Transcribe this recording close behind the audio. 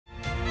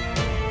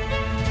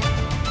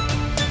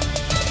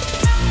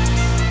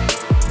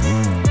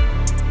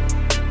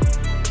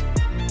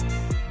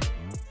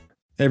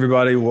Hey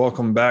everybody,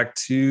 welcome back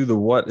to the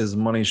What is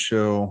Money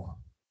show.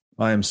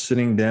 I am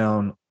sitting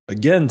down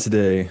again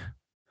today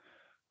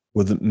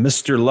with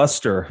Mr.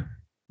 Lester,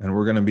 and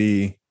we're going to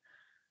be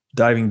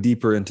diving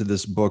deeper into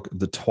this book,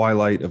 The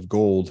Twilight of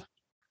Gold.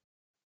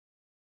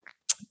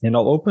 And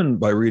I'll open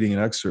by reading an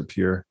excerpt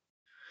here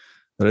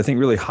that I think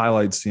really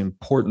highlights the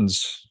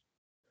importance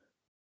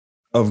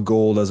of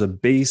gold as a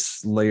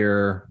base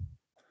layer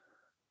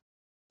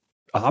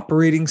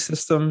operating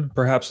system,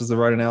 perhaps is the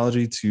right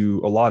analogy, to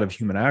a lot of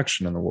human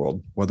action in the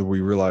world, whether we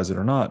realize it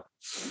or not.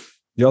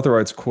 The author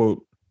writes,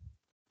 quote,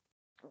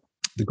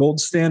 "The gold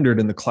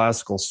standard in the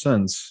classical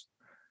sense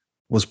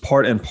was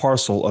part and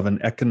parcel of an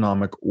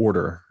economic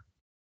order.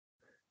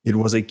 It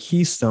was a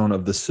keystone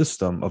of the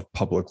system of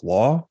public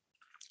law,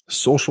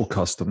 social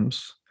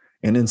customs,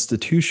 and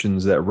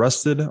institutions that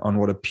rested on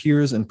what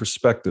appears in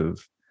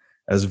perspective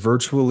as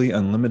virtually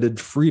unlimited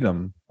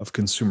freedom of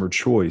consumer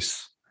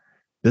choice,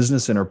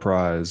 business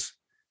enterprise,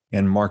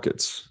 and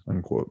markets,"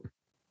 unquote.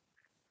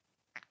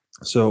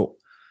 So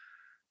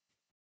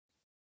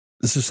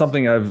this is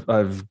something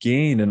I've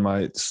gained in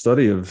my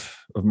study of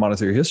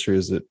monetary history,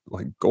 is that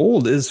like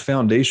gold is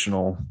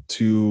foundational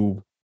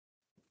to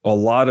a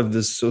lot of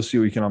this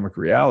socioeconomic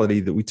reality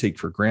that we take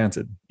for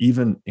granted.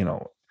 Even,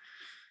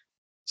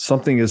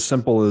 something as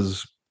simple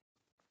as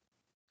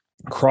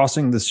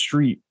crossing the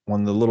street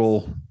when the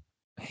little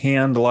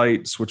hand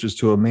light switches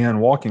to a man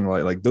walking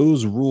light, like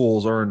those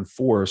rules are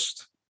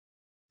enforced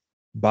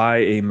by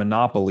a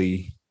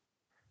monopoly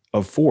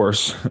of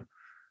force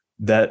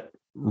that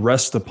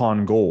rest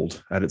upon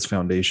gold at its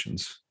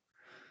foundations.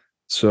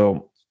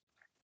 So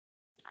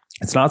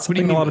it's not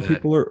something a lot of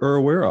people are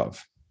aware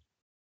of.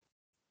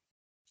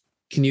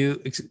 Can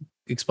you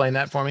explain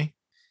that for me?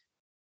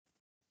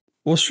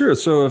 Well, sure.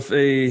 So if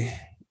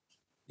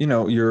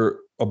you're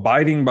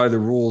abiding by the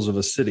rules of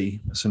a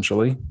city,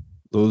 essentially,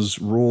 those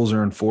rules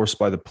are enforced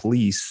by the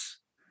police.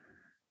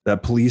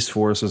 That police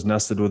force is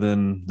nested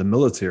within the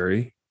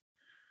military.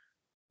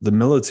 The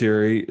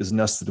military is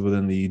nested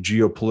within the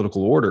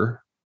geopolitical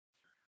order.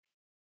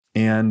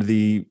 And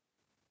the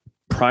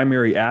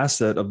primary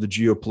asset of the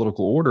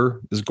geopolitical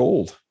order is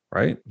gold,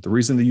 right? The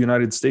reason the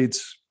United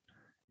States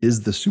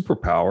is the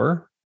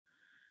superpower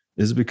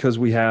is because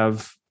we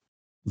have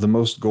the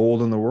most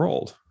gold in the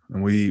world.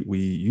 And we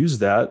use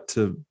that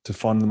to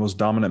fund the most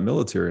dominant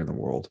military in the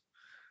world.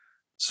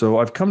 So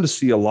I've come to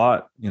see a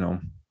lot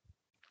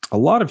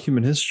of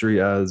human history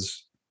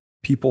as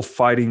people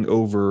fighting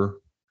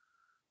over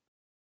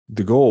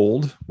the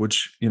gold,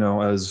 which,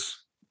 as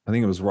I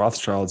think it was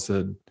Rothschild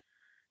said,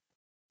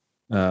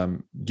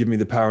 give me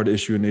the power to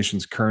issue a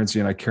nation's currency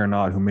and I care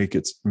not who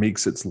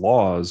makes its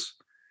laws.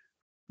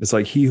 It's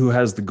like he who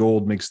has the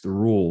gold makes the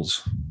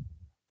rules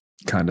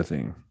kind of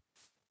thing.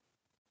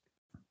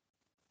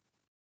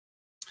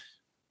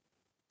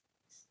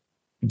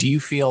 Do you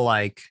feel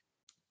like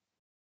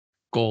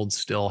gold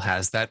still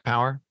has that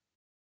power?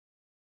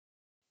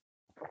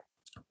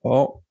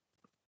 Well,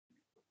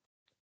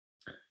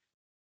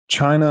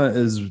 China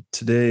is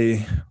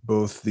today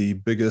both the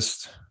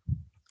biggest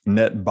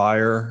net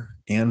buyer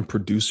and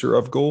producer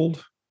of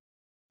gold.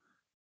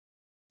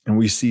 And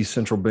we see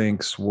central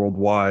banks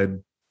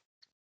worldwide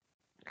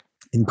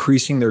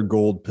increasing their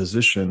gold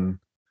position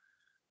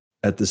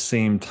at the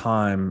same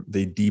time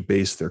they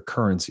debase their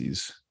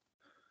currencies.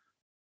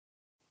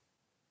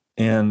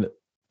 And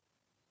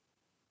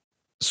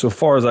so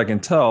far as I can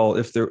tell,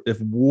 if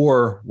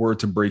war were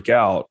to break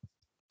out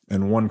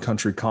and one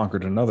country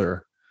conquered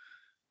another,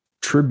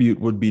 tribute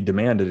would be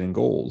demanded in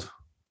gold,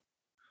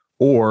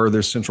 or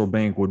their central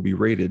bank would be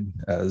raided,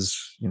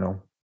 as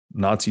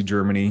Nazi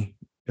Germany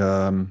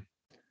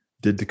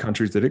did to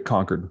countries that it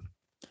conquered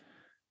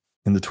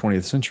in the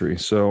 20th century.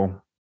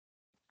 So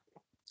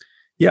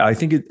yeah, I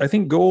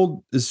think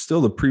gold is still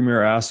the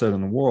premier asset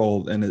in the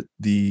world, and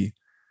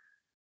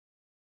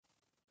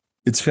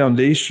it's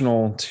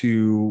foundational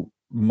to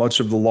much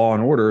of the law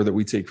and order that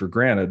we take for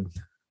granted,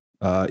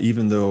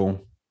 even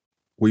though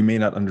we may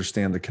not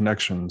understand the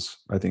connections.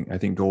 I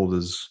think gold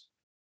is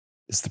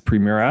the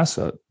premier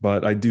asset,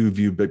 but I do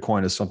view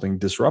Bitcoin as something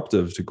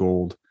disruptive to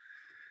gold.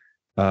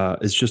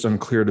 It's just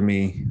unclear to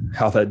me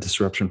how that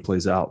disruption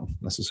plays out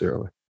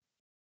necessarily.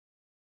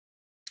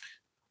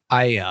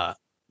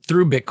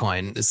 Through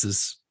Bitcoin, this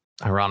is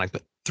ironic,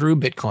 but through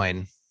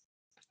Bitcoin,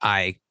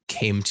 I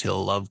came to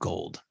love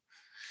gold.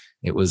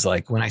 It was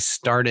like when I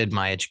started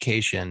my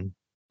education,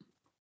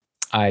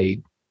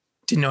 I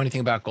didn't know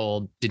anything about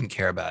gold, didn't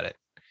care about it.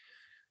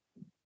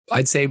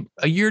 I'd say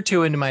a year or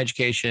two into my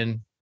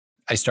education,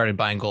 I started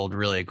buying gold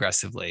really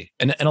aggressively.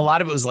 And a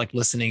lot of it was like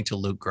listening to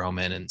Luke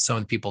Gromen and some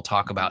of the people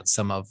talk about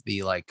some of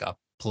the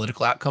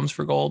political outcomes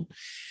for gold.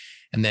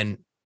 And then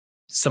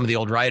some of the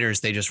old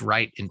writers, they just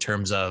write in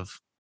terms of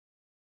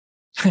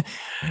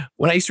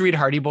when I used to read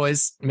Hardy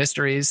Boys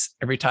mysteries,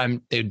 every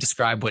time they would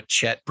describe what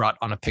Chet brought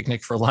on a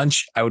picnic for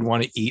lunch, I would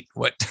want to eat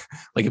like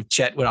if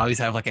Chet would always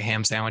have like a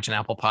ham sandwich and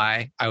apple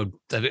pie, I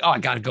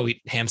got to go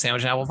eat ham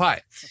sandwich and apple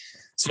pie.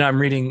 So now I'm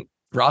reading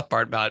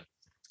Rothbard about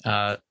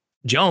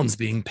Jones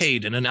being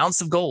paid in an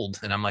ounce of gold.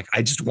 And I'm like,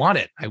 I just want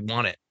it. I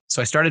want it.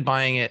 So I started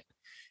buying it,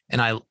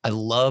 and I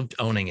loved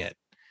owning it.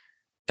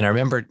 And I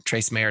remember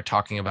Trace Mayer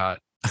talking about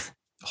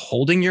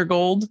holding your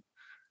gold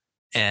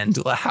and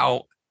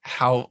how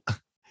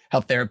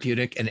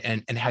therapeutic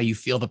and how you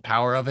feel the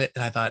power of it.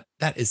 And I thought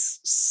that is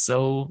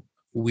so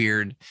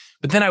weird.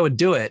 But then I would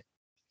do it.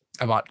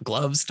 I bought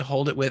gloves to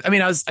hold it with. I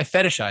mean, I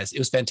fetishized. It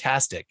was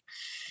fantastic.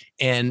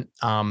 And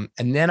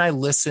then I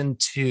listened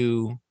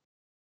to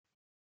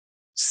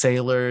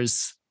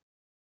Saylor's,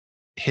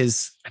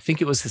 I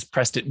think it was his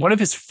Preston, one of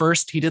his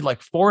first, he did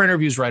like 4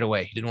 interviews right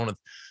away. He did one with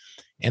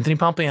Anthony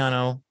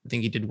Pompliano. I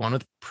think he did one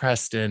with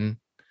Preston,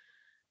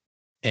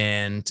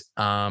 and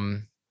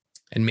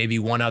maybe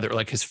one other,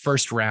 like his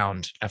first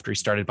round after he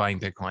started buying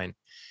Bitcoin.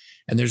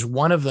 And there's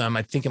one of them,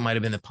 I think it might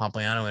have been the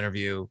Pompliano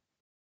interview.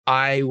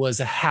 I was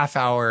a half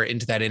hour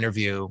into that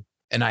interview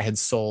and I had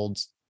sold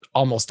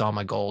almost all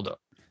my gold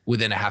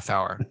within a half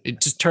hour.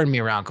 It just turned me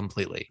around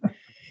completely.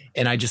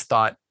 And I just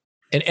thought,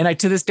 and I,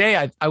 to this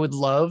day, I would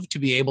love to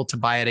be able to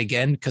buy it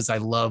again because I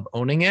love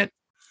owning it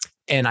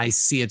and I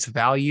see its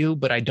value,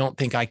 but I don't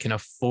think I can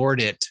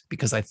afford it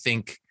because I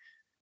think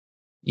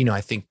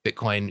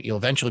Bitcoin, you'll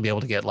eventually be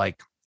able to get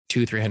like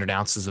 200-300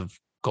 ounces of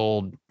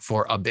gold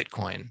for a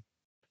Bitcoin,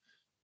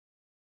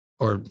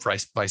 or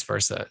vice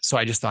versa. So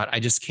I just thought, I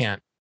just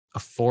can't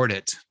afford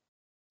it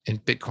in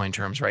Bitcoin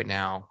terms right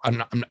now. I'm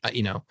not,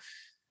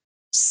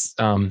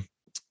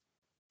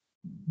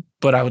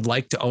 but I would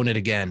like to own it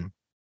again.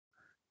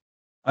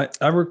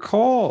 I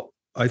recall,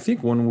 I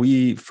think when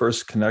we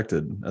first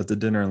connected at the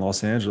dinner in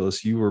Los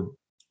Angeles, you were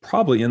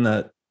probably in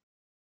that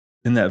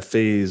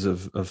phase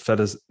of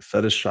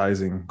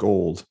fetishizing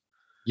gold.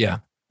 Yeah.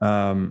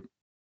 And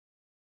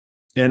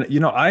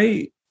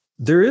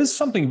there is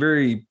something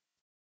very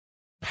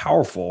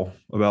powerful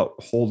about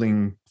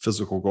holding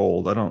physical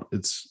gold. And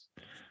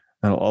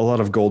a lot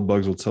of gold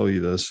bugs will tell you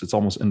this. It's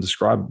almost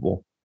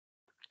indescribable.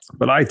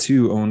 But I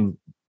too own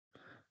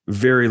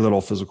very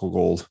little physical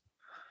gold.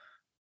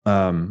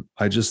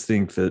 I just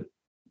think that,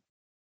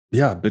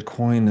 yeah,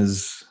 Bitcoin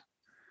is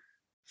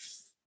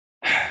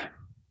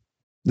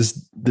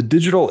the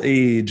digital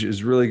age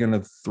is really going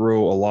to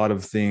throw a lot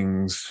of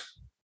things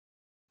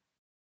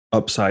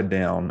upside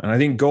down. And I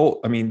think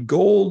gold,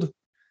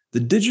 the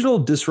digital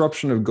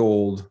disruption of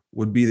gold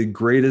would be the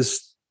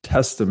greatest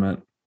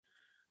testament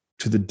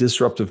to the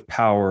disruptive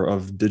power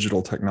of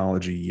digital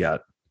technology yet,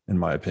 in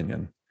my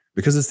opinion,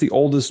 because it's the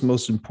oldest,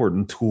 most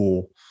important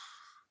tool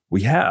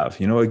we have.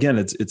 Again,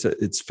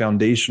 it's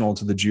foundational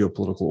to the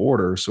geopolitical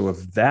order. So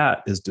if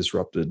that is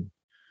disrupted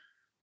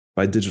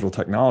by digital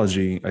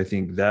technology, I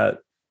think that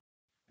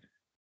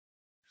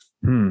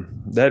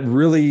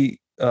really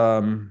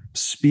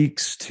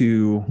speaks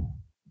to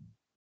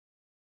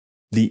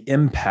the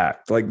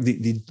impact, like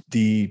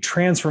the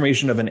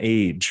transformation of an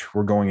age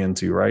we're going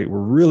into, right? We're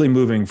really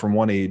moving from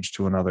one age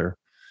to another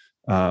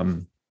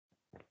in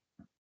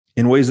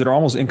ways that are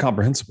almost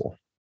incomprehensible.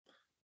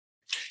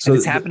 So and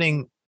it's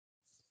happening.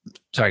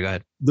 Sorry, go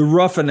ahead. The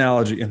rough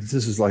analogy, and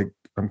this is like,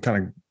 I'm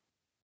kind of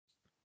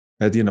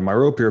at the end of my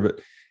rope here, but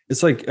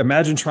it's like,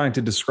 imagine trying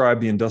to describe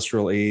the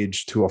industrial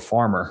age to a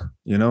farmer.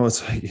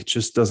 It's like, it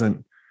just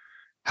doesn't,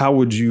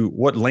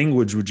 what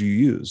language would you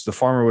use? The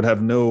farmer would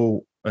have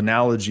no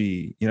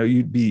analogy.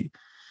 You'd be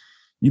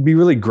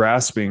really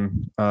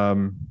grasping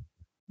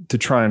to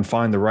try and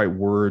find the right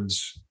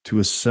words to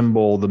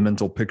assemble the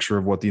mental picture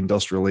of what the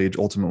industrial age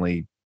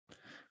ultimately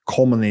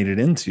culminated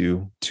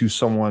into to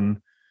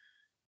someone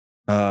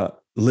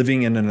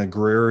living in an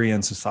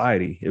agrarian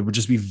society. It would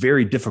just be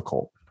very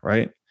difficult,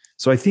 right?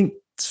 So I think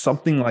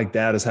something like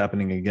that is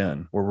happening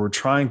again, where we're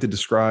trying to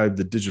describe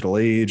the digital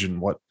age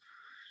and what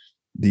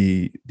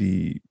the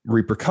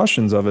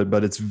repercussions of it,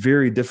 but it's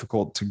very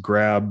difficult to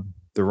grab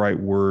the right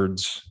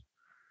words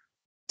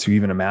to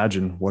even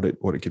imagine what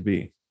it could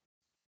be.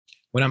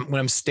 When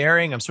I'm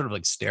staring, I'm sort of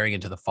like staring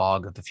into the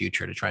fog of the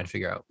future to try and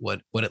figure out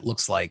what it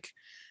looks like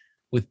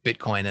with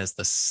Bitcoin as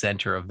the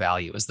center of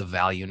value, as the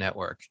value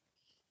network.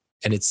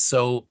 And it's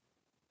so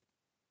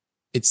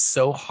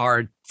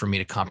hard for me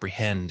to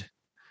comprehend.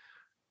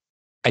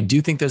 I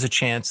do think there's a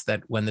chance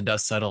that when the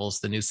dust settles,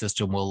 the new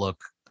system will look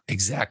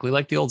exactly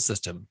like the old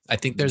system. I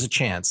think there's a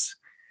chance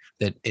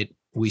that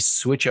we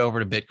switch over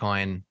to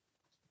Bitcoin,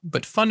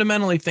 but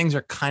fundamentally things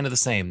are kind of the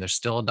same. There's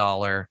still a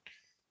dollar.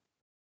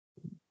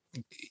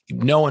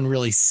 No one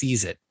really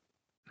sees it.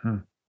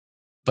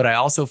 But I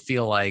also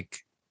feel like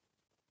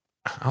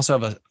I also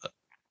have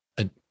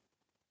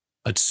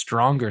a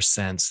stronger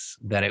sense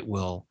that it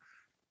will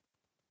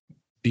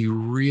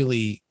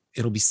be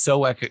it'll be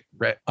so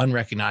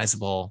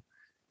unrecognizable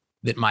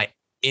that my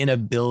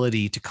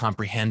inability to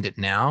comprehend it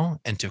now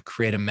and to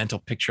create a mental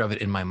picture of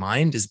it in my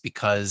mind is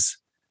because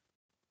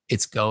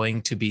it's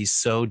going to be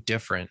so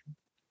different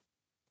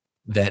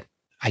that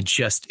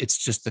it's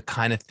just the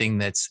kind of thing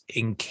that's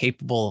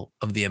incapable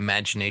of the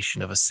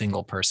imagination of a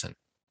single person.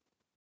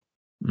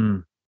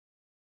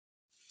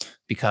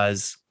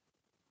 Because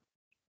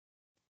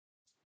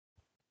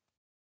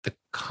the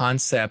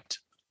concept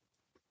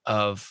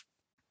of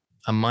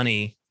a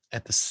money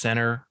at the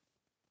center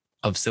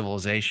of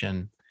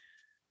civilization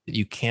that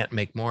you can't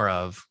make more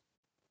of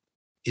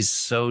is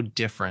so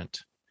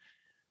different.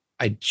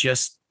 I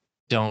just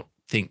don't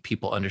think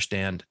people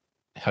understand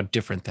how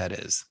different that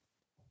is.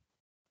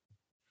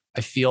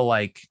 I feel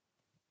like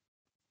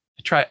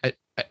I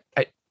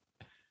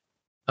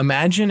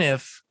imagine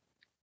if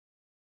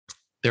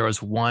there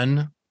was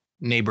one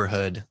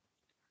neighborhood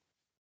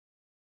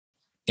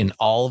in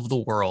all of the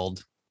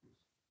world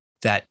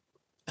that,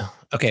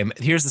 okay,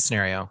 here's the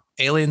scenario.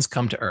 Aliens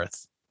come to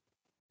Earth.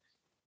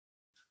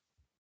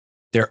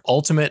 They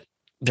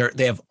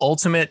have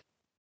ultimate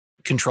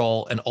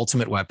control and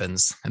ultimate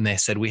weapons. And they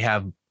said, we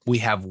have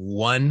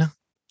one,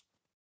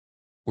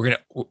 we're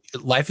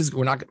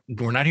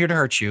not here to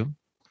hurt you.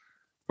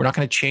 We're not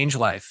going to change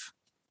life,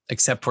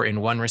 except for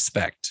in one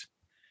respect.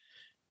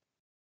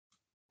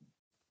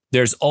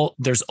 There's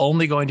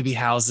only going to be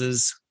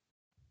houses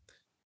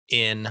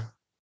in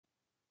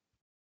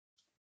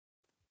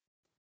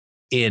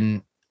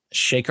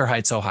Shaker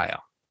Heights, Ohio.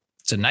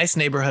 It's a nice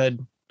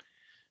neighborhood.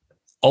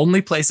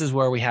 Only places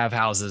where we have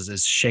houses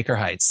is Shaker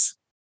Heights.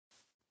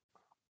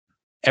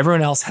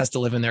 Everyone else has to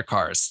live in their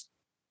cars.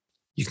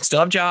 You can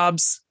still have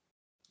jobs.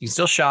 You can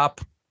still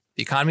shop.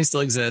 The economy still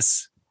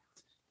exists,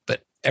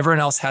 but everyone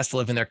else has to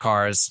live in their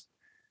cars.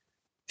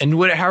 And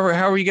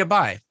however you get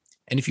by.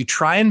 And if you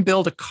try and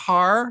build a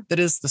car that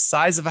is the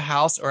size of a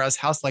house or has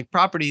house-like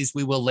properties,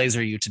 we will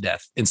laser you to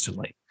death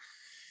instantly.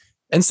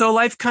 And so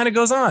life kind of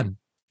goes on.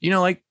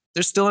 Like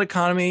there's still an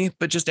economy,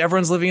 but just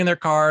everyone's living in their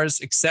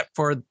cars except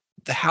for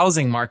the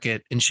housing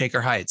market in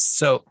Shaker Heights.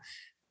 So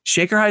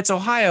Shaker Heights,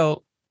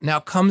 Ohio now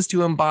comes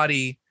to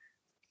embody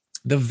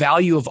the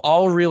value of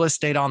all real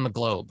estate on the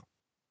globe.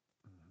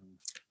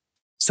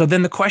 So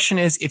then the question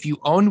is, if you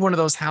owned one of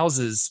those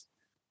houses,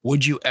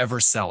 would you ever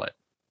sell it?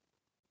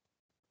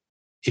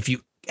 If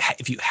you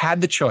had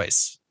the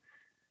choice,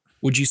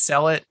 would you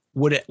sell it?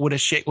 Would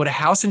a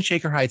house in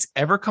Shaker Heights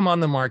ever come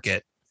on the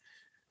market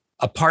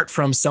apart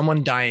from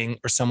someone dying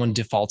or someone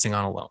defaulting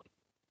on a loan?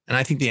 And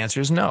I think the answer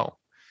is no.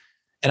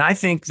 And I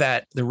think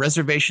that the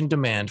reservation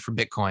demand for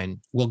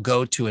Bitcoin will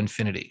go to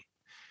infinity.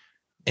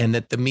 And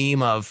that the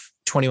meme of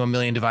 21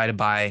 million divided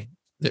by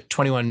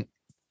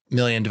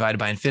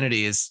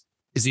infinity is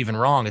even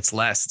wrong. It's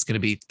less. It's going to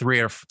be 3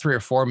 or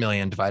 4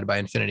 million divided by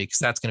infinity, because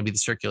that's going to be the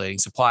circulating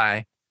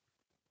supply.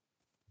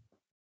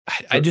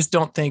 I just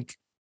don't think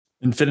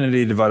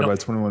infinity divided by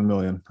 21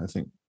 million, I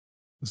think,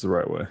 is the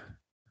right way.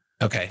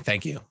 Okay,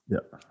 thank you. Yeah.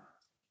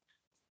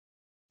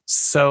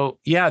 So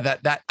yeah,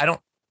 that I don't,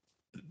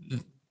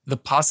 the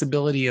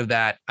possibility of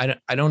that,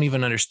 I don't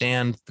even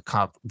understand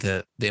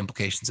the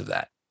implications of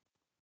that.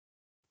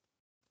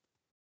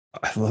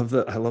 I love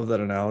that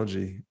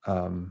analogy.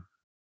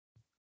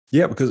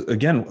 Yeah, because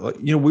again,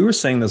 we were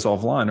saying this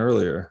offline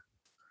earlier.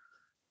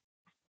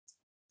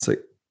 It's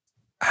like,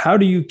 how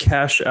do you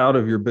cash out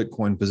of your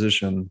Bitcoin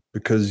position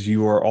because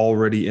you are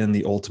already in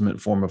the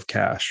ultimate form of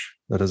cash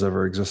that has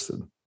ever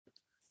existed?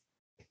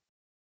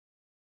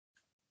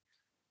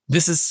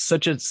 This is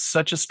such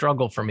a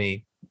struggle for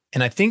me.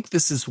 And I think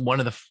this is one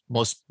of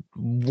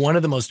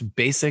the most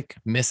basic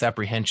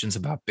misapprehensions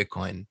about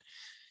Bitcoin,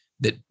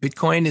 that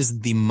Bitcoin is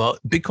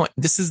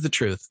this is the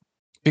truth.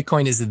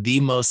 Bitcoin is the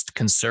most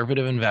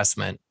conservative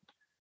investment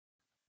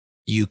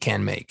you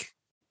can make.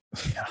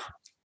 Yeah.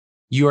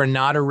 You are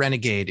not a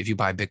renegade if you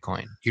buy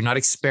Bitcoin. You're not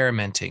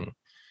experimenting.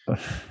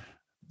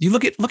 You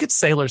look at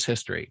Saylor's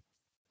history.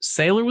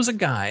 Saylor was a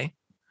guy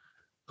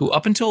who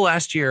up until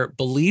last year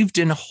believed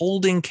in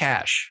holding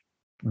cash.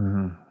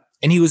 Mm-hmm.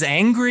 And he was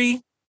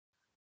angry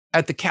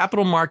at the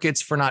capital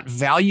markets for not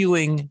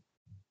valuing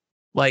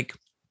like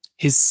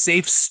his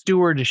safe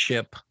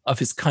stewardship of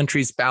his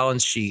country's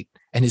balance sheet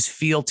and his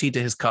fealty to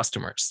his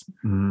customers.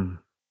 Mm-hmm.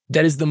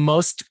 That is the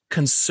most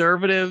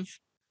conservative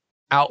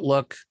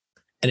outlook,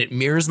 and it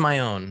mirrors my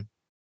own.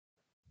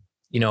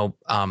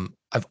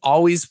 I've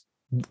always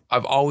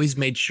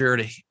made sure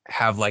to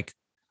have like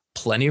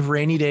plenty of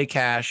rainy day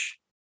cash.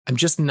 I'm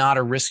just not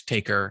a risk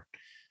taker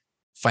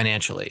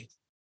financially.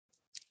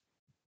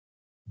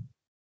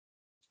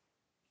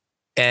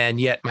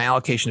 And yet my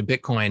allocation of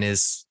Bitcoin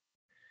is,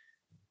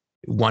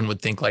 one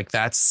would think like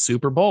that's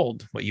super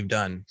bold what you've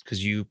done,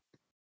 because you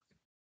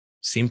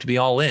seem to be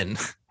all in.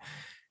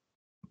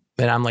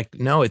 But I'm like,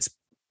 no,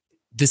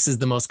 this is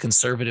the most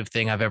conservative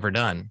thing I've ever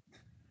done.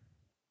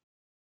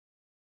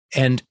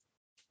 And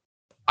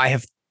I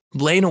have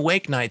lain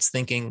awake nights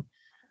thinking,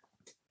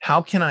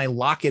 how can I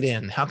lock it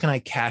in? How can I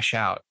cash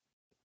out?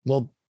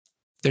 Well,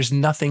 there's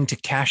nothing to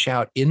cash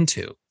out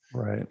into.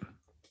 Right.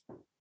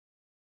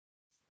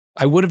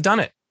 I would have done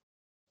it.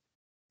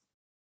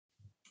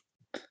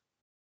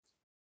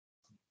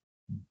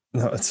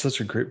 No, it's such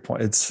a great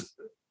point. It's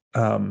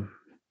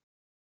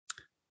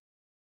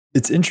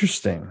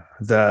interesting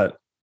that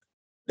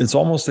it's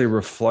almost a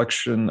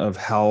reflection of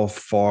how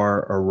far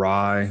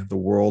awry the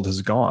world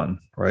has gone,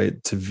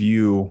 right? To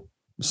view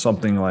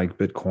something like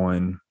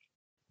Bitcoin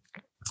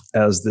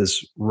as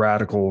this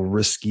radical,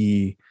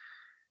 risky,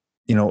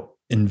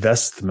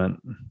 investment,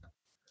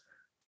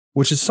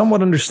 which is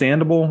somewhat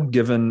understandable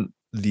given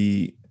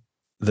the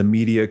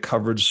media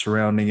coverage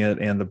surrounding it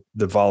and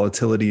the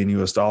volatility in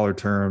US dollar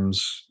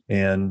terms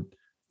and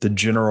the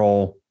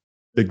general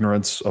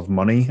ignorance of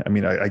money. I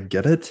mean, I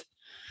get it.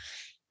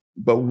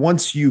 But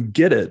once you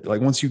get it,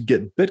 like once you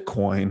get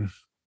Bitcoin,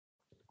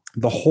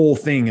 the whole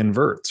thing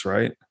inverts,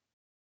 right?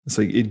 It's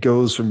like it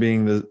goes from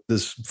being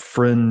this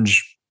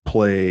fringe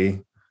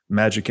play,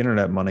 magic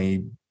internet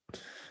money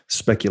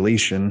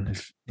speculation,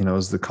 if you know,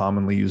 is the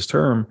commonly used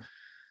term,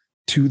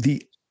 to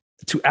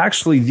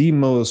actually the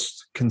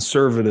most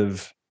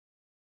conservative,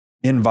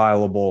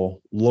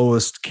 inviolable,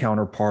 lowest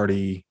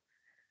counterparty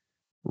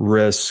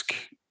risk,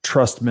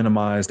 trust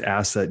minimized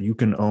asset you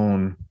can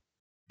own,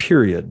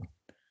 period.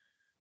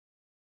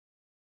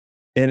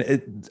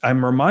 And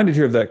I'm reminded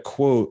here of that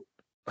quote.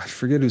 I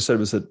forget who said it,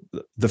 was that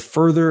the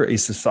further a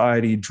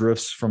society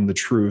drifts from the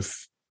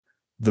truth,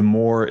 the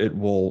more it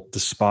will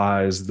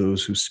despise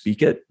those who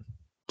speak it.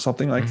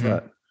 Something like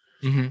that.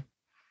 Mm-hmm.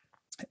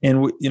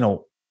 And, you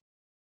know,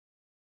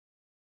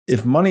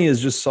 if money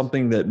is just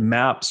something that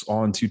maps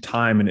onto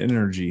time and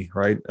energy,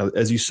 right?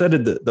 As you said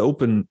at the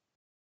opening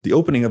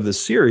of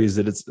this series,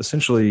 that it's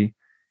essentially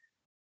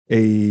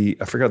I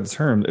forgot the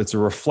term, it's a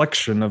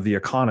reflection of the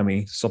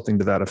economy, something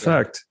to that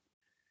effect.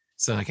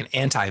 So like an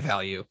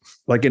anti-value.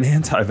 Like an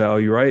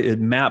anti-value, right? It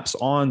maps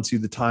onto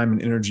the time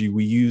and energy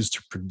we use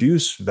to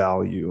produce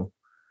value.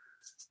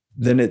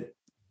 Then it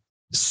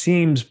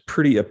seems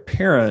pretty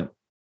apparent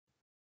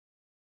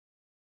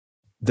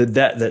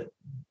that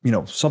you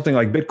know, something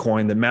like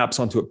Bitcoin that maps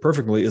onto it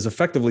perfectly is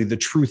effectively the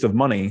truth of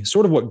money,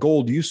 sort of what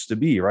gold used to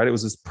be, right? It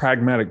was this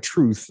pragmatic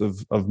truth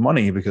of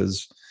money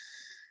because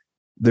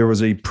there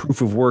was a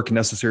proof of work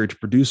necessary to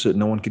produce it.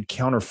 No one could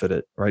counterfeit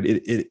it, right?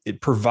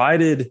 It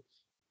provided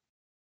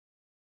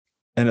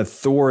an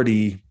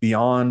authority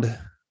beyond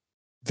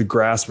the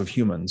grasp of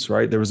humans,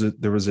 right? There was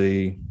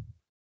a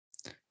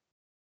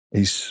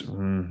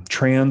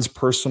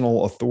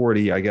transpersonal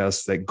authority, I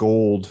guess, that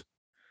gold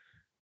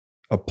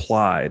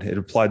applied. It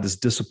applied this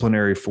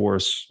disciplinary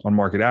force on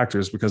market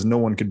actors because no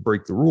one could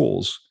break the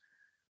rules.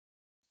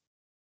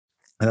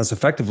 And that's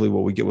effectively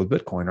what we get with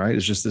Bitcoin, right?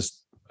 It's just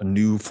a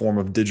new form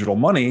of digital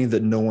money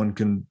that no one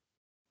can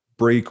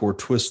break or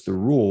twist the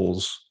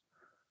rules.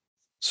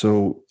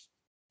 So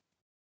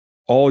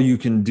all you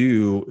can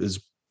do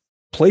is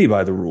play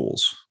by the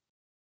rules.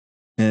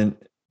 And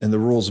the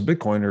rules of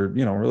Bitcoin are,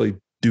 you know, really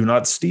do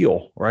not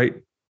steal, right?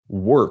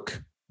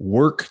 Work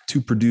to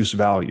produce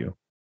value.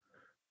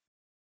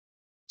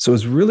 So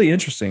it's really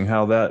interesting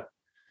how that,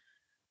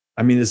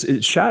 I mean,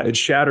 it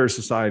shatters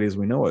society as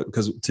we know it,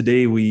 because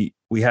today we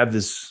have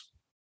this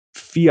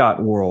fiat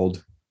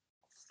world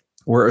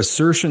where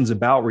assertions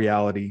about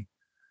reality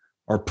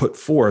are put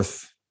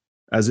forth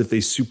as if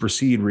they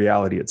supersede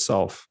reality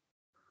itself.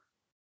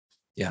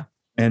 Yeah.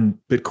 And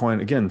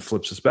Bitcoin, again,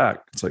 flips us back.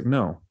 It's like,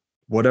 no,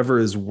 whatever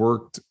is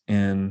worked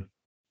and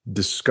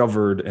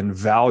discovered and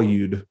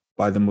valued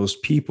by the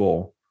most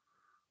people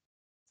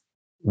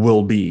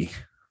will be,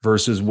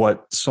 versus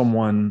what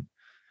someone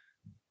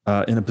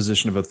in a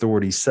position of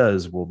authority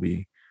says will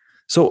be.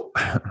 So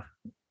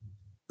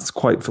it's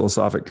quite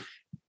philosophic.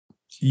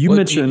 You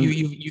mentioned...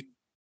 You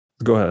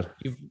go ahead.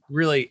 You've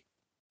really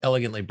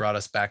elegantly brought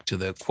us back to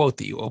the quote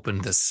that you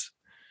opened this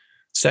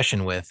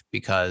session with,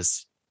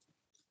 because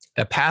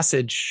that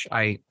passage,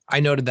 I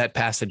noted that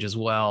passage as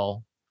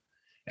well.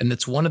 And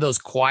it's one of those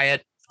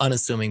quiet,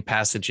 unassuming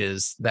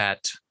passages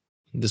that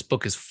this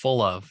book is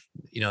full of.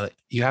 You know,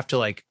 you have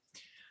to I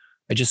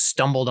just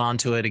stumbled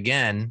onto it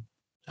again.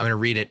 I'm going to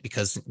read it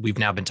because we've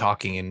now been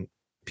talking and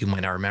people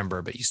might not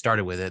remember, but you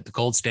started with it. The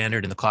gold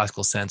standard in the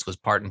classical sense was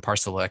part and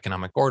parcel of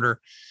economic order.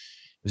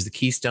 It was the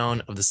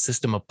keystone of the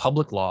system of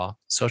public law,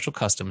 social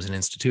customs, and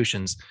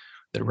institutions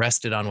that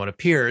rested on what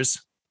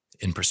appears,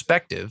 in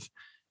perspective,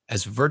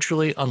 as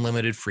virtually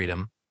unlimited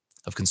freedom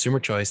of consumer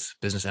choice,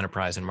 business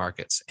enterprise, and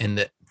markets.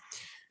 And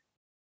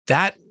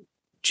that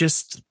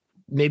just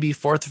maybe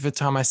fourth or fifth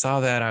time I saw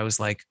that, I was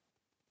like,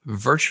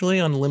 virtually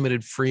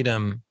unlimited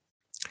freedom.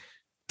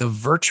 The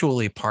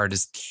virtually part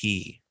is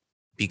key,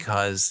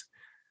 because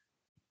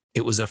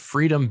it was a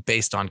freedom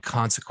based on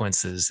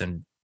consequences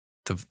and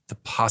the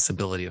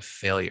possibility of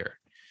failure.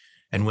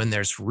 And when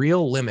there's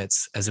real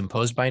limits as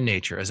imposed by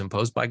nature, as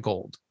imposed by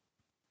gold,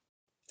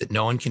 that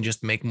no one can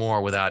just make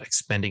more without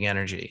expending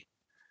energy,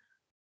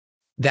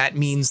 that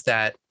means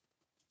that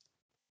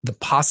the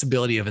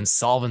possibility of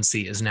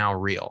insolvency is now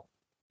real.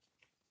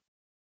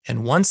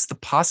 And once the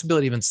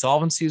possibility of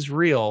insolvency is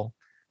real,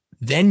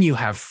 then you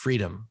have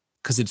freedom,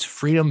 because it's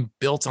freedom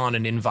built on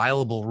an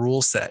inviolable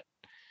rule set.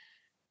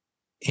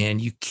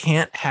 And you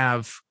can't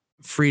have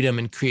freedom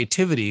and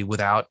creativity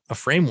without a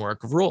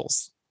framework of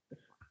rules.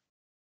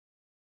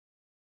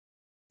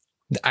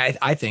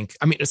 I think,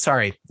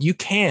 you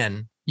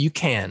can,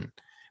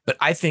 but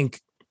I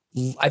think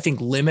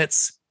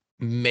limits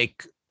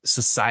make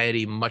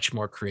society much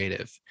more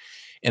creative.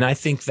 And I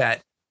think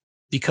that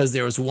because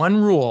there was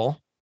one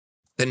rule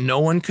that no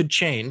one could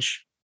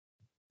change,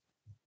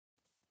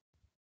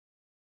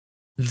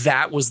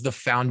 that was the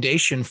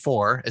foundation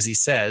for, as he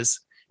says,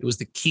 It was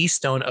the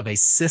keystone of a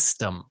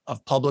system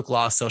of public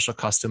law, social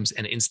customs,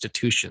 and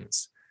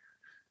institutions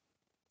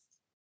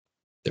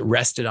that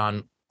rested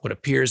on what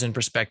appears in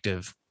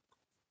perspective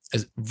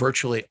as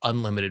virtually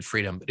unlimited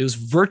freedom. But it was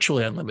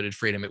virtually unlimited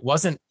freedom. It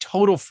wasn't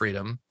total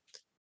freedom.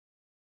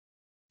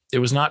 It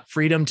was not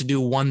freedom to do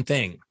one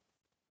thing,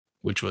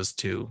 which was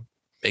to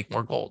make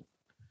more gold.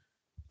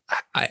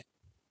 I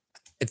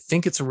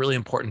think it's a really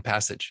important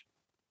passage.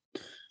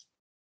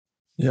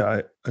 Yeah,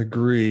 I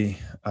agree.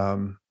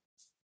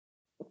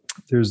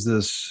 There's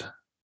this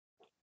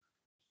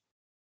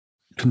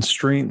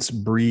constraints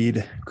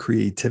breed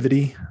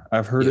creativity.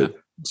 I've heard it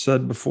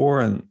said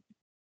before. And,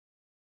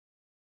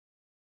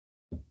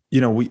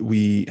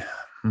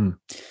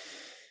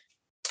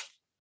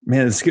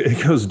 man,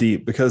 it goes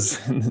deep, because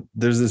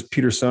there's this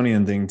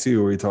Petersonian thing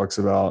too, where he talks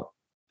about,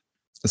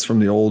 it's from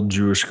the old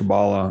Jewish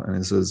Kabbalah, and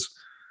it says,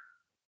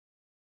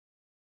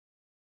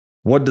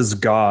 what does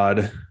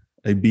God,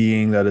 a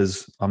being that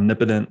is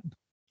omnipotent,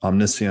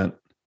 omniscient,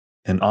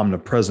 and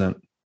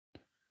omnipresent?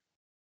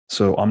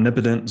 So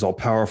omnipotent is all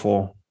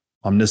powerful,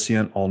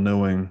 omniscient, all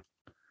knowing,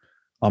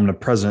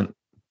 omnipresent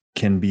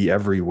can be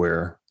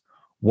everywhere.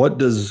 What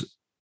does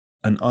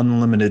an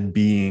unlimited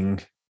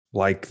being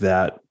like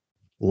that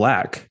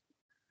lack?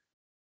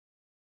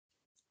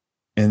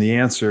 And the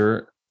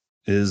answer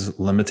is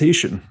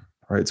limitation,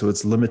 right? So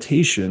it's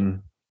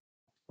limitation,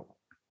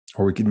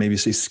 or we could maybe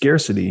say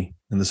scarcity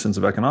in the sense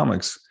of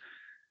economics,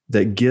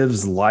 that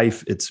gives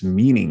life its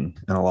meaning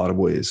in a lot of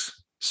ways.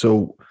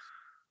 So,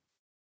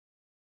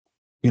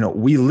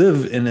 we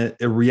live in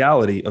a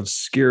reality of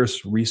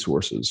scarce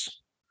resources.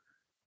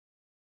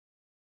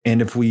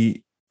 And if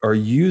we are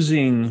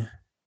using,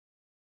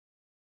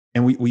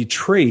 and we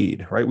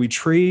trade, right? We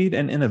trade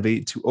and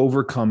innovate to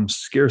overcome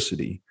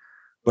scarcity.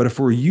 But if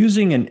we're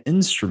using an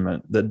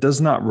instrument that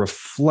does not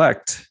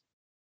reflect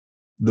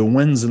the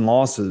wins and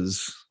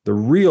losses, the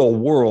real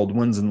world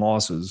wins and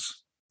losses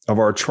of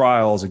our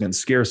trials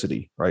against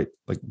scarcity, right?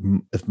 Like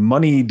if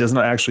money does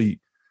not actually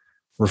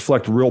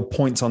reflect real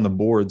points on the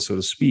board, so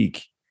to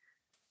speak,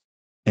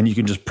 and you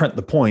can just print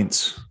the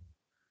points,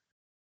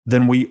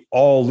 then we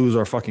all lose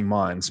our fucking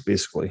minds,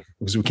 basically,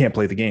 because we can't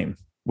play the game.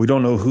 We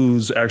don't know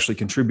who's actually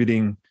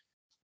contributing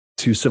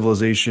to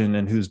civilization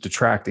and who's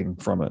detracting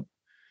from it.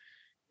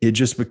 It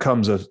just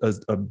becomes a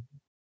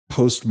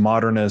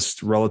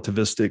postmodernist,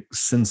 relativistic,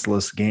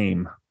 senseless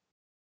game,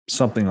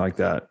 something like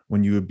that,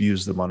 when you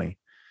abuse the money.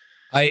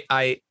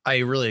 I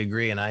really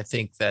agree, and I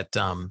think that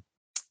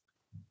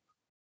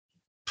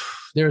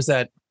there's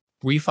that.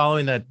 Were you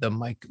following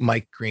the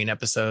Mike Green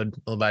episode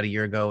about a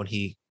year ago when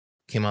he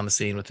came on the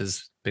scene with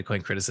his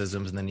Bitcoin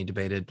criticisms, and then he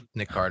debated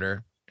Nick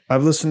Carter?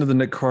 I've listened to the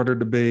Nick Carter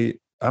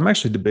debate. I'm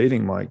actually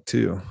debating Mike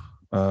too.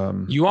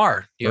 You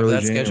are? You have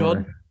that January.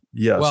 scheduled?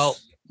 Yes. Well,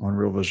 on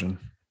Real Vision.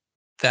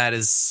 That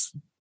is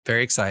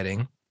very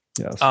exciting.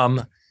 Yes.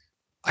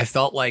 I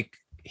felt like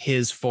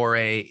his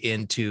foray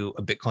into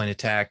a Bitcoin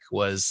attack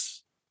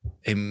was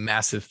a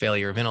massive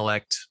failure of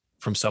intellect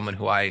from someone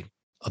who I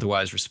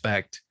otherwise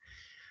respect.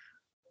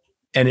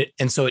 And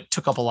so it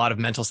took up a lot of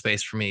mental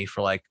space for me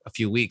for like a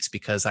few weeks,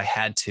 because I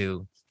had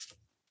to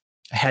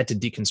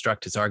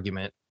deconstruct his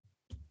argument,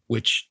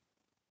 which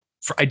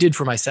I did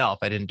for myself.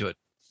 I didn't do it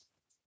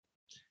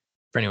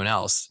for anyone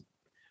else.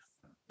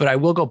 But I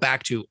will go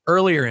back to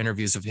earlier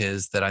interviews of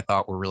his that I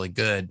thought were really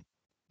good,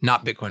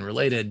 not Bitcoin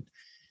related.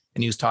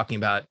 And he was talking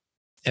about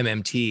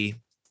MMT.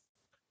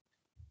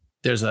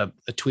 There's a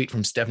tweet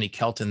from Stephanie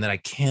Kelton that I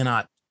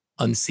cannot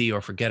unsee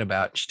or forget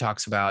about. She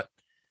talks about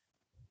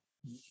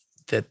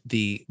that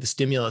the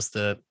stimulus,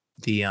 the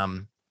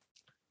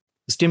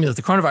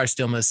coronavirus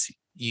stimulus,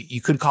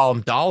 you could call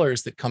them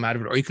dollars that come out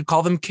of it, or you could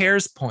call them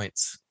CARES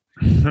points.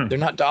 They're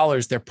not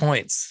dollars, they're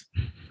points.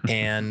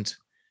 And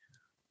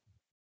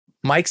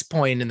Mike's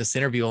point in this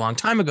interview a long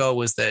time ago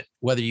was that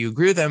whether you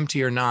agree with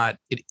MT or not,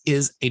 it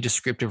is a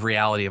descriptive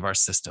reality of our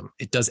system.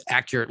 It does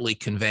accurately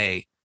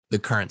convey the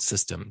current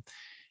system.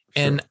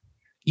 Sure. And,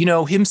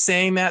 him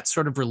saying that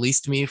sort of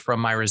released me from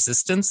my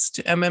resistance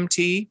to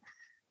MMT.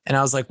 And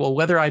I was like, well,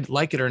 whether I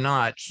like it or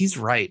not, he's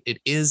right. It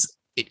is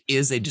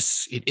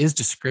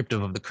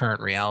descriptive of the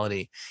current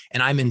reality.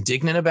 And I'm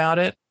indignant about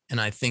it. And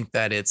I think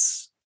that it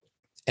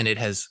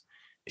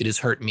has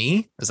hurt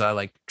me, as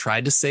I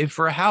tried to save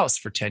for a house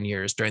for 10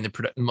 years during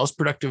the most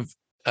productive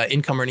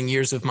income earning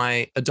years of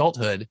my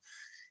adulthood.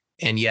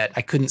 And yet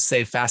I couldn't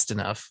save fast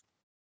enough,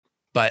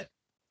 but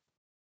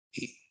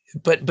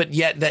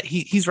yet that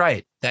he's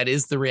right. That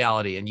is the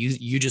reality. And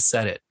you just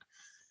said it.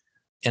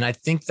 And I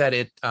think that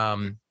it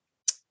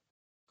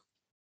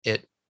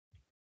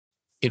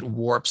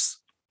warps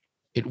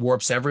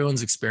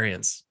everyone's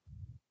experience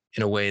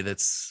in a way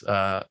that's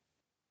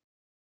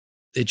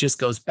it just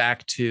goes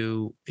back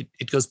to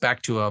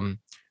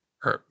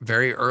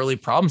very early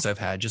problems I've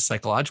had just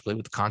psychologically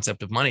with the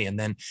concept of money, and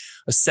then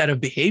a set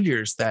of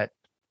behaviors that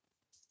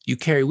you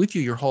carry with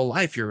you your whole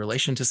life, your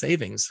relation to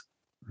savings.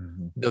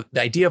 Mm-hmm.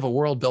 The idea of a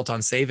world built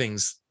on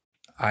savings,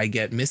 I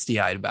get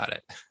misty-eyed about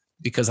it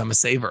because I'm a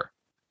saver.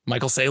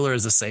 Michael Saylor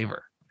is a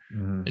saver,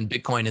 mm-hmm. and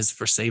Bitcoin is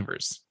for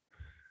savers.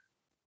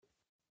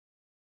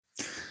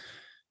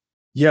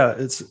 Yeah,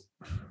 it's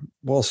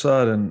well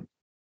said. And,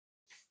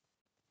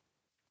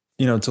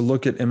 to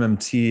look at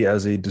MMT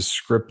as a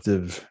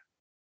descriptive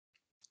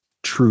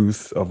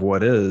truth of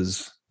what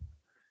is,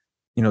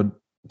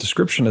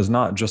 description is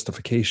not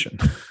justification.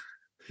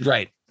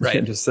 Right. You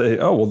can't just say,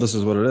 oh, well, this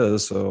is what it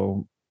is,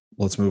 so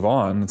let's move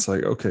on. It's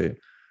like, okay,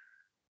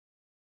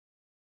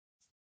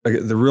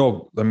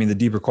 the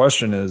deeper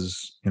question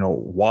is,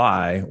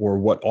 why or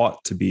what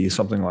ought to be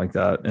something like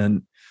that.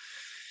 And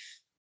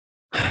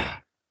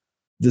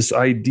this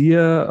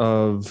idea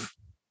of,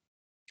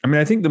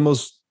 I think the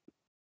most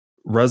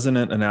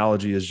resonant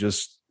analogy is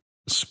just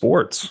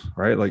sports,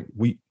 right? Like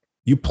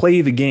you play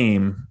the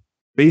game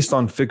based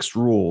on fixed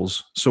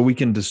rules so we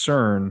can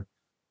discern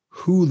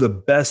who the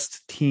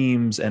best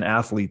teams and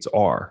athletes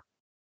are.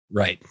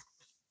 Right.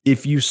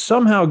 If you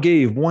somehow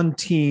gave one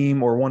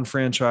team or one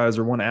franchise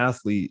or one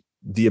athlete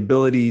the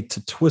ability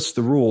to twist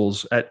the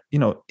rules at,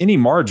 any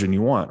margin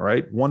you want,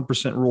 right?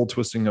 1% rule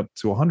twisting up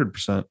to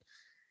 100%,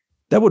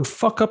 that would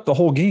fuck up the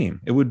whole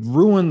game. It would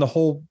ruin the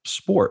whole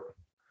sport.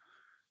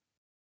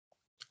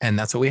 And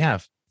that's what we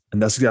have.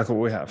 And that's exactly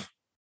what we have.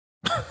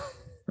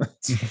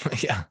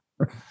 Yeah.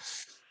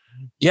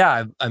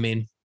 Yeah.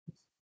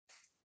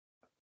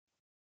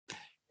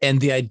 And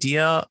the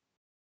idea,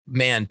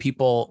 man,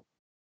 people,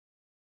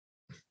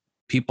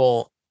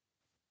 the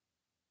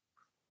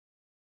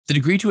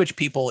degree to which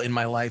people in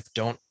my life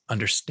don't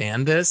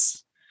understand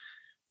this,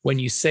 when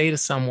you say to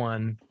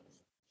someone,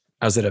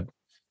 I was at a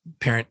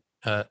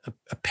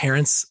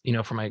parents,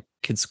 for my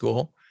kid's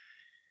school,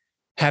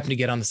 happened to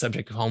get on the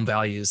subject of home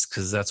values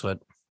because that's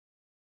what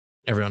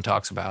everyone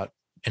talks about.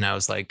 And I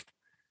was like,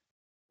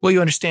 well,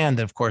 you understand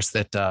that, of course,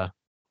 that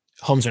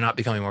homes are not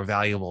becoming more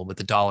valuable, but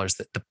the dollars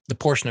that the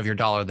portion of your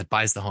dollar that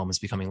buys the home is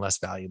becoming less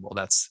valuable.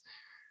 That's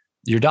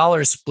your dollar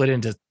is split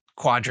into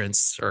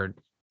quadrants or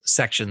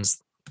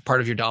sections. The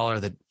part of your dollar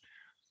that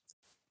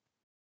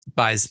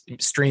buys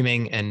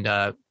streaming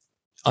and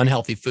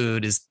unhealthy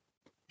food is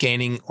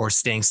gaining or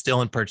staying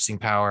still in purchasing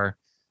power,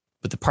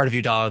 but the part of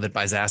your dollar that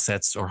buys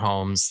assets or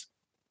homes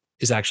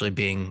is actually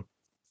being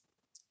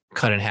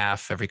cut in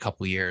half every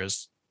couple of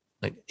years,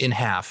 like in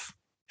half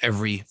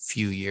every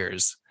few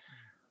years.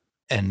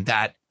 And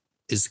that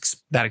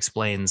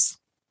explains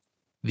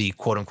the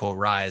quote unquote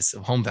rise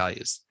of home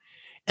values.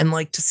 And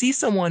like to see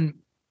someone,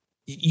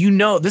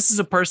 this is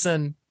a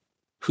person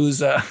who's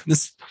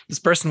this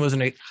person was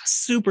a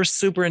super,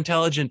 super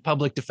intelligent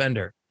public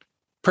defender,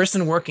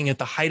 person working at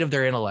the height of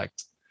their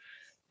intellect.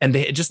 And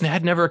it just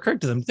had never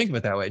occurred to them to think of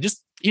it that way.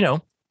 Just,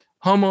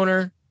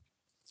 homeowner,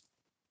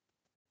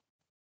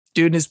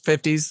 dude in his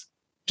 50s,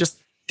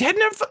 just had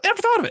never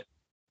thought of it.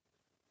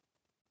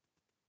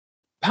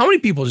 How many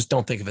people just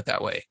don't think of it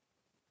that way?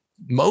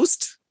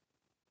 Most,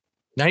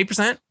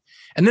 90%.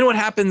 And then what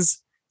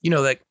happens,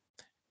 like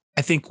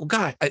I think, well,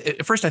 God,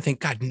 at first I think,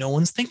 God, no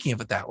one's thinking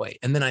of it that way.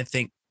 And then I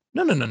think,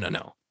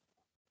 no.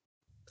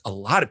 A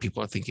lot of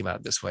people are thinking about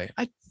it this way.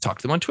 I talk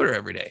to them on Twitter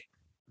every day.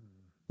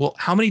 Well,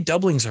 how many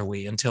doublings are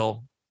we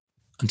until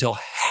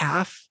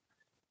half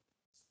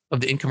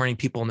of the income earning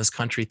people in this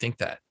country think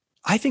that?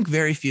 I think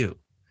very few.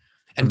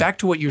 And back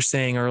to what you're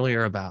saying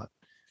earlier about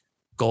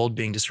gold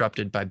being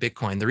disrupted by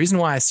Bitcoin. The reason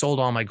why I sold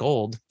all my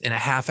gold in a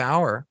half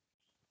hour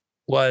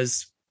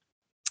was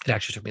it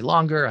actually took me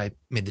longer. I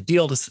made the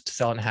deal to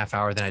sell it in a half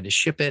hour. Then I had to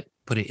ship it,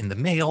 put it in the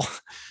mail.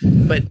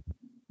 But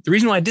the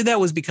reason why I did that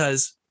was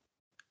because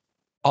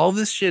all of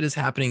this shit is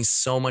happening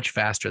so much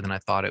faster than I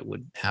thought it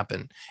would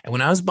happen. And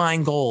when I was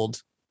buying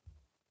gold,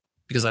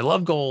 because I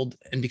love gold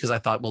and because I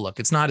thought, well, look,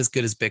 it's not as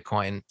good as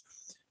Bitcoin.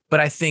 But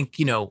I think,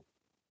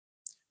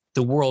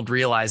 the world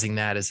realizing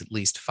that is at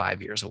least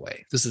 5 years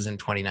away. This is in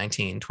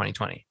 2019,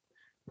 2020.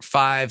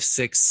 5,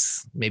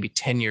 6, maybe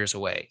 10 years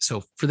away.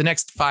 So for the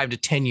next 5 to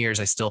 10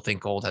 years, I still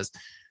think gold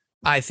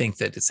I think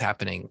that it's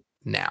happening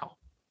now.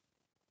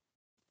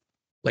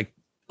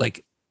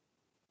 Like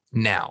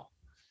now.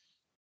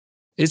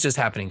 It's just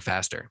happening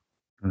faster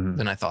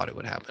than I thought it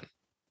would happen.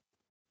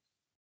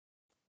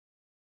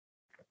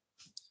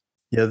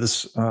 Yeah,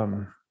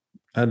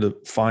 I had to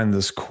find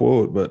this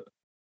quote, but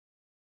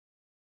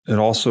it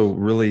also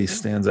really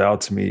stands out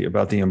to me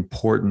about the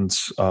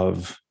importance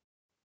of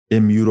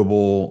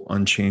immutable,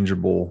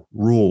 unchangeable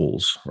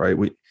rules, right?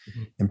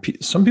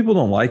 Some people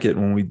don't like it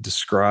when we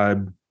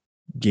describe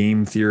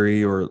game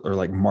theory or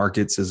like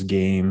markets as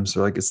games.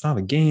 They're like, it's not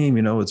a game,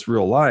 it's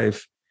real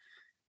life.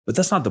 But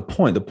that's not the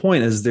point. The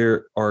point is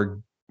there are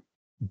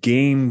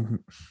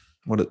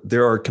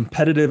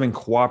competitive and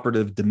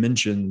cooperative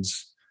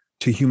dimensions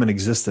to human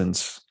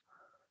existence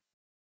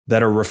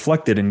that are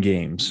reflected in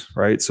games,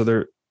 right?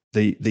 So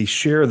they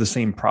share the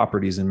same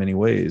properties in many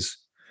ways.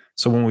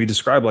 So when we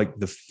describe like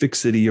the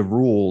fixity of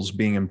rules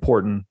being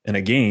important in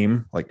a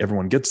game, like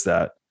everyone gets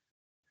that.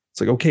 It's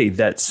like, okay,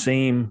 that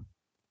same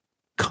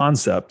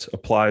concept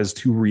applies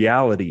to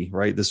reality,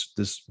 right?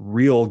 This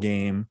real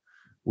game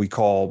we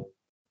call,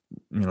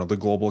 the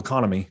global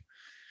economy.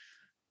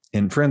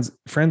 And Franz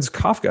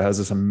Kafka has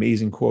this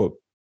amazing quote.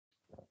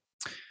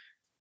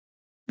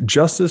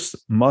 Justice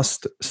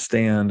must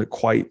stand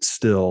quite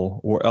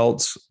still, or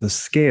else the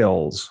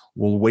scales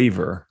will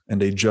waver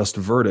and a just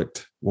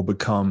verdict will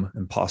become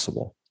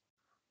impossible.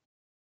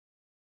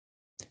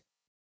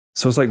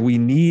 So it's like we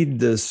need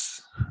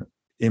this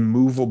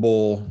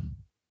immovable,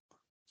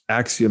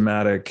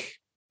 axiomatic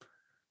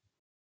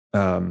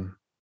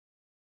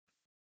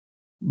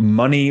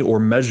money or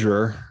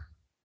measure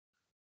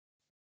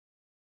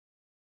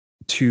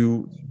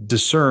to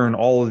discern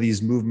all of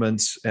these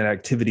movements and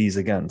activities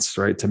against,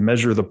 right? To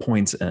measure the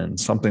points in,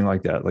 something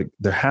like that. Like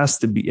it has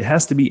to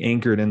be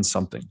anchored in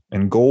something.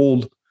 And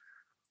gold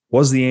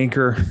was the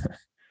anchor.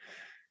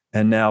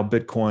 And now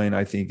Bitcoin,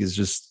 I think, is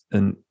just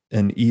an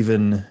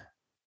even,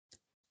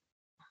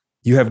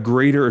 you have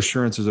greater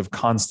assurances of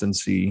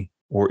constancy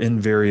or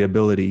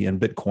invariability in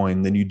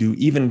Bitcoin than you do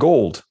even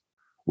gold,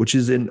 which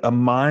is a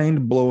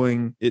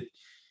mind-blowing,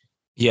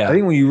 I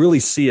think when you really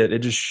see it, it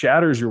just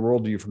shatters your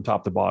worldview from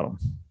top to bottom.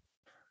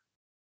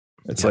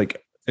 It's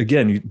like,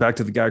 again, back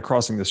to the guy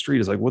crossing the street.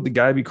 It's like, would the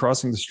guy be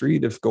crossing the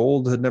street if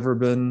gold had never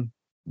been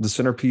the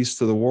centerpiece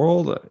to the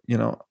world?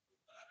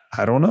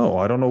 I don't know.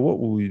 I don't know what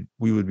we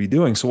would be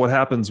doing. So what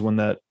happens when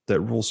that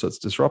rule set's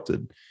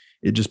disrupted?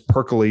 It just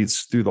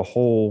percolates through the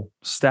whole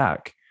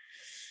stack.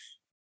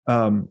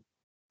 I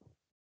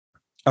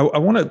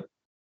want to,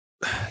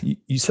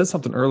 you said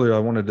something earlier I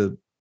wanted to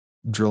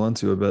drill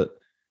into a bit.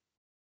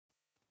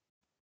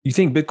 You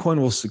think Bitcoin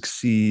will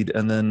succeed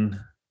and then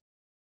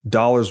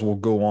dollars will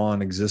go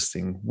on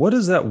existing. How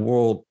does that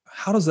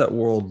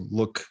world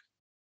look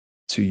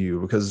to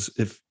you? Because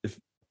if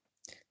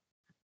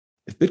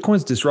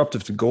Bitcoin's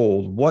disruptive to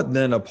gold, what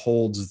then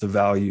upholds the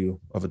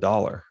value of a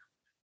dollar?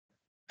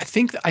 I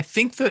think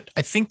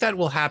that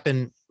will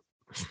happen.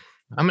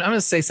 I'm going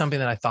to say something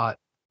that I thought.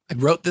 I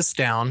wrote this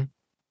down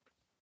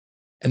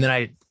and then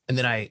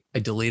I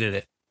deleted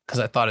it because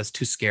I thought it's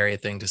too scary a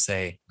thing to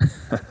say.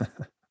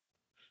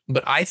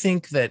 But I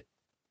think that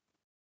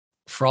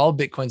for all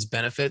Bitcoin's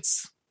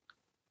benefits,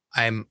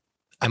 I'm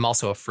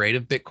also afraid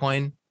of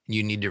Bitcoin.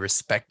 You need to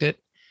respect it.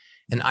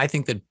 And I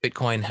think that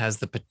Bitcoin has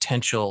the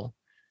potential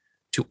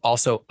to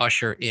also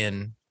usher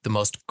in the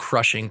most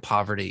crushing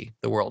poverty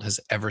the world has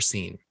ever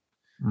seen.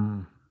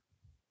 Mm.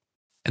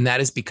 And that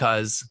is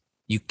because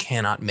you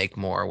cannot make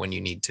more when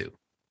you need to.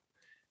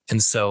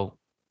 And so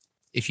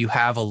if you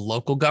have a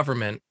local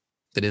government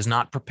that is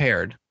not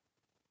prepared,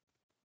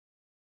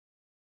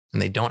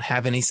 and they don't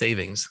have any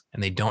savings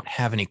and they don't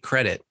have any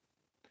credit,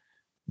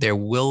 there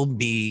will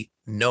be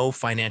no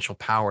financial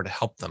power to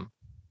help them.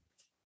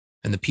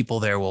 And the people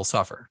there will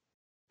suffer.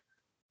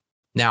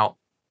 Now,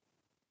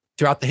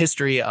 throughout the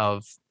history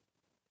of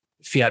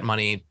fiat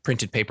money,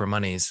 printed paper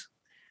monies,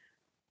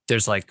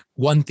 there's like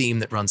one theme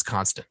that runs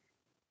constant.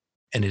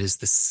 And it is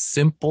the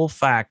simple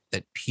fact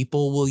that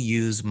people will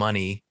use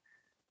money.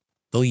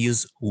 They'll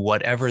use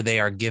whatever they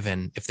are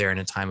given if they're in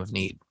a time of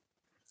need.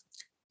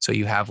 So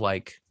you have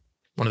like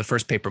one of the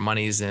first paper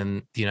monies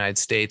in the United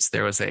States.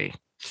 There was a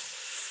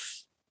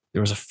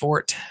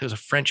fort. There was a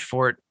French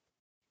fort.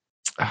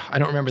 I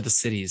don't remember the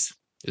cities.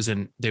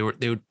 They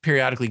would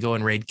periodically go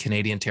and raid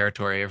Canadian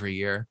territory every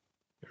year,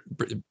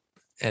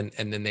 and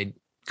then they'd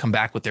come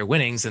back with their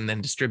winnings and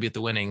then distribute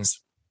the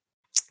winnings.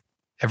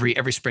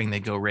 Every spring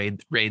they'd go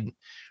raid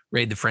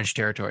the French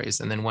territories,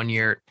 and then one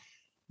year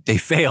they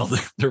failed.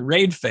 The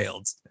raid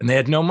failed, and they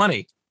had no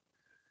money.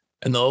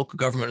 And the local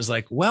government was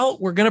like, "Well,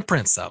 we're going to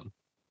print some."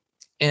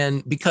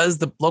 And because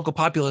the local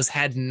populace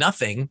had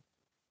nothing,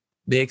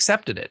 they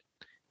accepted it.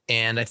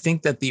 And I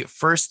think that the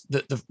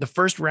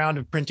first round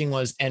of printing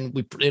was, and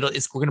we're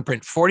going to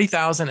print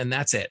 40,000, and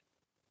that's it.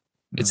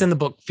 It's in the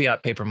book,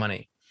 Fiat Paper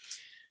Money.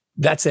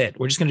 That's it.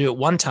 We're just going to do it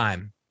one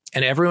time.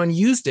 And everyone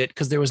used it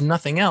because there was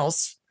nothing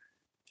else.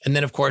 And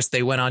then, of course,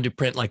 they went on to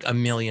print like $1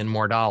 million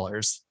more.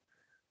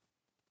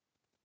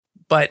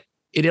 But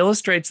it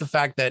illustrates the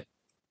fact that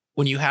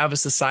when you have a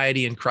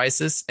society in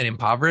crisis and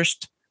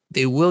impoverished,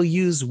 they will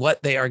use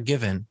what they are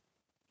given.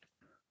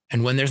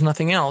 And when there's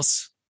nothing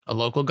else, a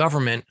local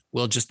government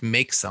will just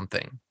make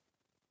something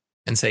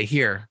and say,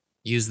 here,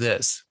 use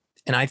this.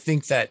 And I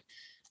think that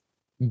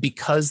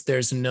because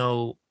there's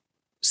no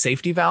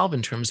safety valve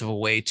in terms of a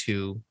way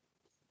to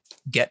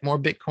get more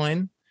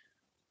Bitcoin,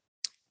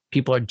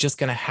 people are just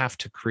going to have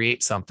to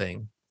create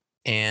something.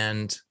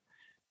 And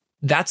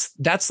that's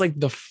like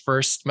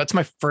that's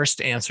my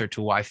first answer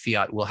to why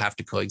fiat will have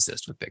to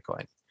coexist with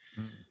Bitcoin.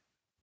 Mm.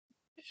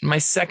 My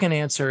second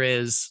answer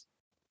is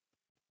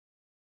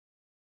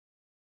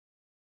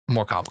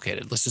more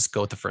complicated. Let's just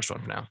go with the first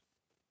one for now.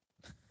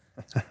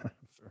 Fair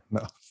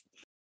enough.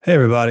 Hey,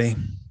 everybody.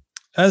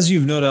 As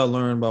you've no doubt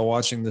learned by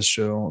watching this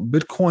show,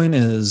 Bitcoin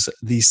is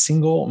the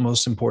single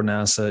most important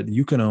asset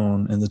you can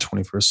own in the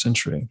 21st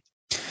century.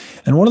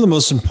 And one of the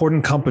most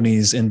important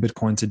companies in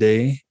Bitcoin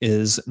today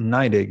is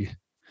NYDIG.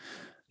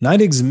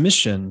 NYDIG's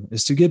mission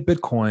is to get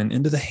Bitcoin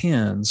into the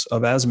hands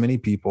of as many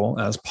people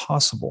as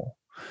possible.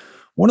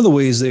 One of the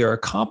ways they are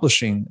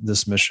accomplishing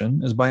this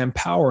mission is by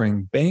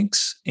empowering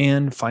banks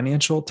and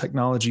financial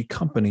technology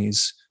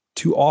companies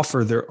to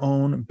offer their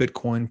own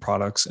Bitcoin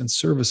products and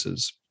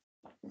services.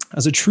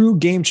 As a true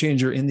game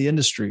changer in the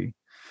industry,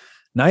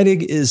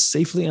 NYDIG is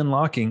safely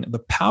unlocking the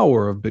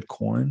power of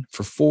Bitcoin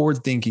for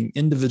forward-thinking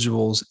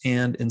individuals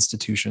and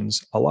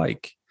institutions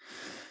alike.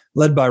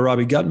 Led by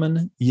Robbie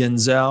Gutman, Yin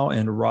Zhao,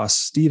 and Ross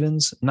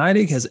Stevens,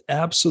 NYDIG has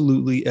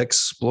absolutely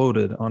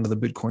exploded onto the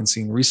Bitcoin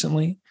scene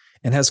recently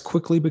and has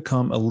quickly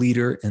become a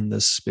leader in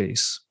this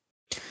space.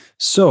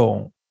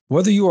 So,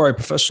 whether you are a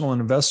professional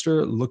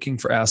investor looking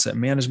for asset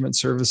management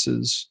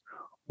services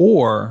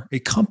or a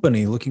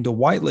company looking to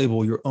white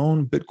label your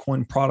own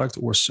Bitcoin product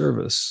or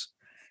service,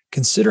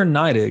 consider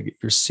NYDIG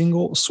your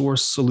single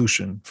source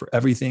solution for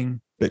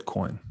everything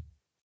Bitcoin.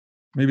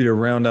 Maybe to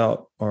round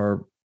out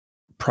our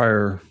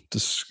prior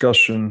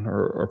discussion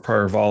or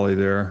prior volley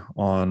there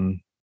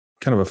on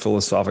kind of a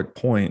philosophic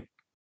point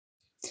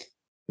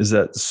is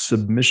that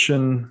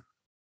submission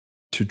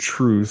to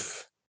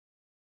truth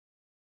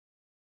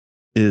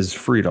is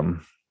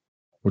freedom,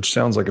 which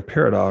sounds like a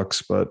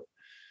paradox, but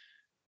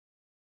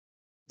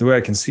the way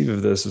I conceive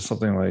of this is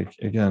something like,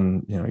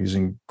 again,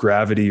 using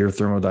gravity or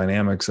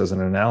thermodynamics as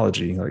an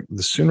analogy, like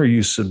the sooner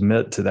you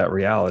submit to that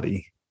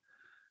reality,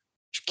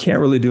 you can't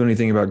really do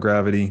anything about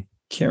gravity,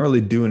 can't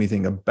really do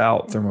anything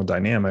about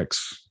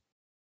thermodynamics.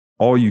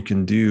 All you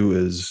can do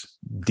is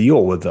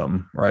deal with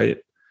them, right?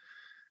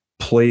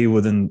 Play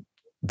within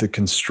the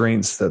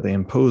constraints that they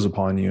impose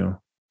upon you.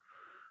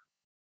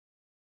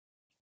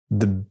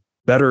 The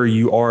better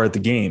you are at the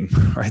game,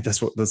 right?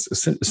 That's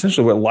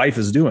essentially what life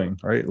is doing,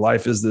 right?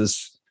 Life is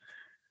this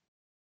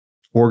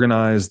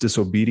organized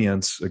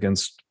disobedience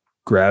against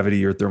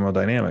gravity or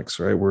thermodynamics,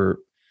 right? Where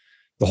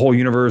the whole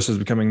universe is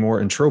becoming more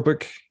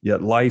entropic,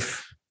 yet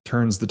life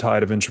turns the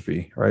tide of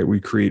entropy, right? We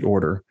create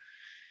order.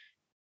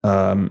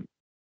 The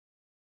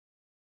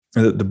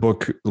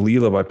book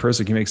Leela by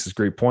Persic, he makes this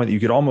great point that you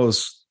could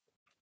almost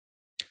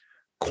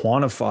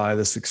quantify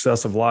the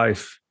success of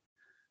life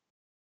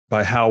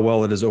by how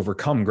well it has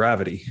overcome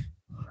gravity.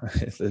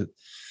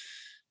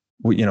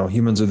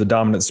 Humans are the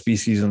dominant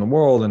species in the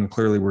world, and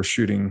clearly we're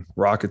shooting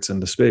rockets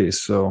into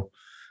space. So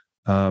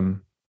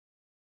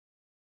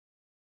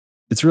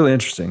it's really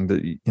interesting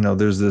that,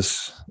 there's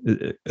this,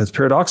 it's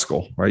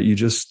paradoxical, right?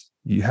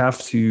 You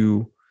have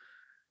to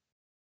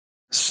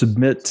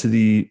submit to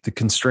the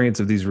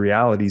constraints of these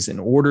realities in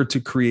order to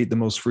create the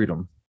most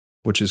freedom,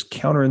 which is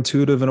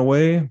counterintuitive in a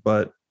way,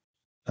 but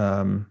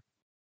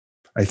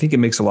I think it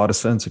makes a lot of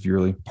sense if you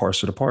really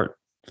parse it apart.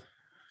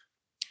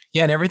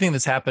 Yeah, and everything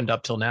that's happened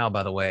up till now,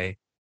 by the way,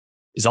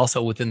 is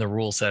also within the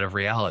rule set of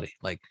reality.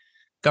 Like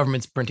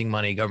government's printing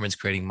money, government's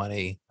creating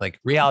money, like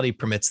reality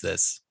permits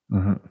this.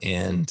 Mm-hmm.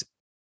 And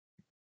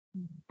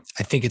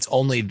I think it's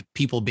only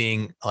people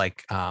being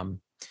like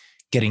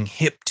getting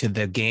hip to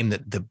the game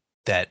that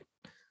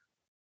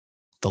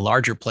the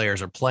larger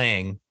players are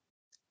playing,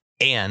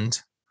 and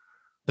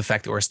the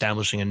fact that we're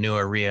establishing a new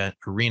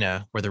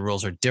arena where the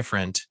rules are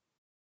different,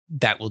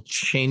 that will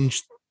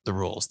change the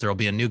rules. There will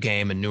be a new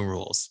game and new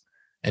rules,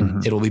 and mm-hmm.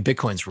 It'll be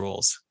Bitcoin's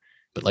rules.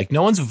 But like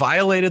no one's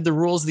violated the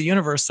rules of the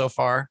universe so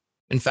far.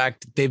 In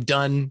fact, they've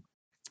done,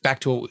 back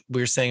to what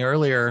we were saying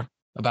earlier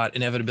about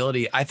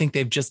inevitability, I think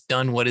they've just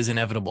done what is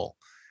inevitable.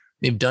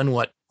 They've done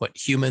what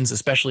humans,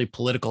 especially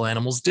political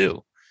animals,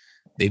 do.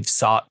 They've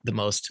sought the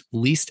most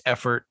least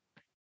effort,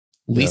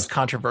 least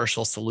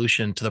controversial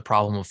solution to the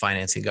problem of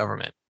financing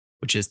government,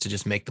 which is to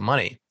just make the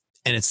money.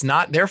 And it's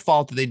not their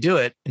fault that they do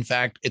it. In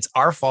fact, it's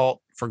our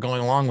fault for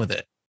going along with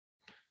it.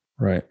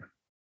 Right.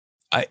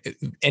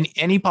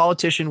 Any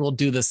politician will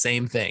do the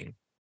same thing.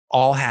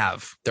 All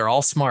have. They're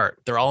all smart.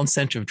 They're all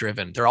incentive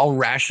driven. They're all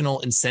rational,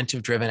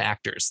 incentive driven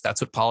actors.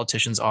 That's what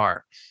politicians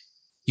are.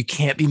 You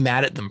can't be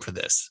mad at them for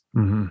this.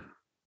 Mm-hmm.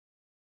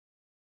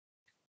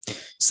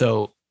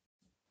 So,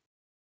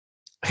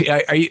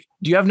 do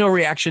you have no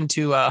reaction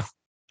to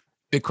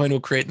Bitcoin will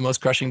create the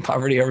most crushing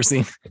poverty ever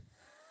seen?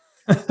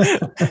 You're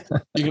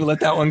gonna let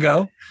that one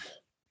go?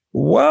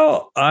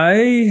 Well,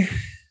 I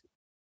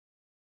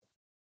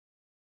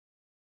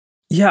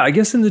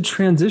guess in the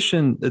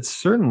transition, it's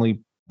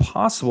certainly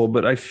possible,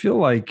 but I feel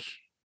like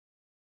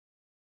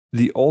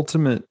the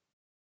ultimate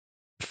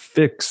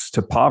fix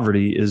to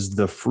poverty is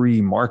the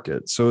free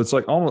market. So it's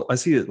like almost, I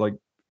see it like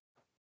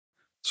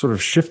sort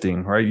of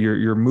shifting, right?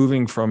 You're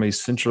moving from a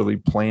centrally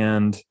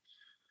planned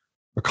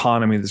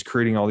economy that's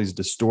creating all these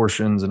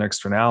distortions and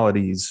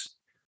externalities,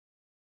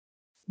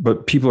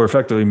 but people are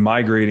effectively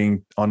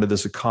migrating onto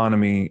this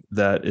economy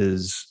that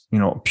is,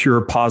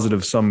 pure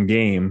positive sum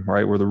game,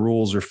 right? Where the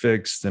rules are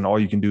fixed and all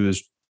you can do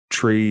is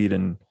trade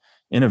and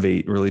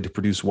innovate really to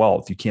produce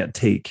wealth. You can't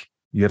take.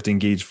 You have to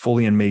engage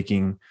fully in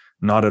making,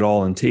 not at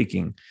all in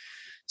taking.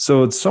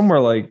 So it's somewhere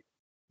like,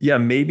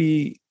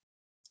 maybe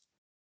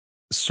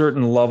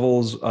certain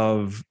levels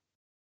of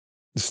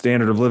the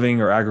standard of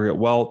living or aggregate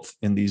wealth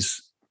in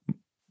these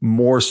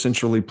more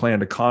centrally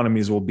planned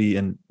economies will be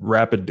in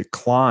rapid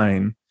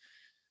decline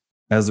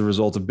as a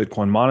result of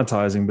Bitcoin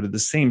monetizing. But at the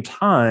same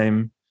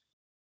time,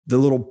 the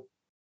little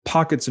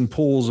pockets and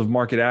pools of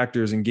market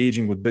actors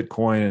engaging with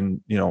Bitcoin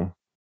and,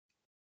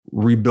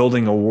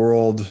 rebuilding a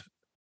world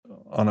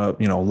on a,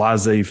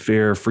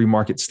 laissez-faire free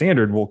market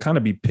standard will kind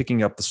of be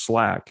picking up the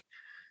slack.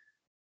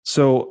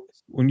 So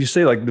when you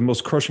say like the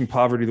most crushing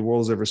poverty the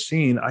world has ever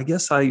seen, I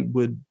guess I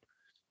would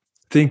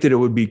think that it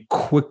would be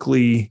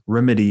quickly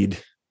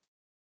remedied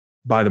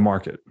by the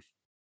market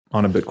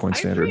on a Bitcoin I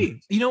standard.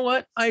 agree. You know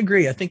what? I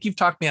agree. I think you've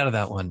talked me out of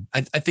that one.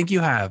 I think you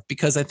have,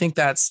 because I think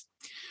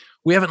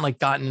we haven't like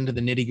gotten into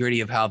the nitty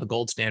gritty of how the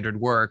gold standard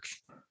work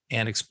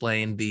and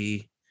explained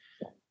the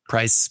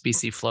price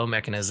specie flow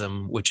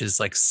mechanism, which is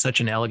like such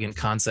an elegant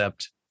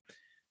concept.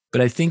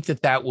 But I think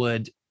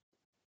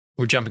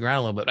we're jumping around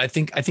a little bit. I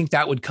think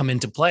that would come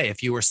into play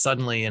if you were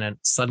suddenly in a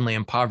suddenly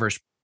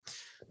impoverished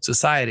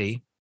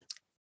society.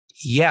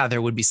 Yeah,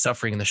 there would be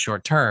suffering in the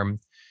short term,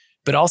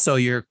 but also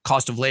your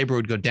cost of labor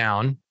would go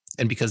down.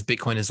 And because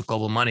Bitcoin is a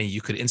global money,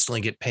 you could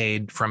instantly get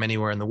paid from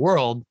anywhere in the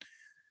world,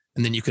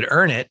 and then you could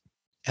earn it.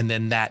 And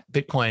then that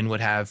Bitcoin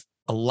would have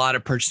a lot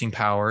of purchasing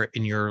power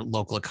in your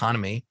local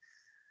economy,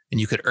 and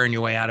you could earn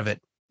your way out of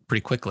it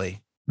pretty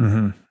quickly.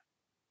 Mm-hmm.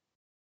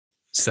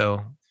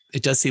 So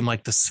it does seem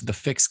like the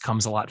fix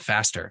comes a lot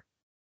faster.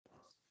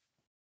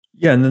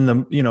 Yeah. And then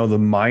the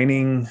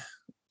mining,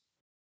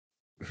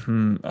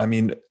 I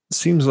mean, it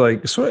seems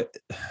like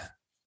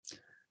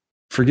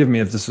forgive me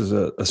if this is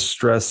a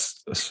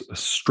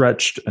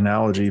stretched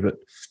analogy, but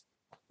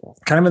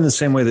kind of in the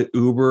same way that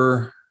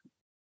Uber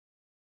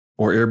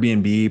or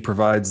Airbnb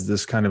provides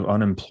this kind of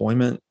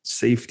unemployment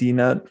safety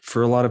net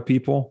for a lot of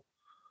people,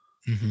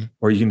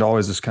 where you can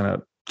always just kind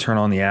of turn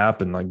on the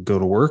app and like go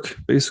to work.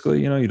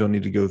 Basically, you don't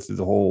need to go through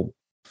the whole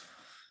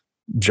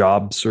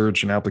job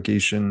search and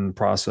application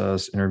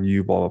process,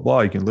 interview, blah, blah,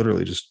 blah. You can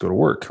literally just go to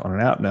work on an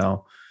app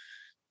now.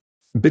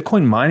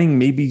 Bitcoin mining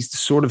may be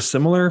sort of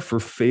similar for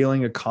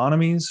failing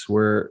economies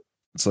where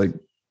it's like,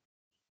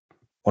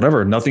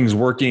 whatever, nothing's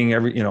working.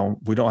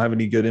 We don't have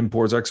any good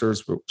imports,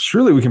 exports, but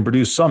surely we can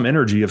produce some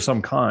energy of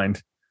some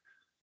kind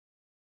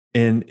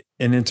and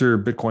enter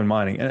Bitcoin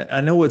mining. And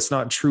I know it's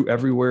not true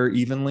everywhere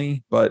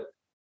evenly, but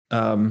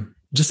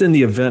just in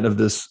the event of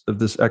this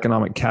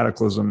economic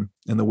cataclysm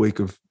in the wake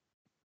of,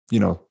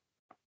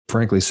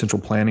 frankly,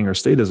 central planning or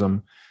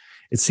statism,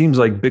 it seems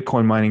like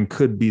Bitcoin mining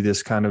could be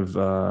this kind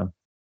of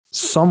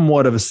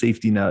somewhat of a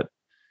safety net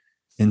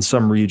in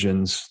some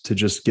regions to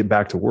just get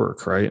back to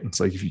work, right?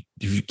 It's like if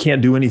you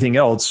can't do anything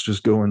else,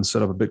 just go and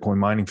set up a Bitcoin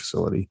mining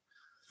facility.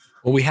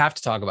 Well, we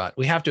haven't talked about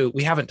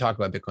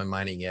Bitcoin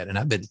mining yet. And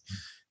I've been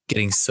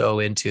getting so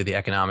into the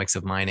economics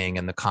of mining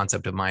and the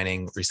concept of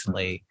mining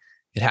recently.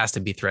 It has to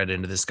be threaded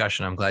into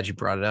discussion. I'm glad you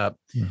brought it up.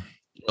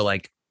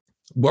 Like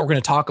what we're going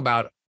to talk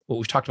about, what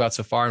we've talked about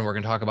so far, and we're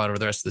going to talk about over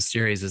the rest of the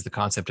series, is the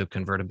concept of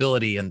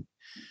convertibility and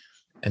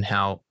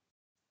how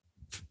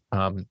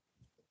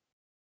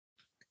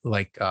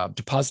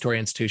depository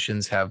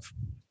institutions have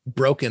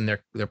broken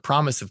their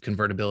promise of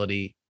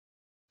convertibility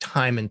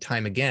time and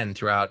time again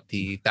throughout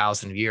the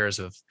 1,000 years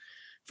of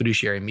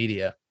fiduciary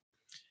media.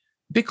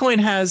 Bitcoin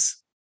has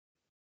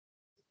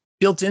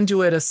built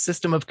into it a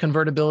system of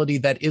convertibility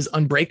that is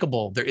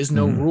unbreakable. There is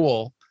no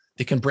rule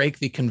that can break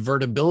the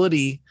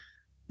convertibility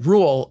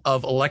rule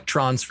of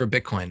electrons for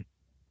Bitcoin.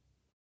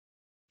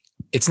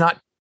 It's not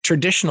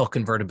traditional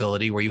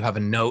convertibility where you have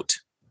a note.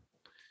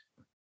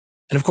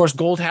 And of course,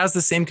 gold has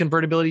the same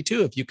convertibility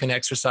too. If you can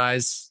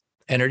exercise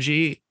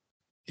energy,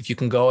 if you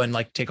can go and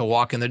like take a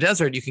walk in the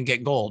desert, you can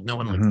get gold. No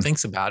one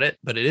thinks about it,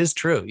 but it is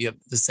true. You have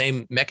the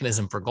same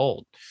mechanism for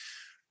gold.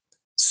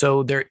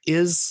 So there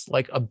is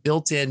like a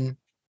built-in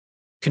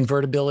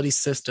convertibility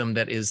system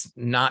that is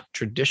not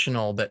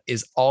traditional, that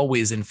is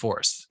always in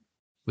force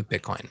with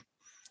Bitcoin.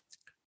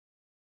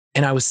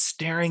 And I was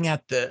staring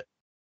at the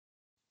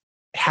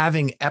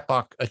halving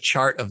epoch, a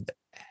chart of the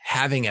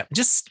halving epoch.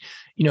 Just,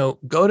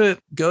 go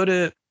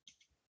to,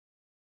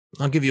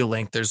 I'll give you a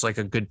link. There's like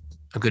a good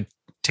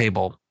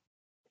table,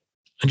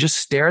 and just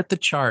stare at the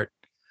chart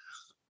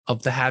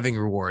of the halving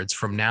rewards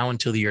from now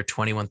until the year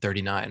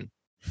 2139.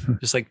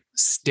 Just like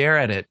stare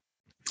at it.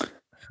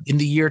 In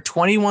the year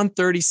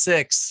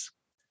 2136,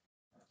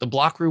 the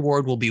block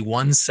reward will be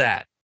 1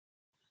 sat.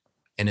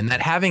 And in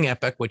that halving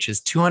epoch, which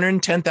is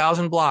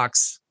 210,000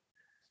 blocks,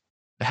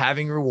 the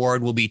halving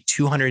reward will be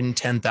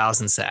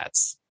 210,000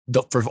 sats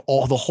for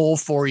all the whole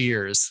 4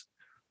 years,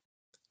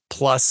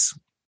 plus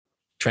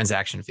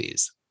transaction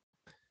fees.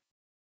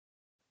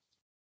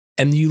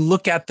 And you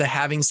look at the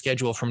halving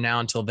schedule from now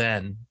until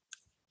then,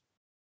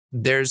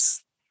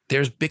 there's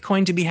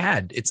Bitcoin to be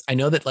had. I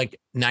know that like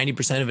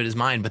 90% of it is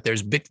mine, but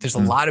there's a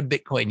lot of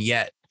Bitcoin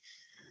yet.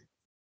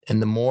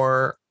 And the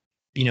more,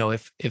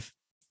 if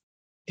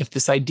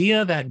this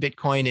idea that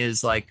Bitcoin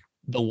is like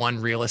the one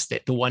real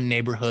estate, the one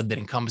neighborhood that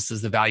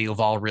encompasses the value of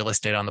all real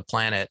estate on the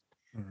planet,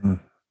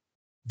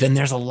 then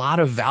there's a lot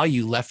of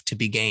value left to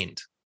be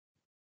gained.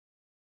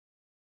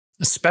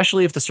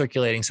 Especially if the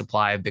circulating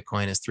supply of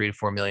Bitcoin is 3 to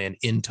 4 million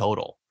in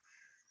total,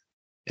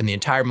 and the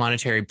entire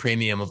monetary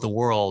premium of the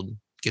world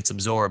gets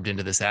absorbed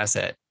into this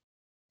asset,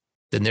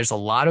 then there's a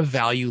lot of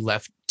value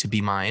left to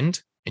be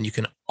mined, and you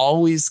can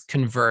always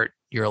convert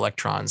your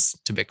electrons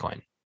to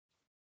Bitcoin.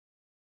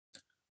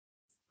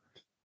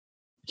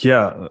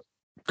 Yeah,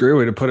 great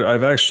way to put it.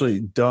 I've actually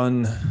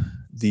done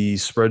the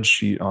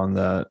spreadsheet on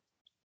that.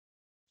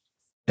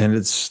 And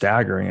it's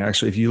staggering.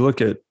 Actually, if you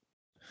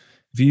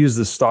use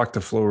the stock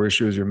to flow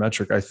ratio as your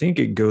metric, I think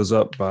it goes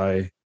up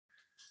by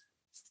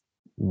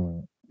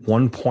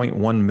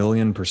 1.1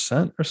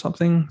 million% or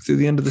something through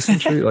the end of the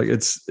century. Like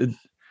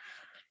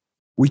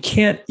we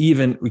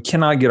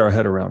cannot get our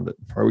head around it,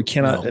 right? We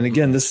cannot. No. And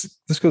again, this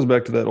goes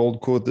back to that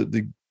old quote that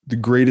the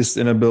greatest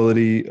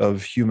inability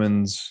of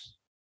humans,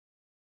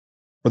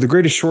 or the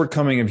greatest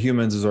shortcoming of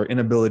humans, is our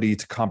inability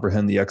to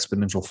comprehend the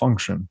exponential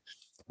function.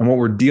 And what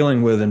we're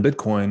dealing with in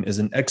Bitcoin is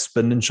an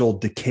exponential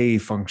decay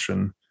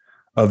function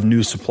of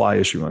new supply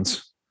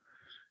issuance.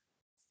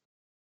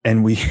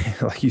 And we,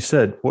 like you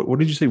said, what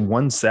did you say?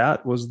 One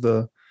sat was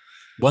the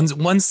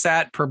one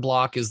sat per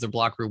block is the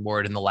block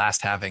reward in the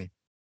last halving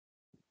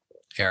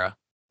era.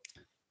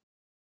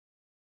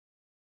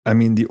 I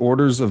mean, the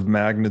orders of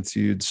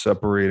magnitude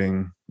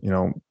separating,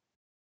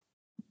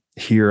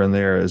 here and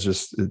there is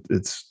just,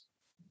 it's,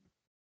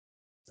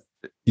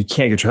 you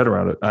can't get your head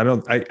around it.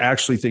 I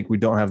actually think we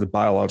don't have the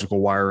biological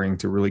wiring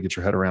to really get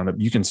your head around it.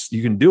 You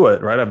can do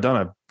it, right?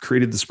 I've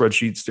created the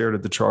spreadsheet, stared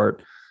at the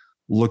chart,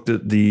 looked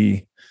at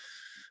the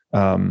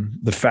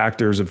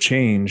factors of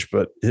change,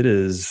 but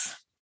it's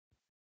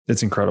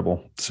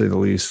incredible to say the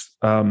least.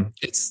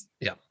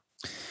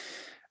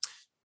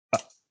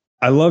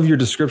 I love your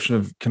description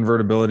of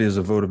convertibility as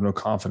a vote of no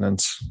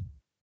confidence.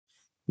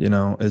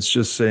 It's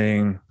just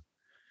saying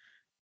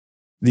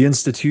the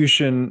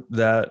institution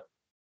that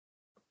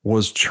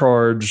was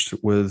charged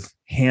with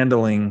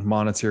handling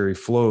monetary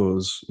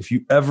flows, if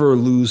you ever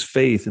lose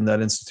faith in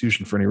that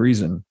institution for any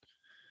reason,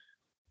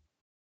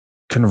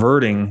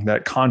 converting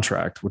that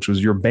contract, which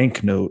was your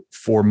banknote,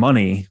 for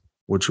money,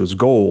 which was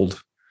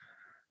gold,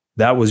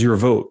 that was your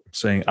vote,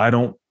 saying, I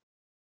don't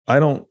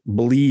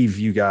believe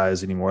you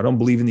guys anymore. I don't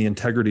believe in the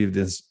integrity of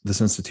this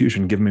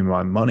institution. Give me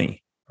my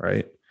money,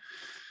 right?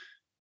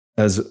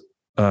 As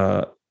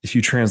if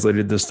you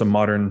translated this to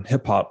modern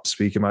hip hop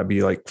speak, it might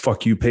be like,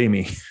 fuck you, pay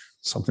me.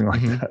 Something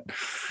like that.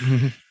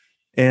 Mm-hmm.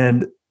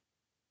 And,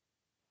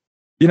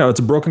 it's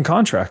a broken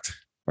contract,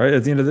 right?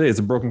 At the end of the day, it's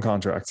a broken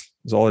contract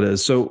is all it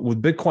is. So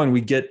with Bitcoin,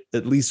 we get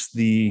at least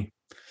the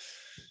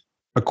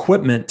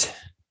equipment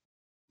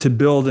to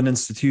build an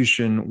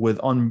institution with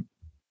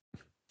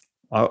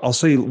I'll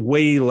say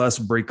way less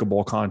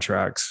breakable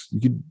contracts.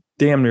 You could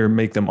damn near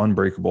make them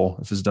unbreakable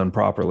if it's done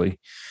properly.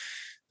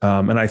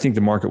 And I think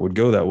the market would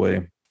go that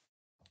way.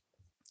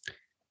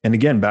 And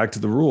again, back to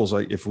the rules,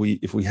 like if we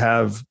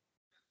have,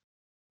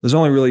 there's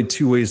only really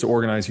two ways to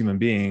organize human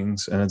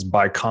beings, and it's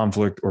by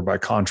conflict or by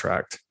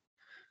contract.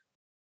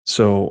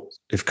 So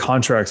if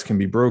contracts can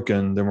be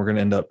broken, then we're going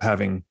to end up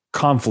having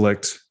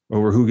conflict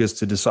over who gets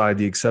to decide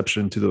the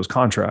exception to those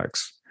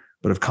contracts.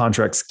 But if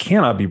contracts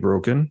cannot be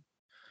broken,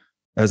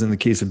 as in the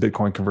case of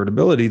Bitcoin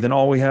convertibility, then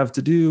all we have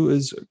to do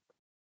is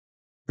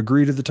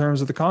agree to the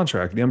terms of the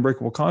contract, the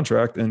unbreakable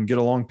contract, and get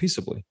along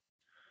peaceably.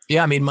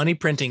 Yeah, I mean, money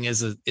printing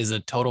is a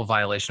total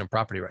violation of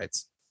property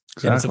rights.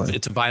 Exactly.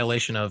 It's a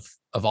violation of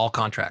all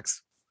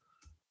contracts.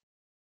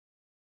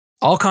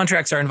 All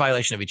contracts are in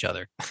violation of each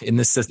other in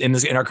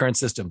our current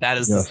system. That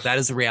is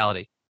the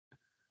reality.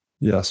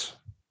 Yes.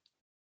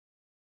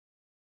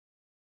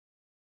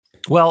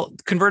 Well,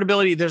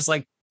 convertibility, there's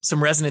like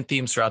some resonant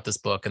themes throughout this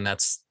book, and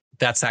that's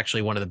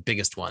actually one of the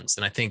biggest ones.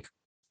 And I think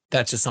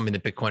that's just something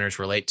that Bitcoiners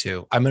relate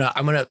to. I'm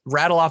gonna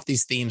rattle off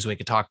these themes. We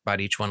could talk about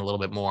each one a little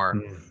bit more.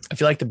 I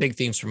feel like the big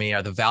themes for me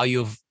are the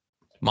value of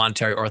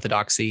monetary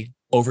orthodoxy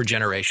over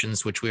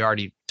generations, which we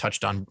already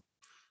touched on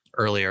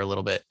earlier a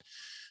little bit.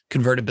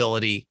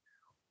 Convertibility,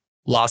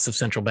 loss of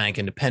central bank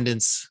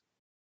independence,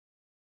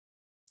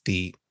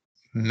 the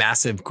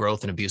massive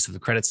growth and abuse of the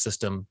credit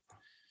system.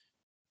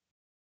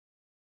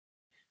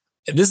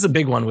 This is a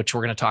big one, which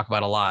we're going to talk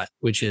about a lot,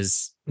 which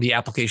is the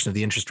application of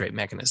the interest rate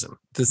mechanism.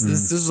 This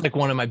is like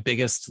one of my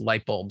biggest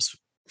light bulbs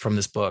from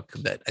this book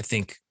that I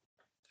think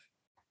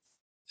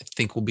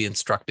will be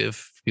instructive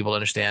for people to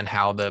understand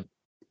how the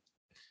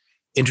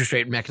interest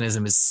rate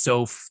mechanism is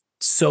so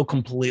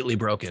completely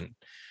broken.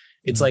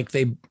 It's like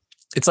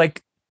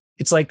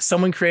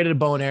someone created a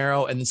bow and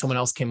arrow, and then someone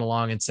else came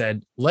along and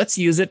said, let's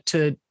use it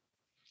to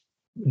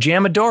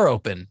jam a door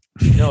open.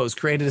 No, it was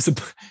created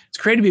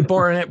to be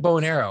bow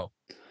and arrow.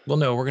 Well,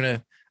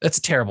 no, that's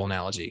a terrible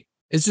analogy.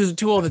 It's just a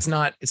tool it's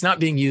not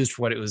being used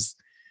for what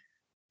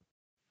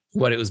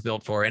it was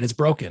built for, and it's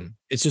broken.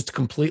 It's just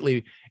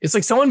completely, it's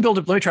like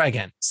let me try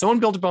again. Someone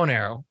built a bow and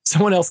arrow.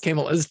 Someone else came,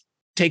 let's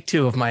take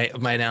two of my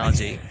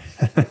analogy.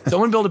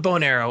 Someone built a bow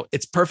and arrow.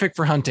 It's perfect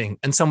for hunting.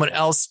 And someone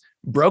else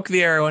broke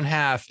the arrow in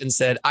half and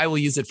said, I will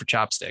use it for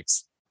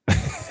chopsticks.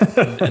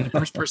 And the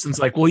first person's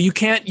like, well, you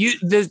can't use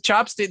the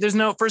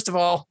chopstick. First of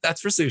all,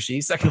 that's for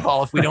sushi. Second of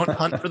all, if we don't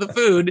hunt for the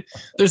food,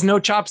 there's no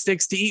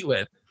chopsticks to eat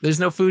with. There's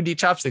no food to eat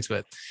chopsticks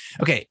with.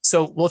 Okay.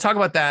 So we'll talk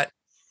about that.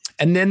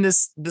 And then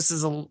this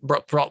is a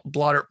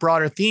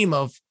broader theme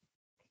of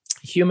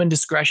human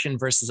discretion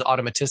versus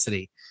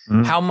automaticity.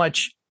 How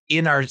much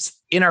in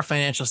our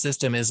financial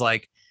system is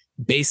like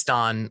based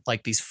on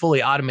like these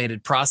fully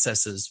automated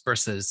processes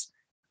versus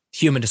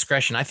human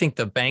discretion. I think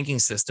the banking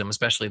system,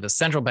 especially the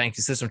central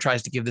banking system,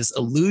 tries to give this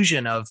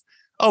illusion of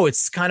oh,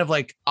 it's kind of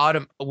like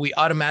we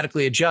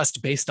automatically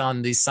adjust based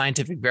on these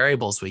scientific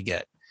variables we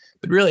get.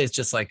 But really, it's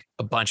just like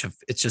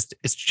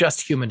it's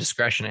just human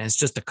discretion, and it's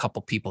just a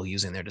couple people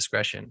using their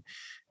discretion.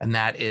 And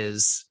that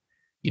is,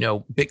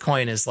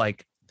 Bitcoin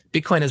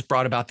has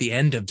brought about the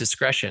end of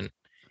discretion.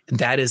 And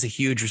that is a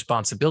huge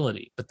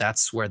responsibility, but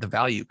that's where the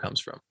value comes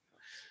from.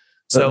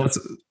 So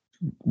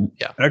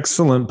yeah.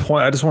 Excellent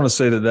point. I just want to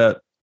say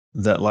that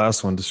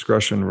last one,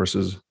 discretion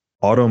versus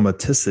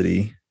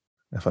automaticity,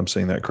 if I'm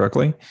saying that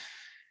correctly,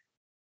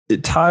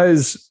 it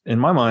ties in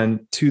my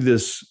mind to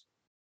this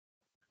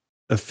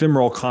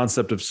ephemeral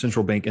concept of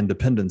central bank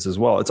independence as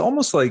well. It's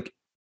almost like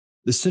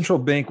the central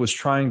bank was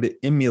trying to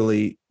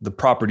emulate the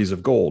properties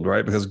of gold,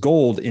 right? Because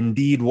gold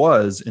indeed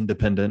was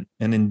independent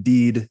and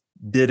indeed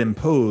did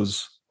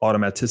impose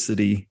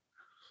automaticity,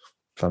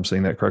 if I'm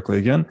saying that correctly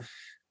again.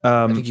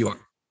 I think you are.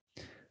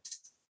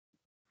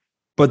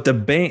 But the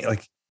bank,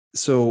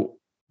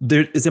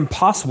 it's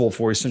impossible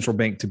for a central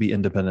bank to be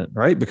independent,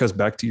 right? Because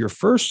back to your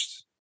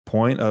first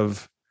point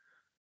of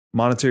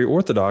monetary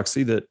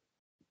orthodoxy, this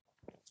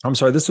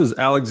was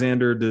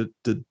Alexander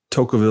de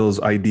Tocqueville's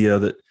idea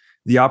that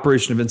the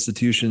operation of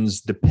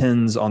institutions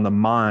depends on the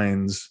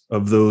minds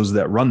of those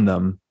that run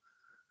them,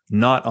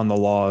 not on the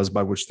laws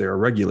by which they are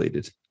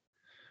regulated.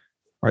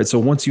 Right. So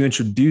once you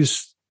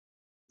introduce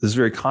this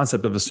very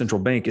concept of a central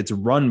bank, it's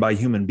run by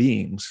human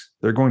beings.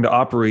 They're going to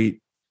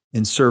operate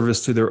in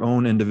service to their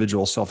own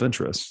individual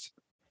self-interest.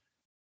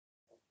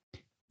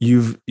 I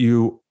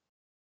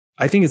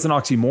think it's an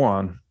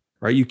oxymoron,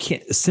 right?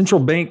 A central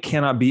bank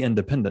cannot be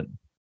independent.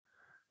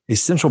 A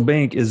central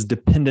bank is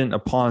dependent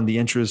upon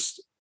the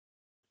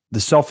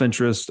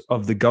self-interest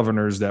of the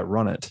governors that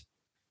run it.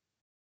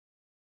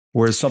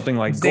 Whereas something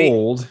like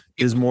gold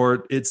is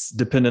it's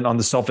dependent on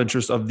the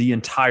self-interest of the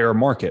entire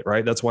market,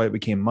 right? That's why it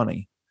became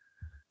money.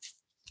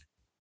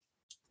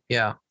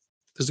 Yeah.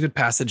 There's a good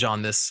passage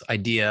on this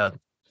idea,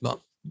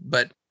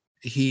 but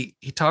he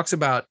talks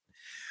about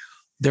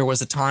there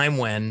was a time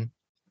when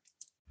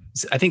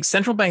I think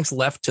central banks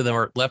left to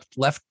their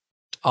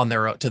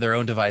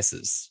own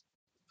devices.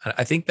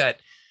 I think that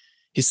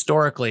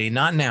historically,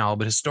 not now,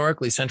 but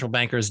historically, central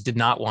bankers did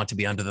not want to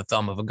be under the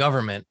thumb of a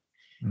government.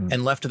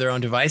 And left to their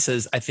own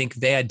devices, I think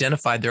they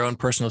identified their own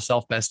personal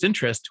self-best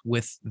interest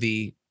with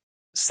the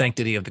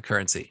sanctity of the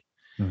currency.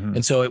 Mm-hmm.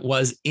 And so it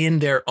was in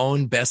their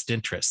own best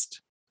interest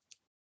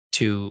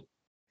to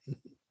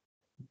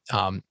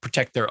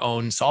protect their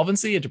own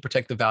solvency and to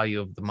protect the value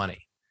of the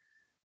money.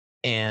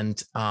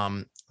 And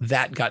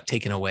that got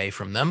taken away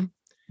from them.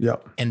 Yeah.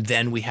 And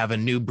then we have a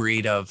new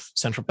breed of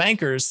central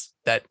bankers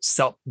that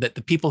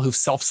the people who've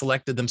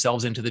self-selected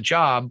themselves into the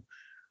job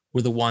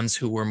were the ones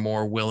who were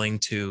more willing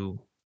to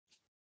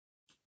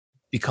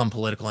become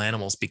political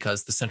animals,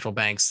 because the central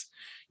banks,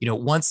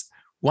 once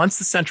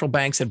the central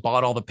banks had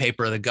bought all the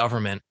paper of the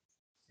government,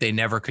 they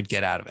never could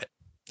get out of it.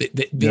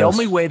 The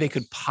only way they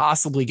could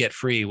possibly get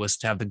free was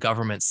to have the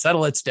government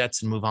settle its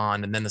debts and move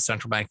on, and then the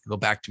central bank could go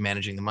back to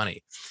managing the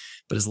money.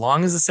 But as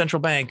long as the central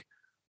bank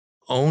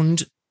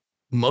owned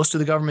most of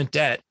the government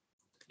debt,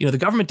 the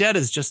government debt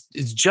is just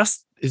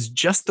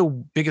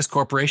the biggest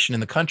corporation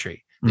in the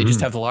country. They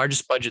just have the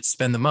largest budget,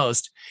 spend the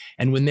most.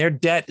 And when their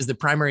debt is the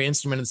primary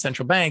instrument of the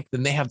central bank,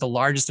 then they have the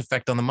largest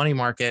effect on the money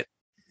market.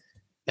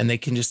 And they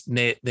can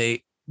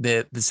the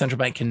central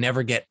bank can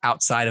never get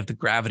outside of the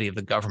gravity of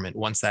the government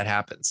once that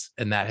happens.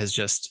 And that has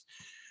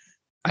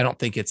I don't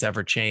think it's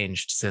ever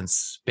changed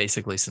since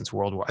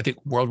World War. I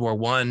think World War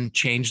I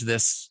changed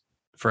this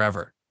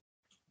forever.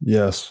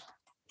 Yes.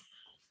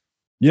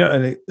 Yeah.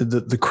 And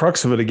the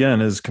crux of it again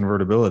is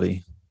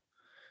convertibility.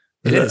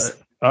 It is.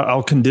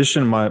 I'll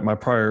condition my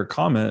prior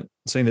comment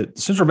saying that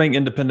central bank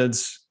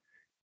independence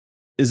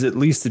is at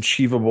least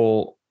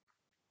achievable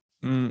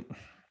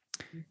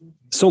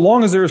so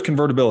long as there is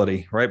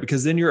convertibility, right?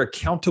 Because then you're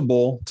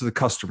accountable to the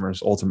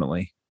customers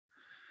ultimately.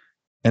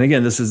 And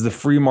again, this is the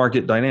free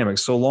market dynamic.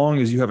 So long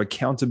as you have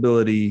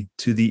accountability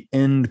to the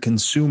end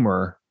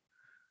consumer,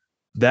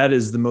 that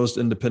is the most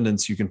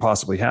independence you can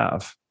possibly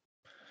have.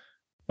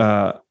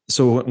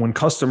 So when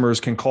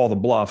customers can call the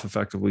bluff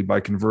effectively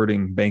by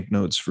converting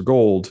banknotes for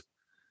gold,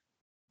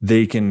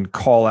 they can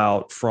call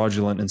out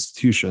fraudulent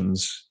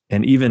institutions,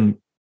 and even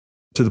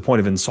to the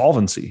point of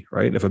insolvency,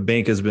 right? If a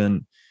bank has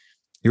been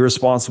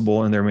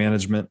irresponsible in their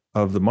management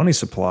of the money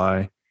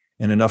supply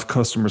and enough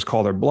customers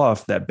call their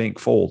bluff, that bank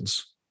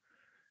folds.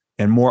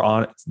 And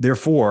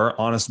therefore,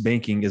 honest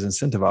banking is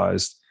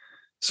incentivized.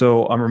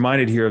 So I'm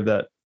reminded here of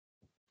that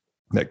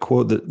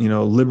quote that,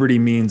 liberty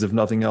means, if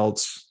nothing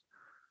else,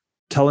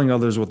 telling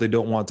others what they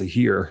don't want to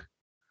hear.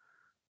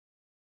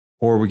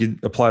 Or we could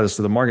apply this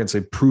to the market and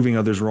say proving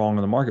others wrong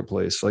in the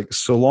marketplace. Like,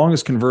 so long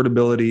as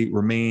convertibility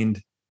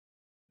remained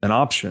an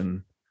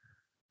option,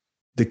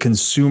 the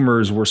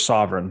consumers were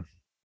sovereign.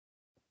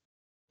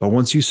 But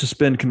once you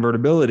suspend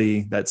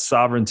convertibility, that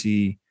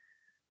sovereignty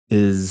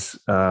is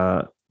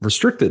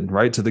restricted,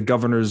 right, to the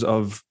governors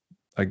of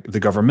the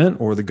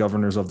government or the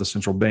governors of the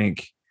central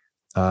bank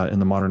in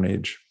the modern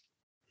age.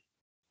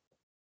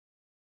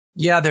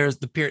 Yeah, there's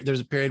a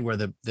period where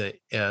the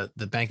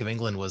Bank of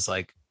England was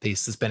like they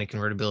suspended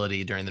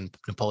convertibility during the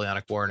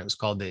Napoleonic War, and it was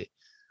called the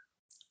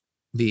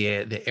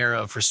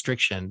era of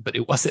restriction. But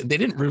it wasn't. They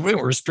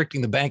weren't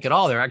restricting the bank at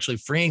all. They're actually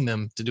freeing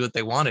them to do what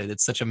they wanted.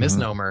 It's such a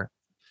misnomer.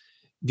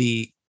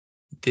 The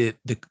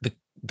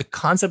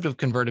concept of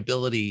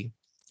convertibility,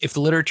 if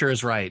the literature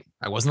is right,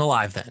 I wasn't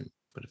alive then,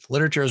 but if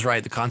literature is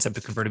right, the concept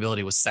of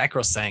convertibility was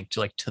sacrosanct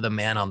to the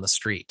man on the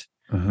street.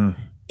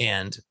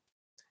 And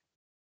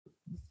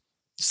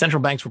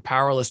central banks were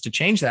powerless to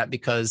change that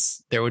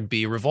because there would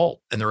be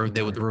revolt, and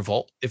they would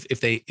revolt.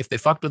 If they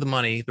fucked with the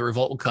money, the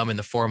revolt would come in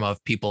the form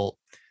of people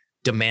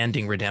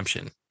demanding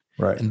redemption.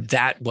 Right. And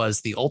that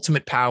was the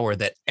ultimate power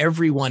that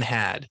everyone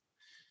had.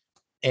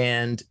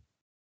 And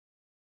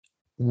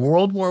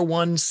World War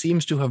I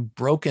seems to have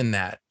broken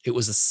that. It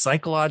was a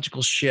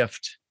psychological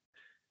shift,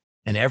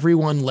 and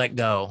everyone let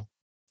go.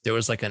 There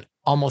was like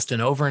almost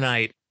an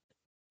overnight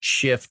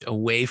shift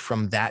away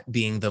from that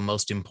being the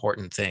most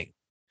important thing.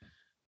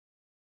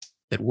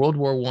 That World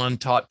War I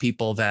taught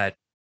people that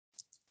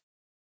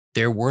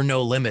there were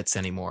no limits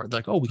anymore.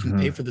 Like, oh, we can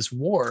pay for this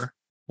war.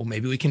 Well,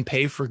 maybe we can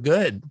pay for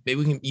good. Maybe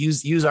we can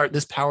use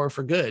this power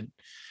for good.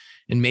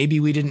 And maybe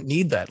we didn't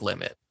need that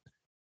limit.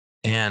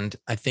 And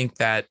I think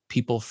that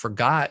people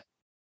forgot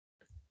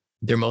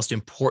their most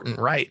important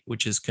right,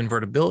 which is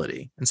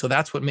convertibility. And so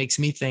that's what makes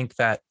me think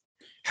that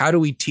how do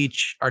we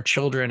teach our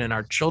children and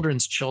our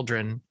children's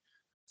children,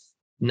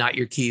 not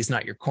your keys,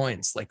 not your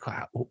coins? Like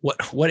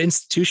what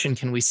institution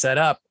can we set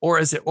up? Or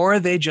are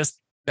they just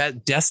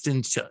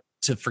destined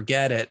to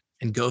forget it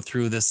and go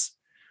through this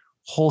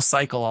whole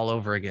cycle all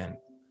over again?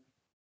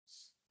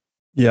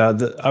 Yeah,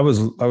 I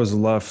was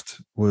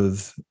left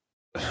with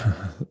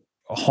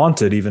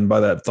haunted even by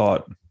that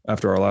thought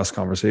after our last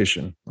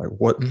conversation. Like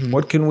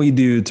what can we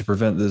do to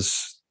prevent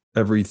this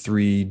every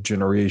 3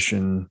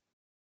 generation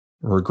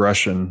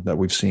regression that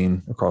we've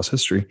seen across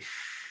history?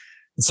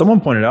 And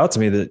someone pointed out to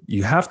me that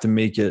you have to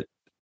make it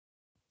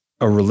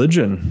a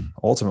religion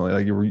ultimately.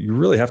 Like you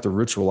really have to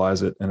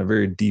ritualize it in a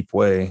very deep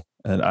way.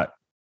 And I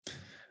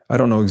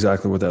don't know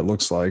exactly what that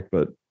looks like,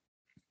 but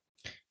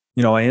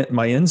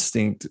my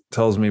instinct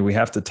tells me we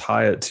have to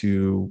tie it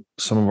to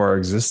some of our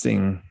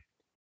existing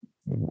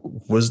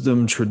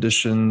wisdom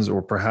traditions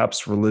or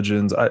perhaps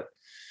religions. I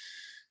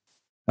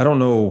don't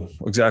know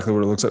exactly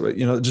what it looks like, but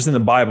just in the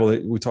Bible,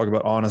 we talk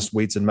about honest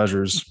weights and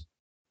measures.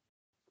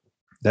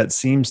 That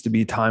seems to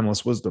be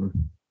timeless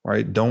wisdom,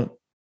 right? Don't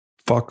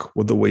fuck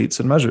with the weights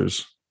and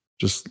measures.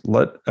 Just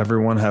let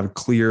everyone have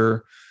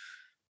clear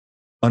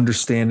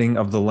understanding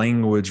of the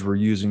language we're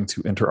using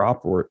to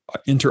interoperate.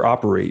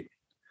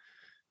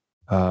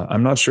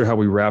 I'm not sure how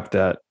we wrap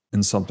that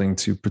in something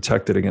to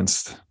protect it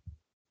against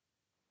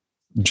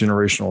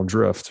generational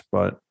drift,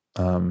 but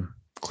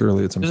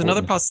clearly it's important.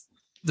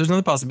 There's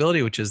another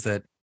possibility, which is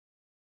that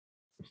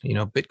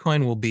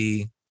Bitcoin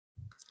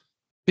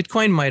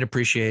might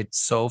appreciate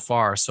so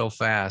far so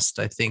fast.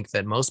 I think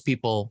that most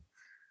people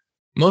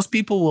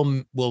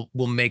will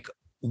make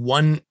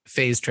one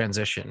phase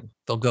transition.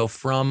 They'll go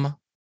from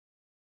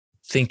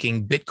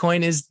thinking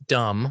Bitcoin is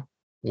dumb,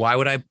 why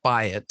would I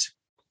buy it?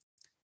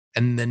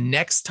 And the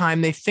next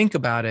time they think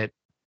about it,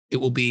 it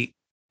will be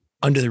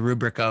under the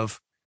rubric of,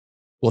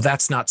 well,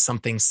 that's not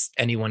something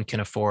anyone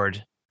can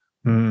afford.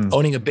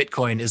 Owning a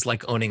Bitcoin is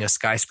like owning a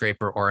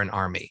skyscraper or an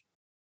army.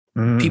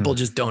 People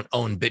just don't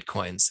own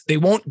Bitcoins. They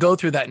won't go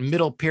through that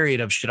middle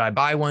period of, should I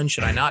buy one?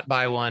 Should I not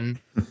buy one?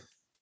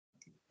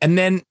 And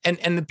then,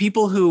 and the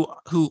people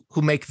who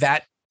make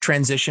that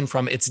transition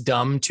from it's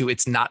dumb to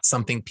it's not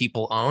something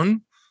people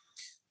own,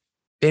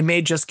 they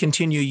may just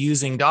continue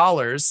using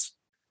dollars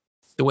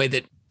the way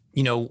that,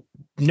 no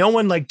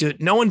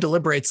one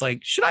deliberates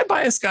like, should I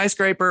buy a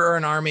skyscraper or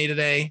an army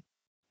today?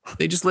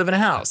 They just live in a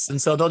house. And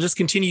so they'll just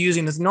continue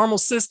using this normal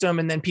system.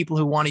 And then people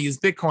who want to use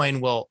Bitcoin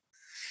will,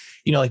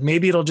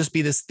 maybe it'll just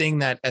be this thing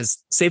that, as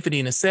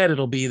Saifedean has said,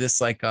 it'll be this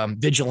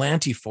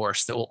vigilante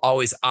force that will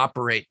always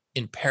operate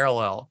in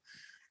parallel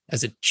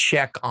as a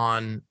check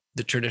on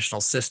the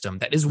traditional system.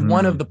 That is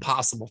one of the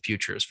possible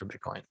futures for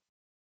Bitcoin.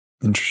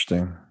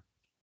 Interesting.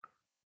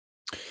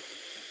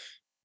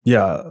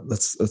 Yeah,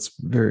 that's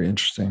very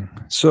interesting.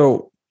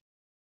 So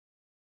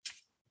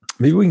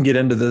maybe we can get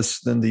into this,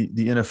 then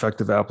the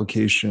ineffective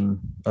application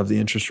of the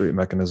interest rate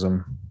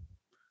mechanism.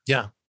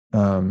 Yeah.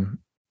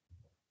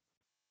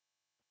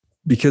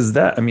 Because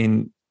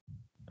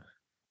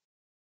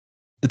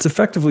it's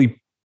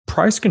effectively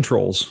price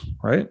controls,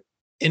 right?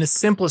 In its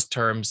simplest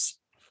terms,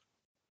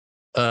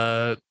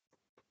 a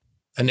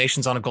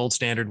nation's on a gold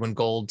standard when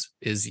gold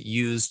is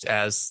used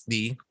as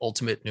the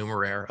ultimate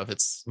numeraire of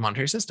its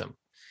monetary system.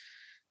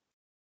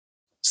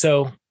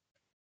 So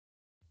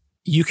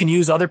you can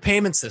use other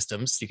payment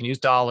systems. You can use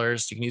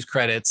dollars, you can use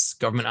credits,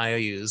 government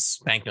IOUs,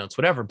 banknotes,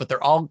 whatever, but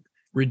they're all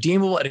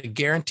redeemable at a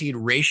guaranteed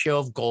ratio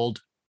of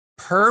gold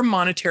per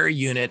monetary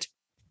unit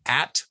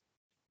at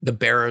the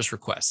bearer's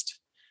request.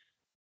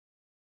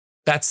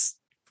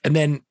 And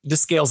then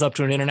this scales up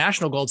to an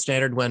international gold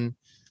standard when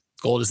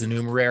gold is the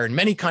numeraire in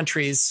many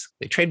countries.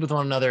 They trade with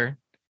one another,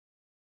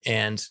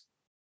 and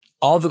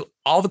all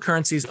the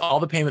currencies, all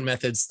the payment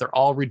methods, they're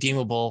all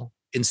redeemable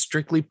in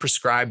strictly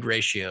prescribed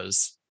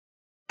ratios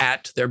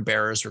at their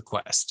bearer's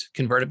request.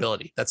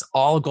 Convertibility. That's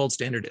all a gold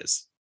standard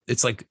is.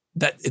 It's like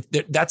that.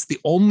 That's the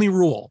only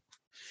rule.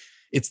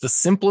 It's the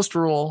simplest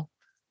rule,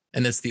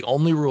 and it's the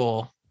only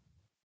rule.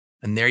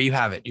 And there you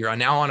have it. You're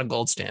now on a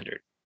gold standard.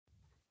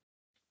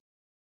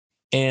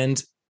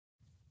 And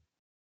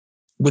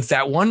with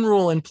that one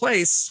rule in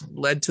place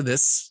led to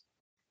this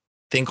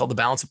thing called the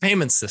balance of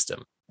payments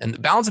system. And the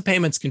balance of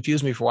payments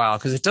confused me for a while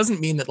because it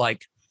doesn't mean that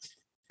like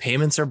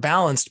payments are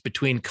balanced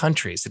between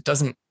countries.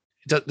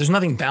 There's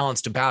nothing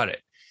balanced about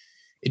it.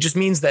 It just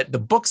means that the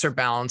books are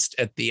balanced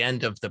at the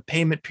end of the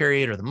payment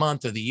period or the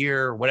month or the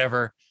year or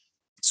whatever.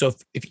 So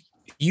if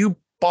you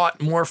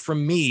bought more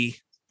from me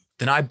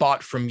than I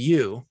bought from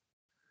you,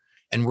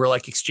 and we're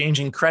like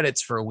exchanging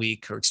credits for a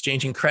week or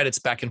exchanging credits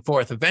back and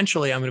forth,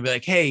 eventually I'm going to be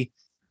like, hey,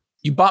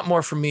 you bought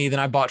more from me than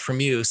I bought from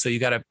you. So you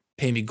got to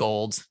pay me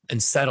gold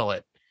and settle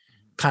it.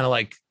 Kind of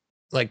like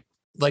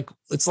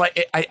it's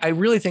like, I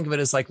really think of it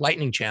as like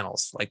lightning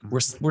channels. Like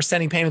we're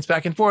sending payments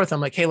back and forth.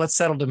 I'm like, hey, let's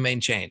settle the main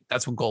chain.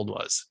 That's what gold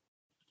was.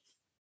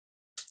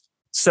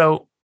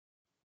 So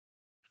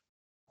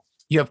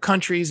you have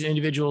countries and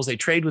individuals, they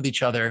trade with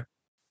each other.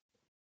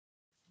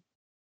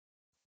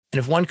 And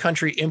if one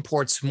country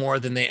imports more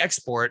than they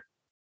export,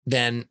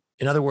 then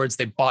in other words,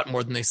 they bought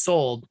more than they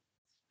sold,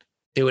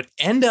 they would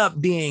end up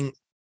being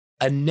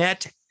a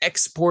net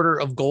exporter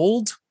of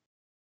gold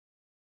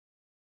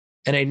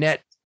and a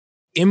net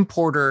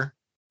importer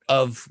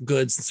of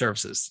goods and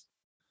services.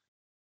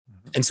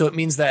 And so it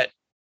means that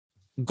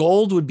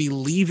gold would be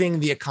leaving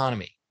the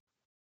economy.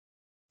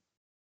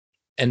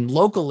 And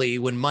locally,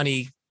 when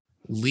money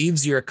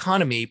leaves your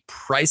economy,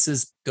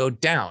 prices go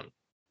down.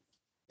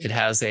 It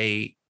has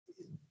a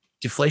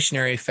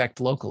deflationary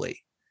effect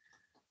locally.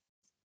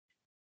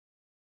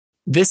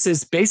 This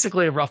is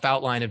basically a rough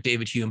outline of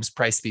David Hume's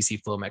price specie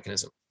flow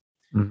mechanism.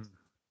 Mm-hmm.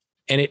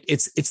 And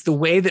it's the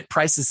way that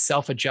prices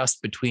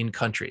self-adjust between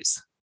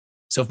countries.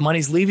 So if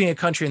money's leaving a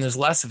country and there's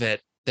less of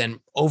it, then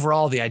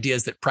overall the idea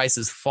is that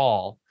prices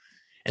fall.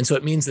 And so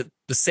it means that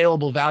the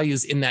saleable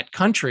values in that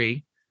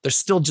country, they're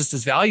still just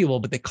as valuable,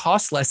 but they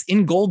cost less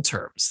in gold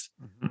terms.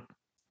 Mm-hmm.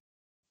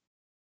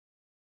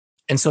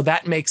 And so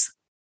that makes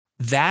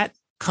that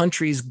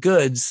country's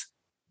goods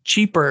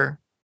cheaper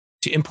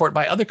to import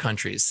by other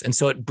countries. And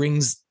so it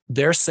brings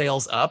their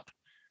sales up,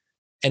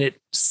 and it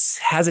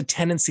has a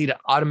tendency to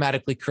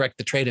automatically correct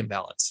the trade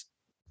imbalance.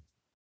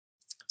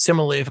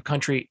 Similarly,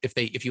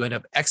 if you end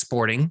up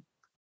exporting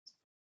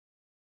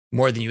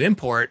more than you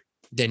import,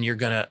 then you're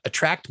going to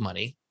attract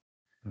money.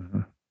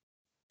 Mm-hmm.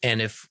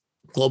 And if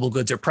global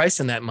goods are priced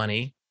in that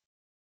money,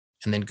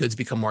 and then goods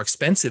become more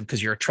expensive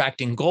because you're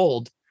attracting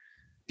gold,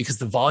 because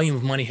the volume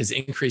of money has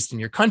increased in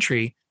your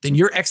country, then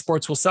your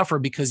exports will suffer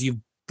because you've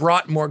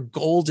brought more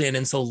gold in.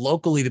 And so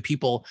locally, the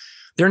people,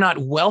 they're not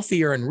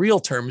wealthier in real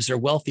terms, they're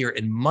wealthier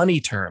in money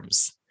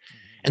terms.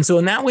 And so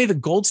in that way, the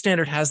gold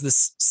standard has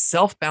this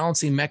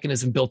self-balancing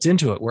mechanism built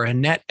into it, where a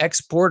net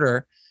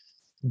exporter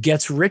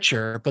gets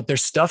richer, but their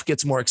stuff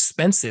gets more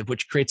expensive,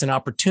 which creates an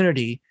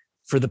opportunity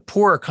for the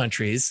poorer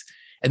countries.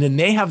 And then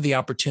they have the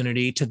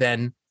opportunity to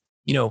then,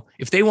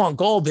 if they want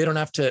gold,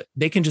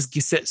 they can just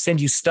send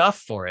you stuff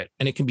for it,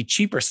 and it can be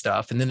cheaper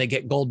stuff. And then they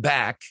get gold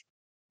back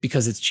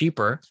because it's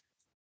cheaper.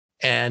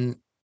 And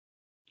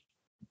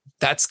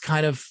that's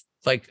kind of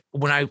like,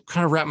 when I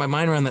kind of wrap my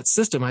mind around that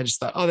system, I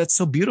just thought, oh, that's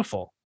so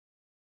beautiful.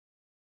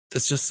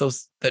 That's just so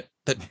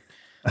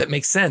that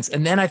makes sense.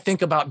 And then I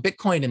think about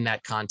Bitcoin in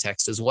that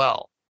context as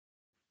well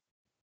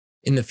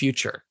in the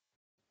future.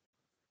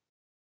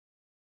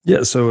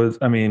 Yeah. So,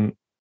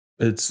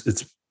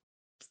 it's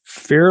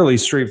fairly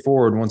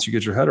straightforward once you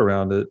get your head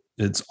around it.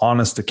 It's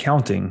honest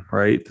accounting,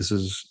 right? This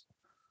is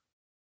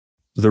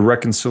the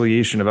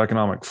reconciliation of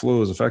economic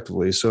flows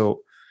effectively.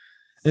 So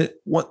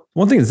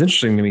one thing that's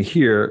interesting to me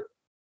here,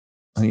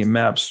 I think it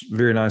maps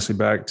very nicely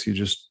back to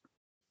just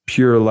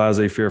pure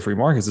laissez-faire free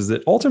markets, is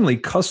that ultimately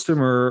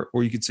customer,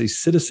 or you could say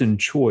citizen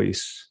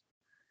choice,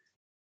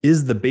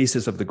 is the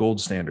basis of the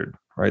gold standard,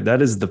 right?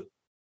 That's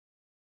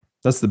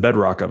the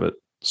bedrock of it.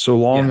 So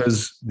long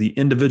as the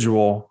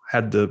individual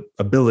had the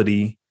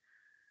ability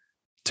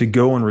to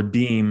go and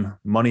redeem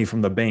money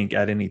from the bank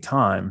at any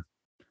time,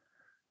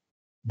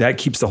 that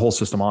keeps the whole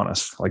system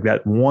honest. Like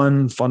that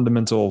one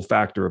fundamental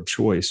factor of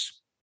choice.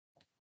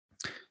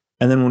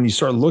 And then when you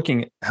start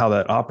looking at how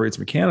that operates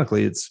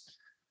mechanically, it's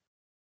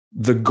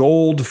the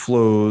gold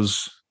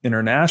flows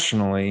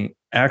internationally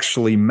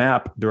actually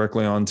map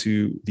directly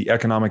onto the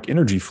economic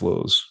energy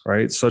flows,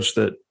 right? Such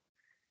that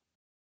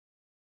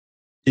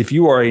if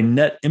you are a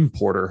net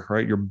importer,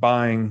 right, you're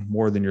buying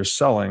more than you're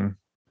selling,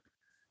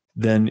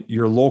 then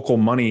your local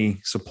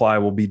money supply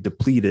will be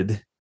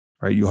depleted,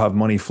 right? You'll have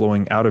money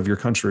flowing out of your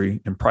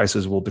country and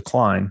prices will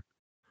decline.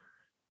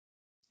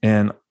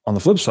 And on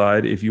the flip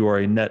side, if you are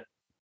a net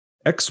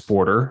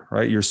exporter,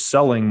 right, you're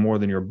selling more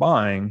than you're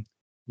buying,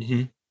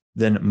 mm-hmm.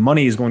 then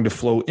money is going to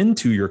flow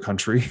into your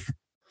country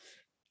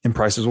and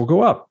prices will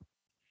go up.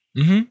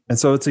 Mm-hmm. And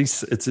so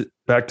it's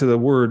back to the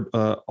word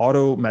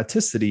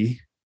automaticity.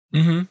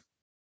 Mm-hmm.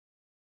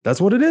 That's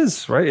what it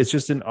is, right? It's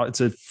just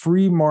it's a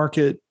free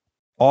market,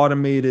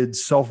 automated,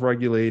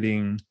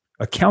 self-regulating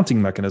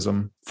accounting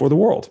mechanism for the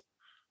world.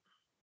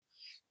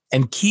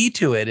 And key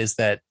to it is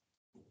that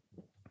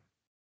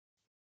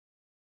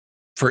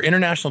for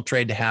international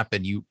trade to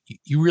happen, you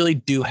really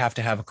do have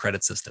to have a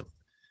credit system,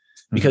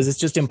 because it's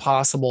just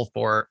impossible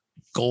for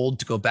gold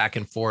to go back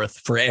and forth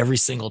for every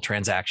single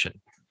transaction.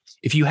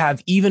 If you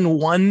have even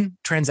one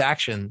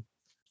transaction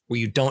where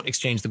you don't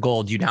exchange the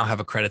gold, you now have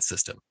a credit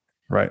system.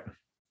 Right.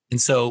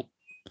 And so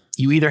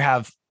you either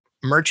have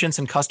merchants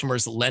and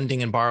customers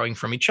lending and borrowing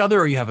from each other,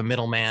 or you have a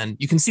middleman.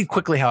 You can see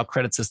quickly how a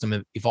credit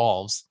system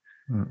evolves.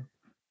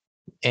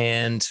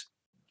 And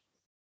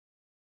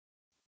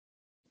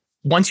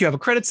once you have a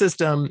credit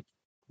system,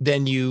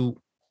 then you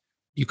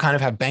kind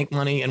of have bank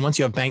money. And once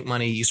you have bank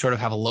money, you sort of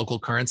have a local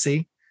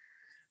currency.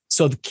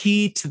 So the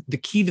key to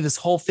this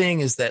whole thing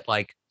is that,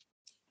 like,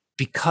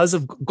 because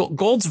of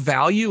gold's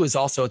value is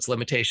also its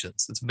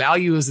limitations. Its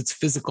value is its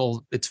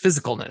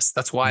physicalness.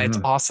 That's why it's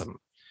awesome.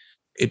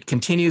 It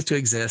continues to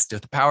exist.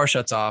 If the power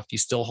shuts off, you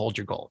still hold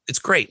your gold. It's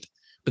great,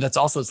 but that's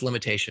also its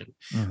limitation.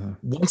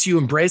 Once you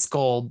embrace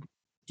gold,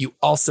 you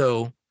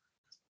also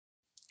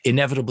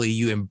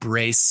inevitably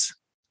embrace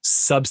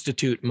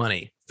substitute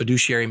money,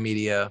 fiduciary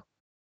media,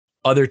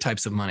 other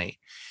types of money.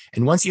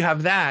 And once you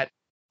have that,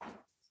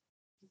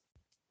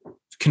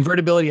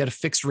 convertibility at a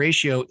fixed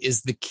ratio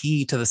is the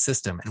key to the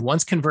system. And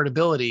once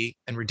convertibility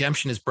and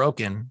redemption is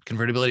broken,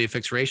 convertibility at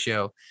fixed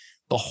ratio,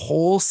 the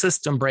whole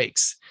system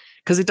breaks.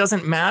 Because it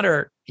doesn't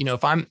matter,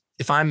 if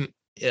I'm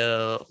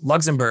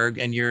Luxembourg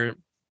and you're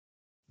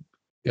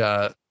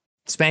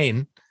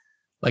Spain,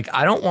 like,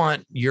 I don't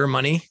want your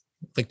money.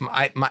 Like,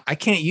 I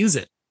can't use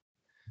it.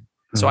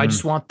 So I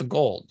just want the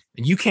gold,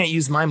 and you can't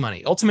use my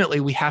money. Ultimately,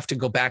 we have to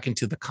go back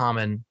into the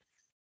common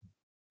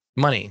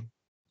money.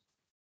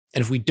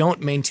 And if we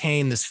don't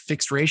maintain this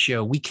fixed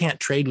ratio, we can't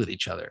trade with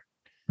each other.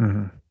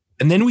 And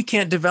then we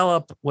can't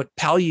develop what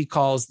Palyi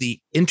calls the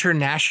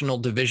international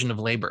division of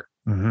labor.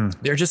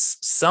 They're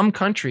just some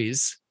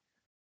countries,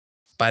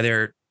 by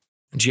their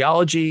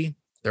geology,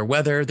 their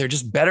weather, they're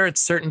just better at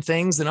certain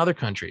things than other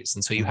countries.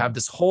 And so you have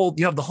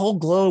the whole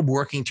globe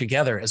working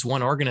together as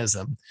one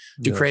organism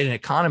to create an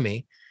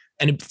economy.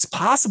 And it's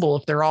possible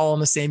if they're all on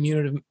the same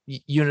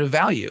unit of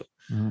value.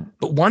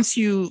 But once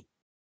you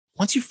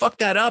fuck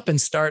that up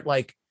and start,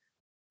 like,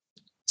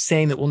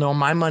 saying that, well, no,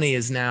 my money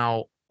is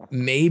now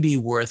maybe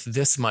worth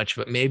this much,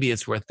 but maybe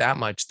it's worth that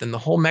much, then the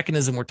whole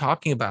mechanism we're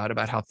talking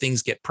about how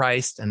things get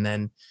priced and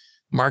then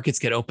markets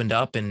get opened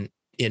up in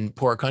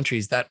poor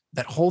countries, that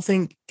whole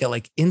thing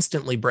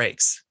instantly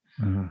breaks.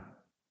 And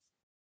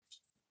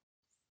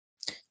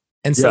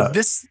so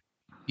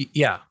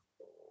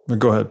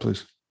Go ahead,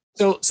 please.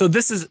 So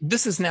this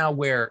is now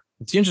where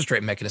the interest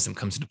rate mechanism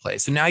comes into play.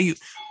 So now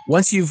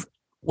once you've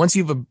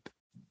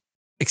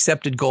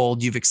accepted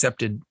gold, you've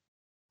accepted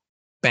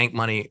bank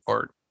money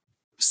or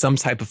some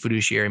type of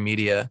fiduciary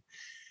media.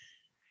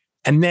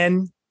 And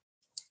then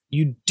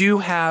you do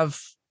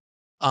have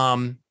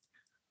a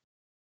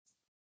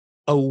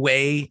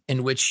way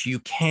in which you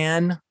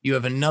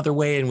have another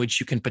way in which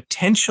you can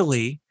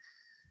potentially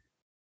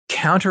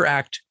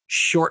counteract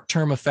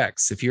short-term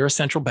effects. If you're a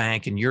central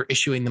bank and you're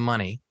issuing the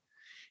money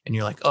and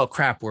you're like, oh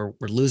crap, we're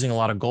losing a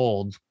lot of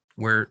gold.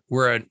 We're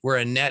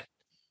a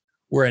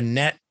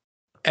net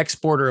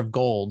exporter of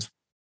gold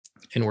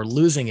and we're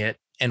losing it.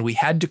 And we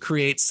had to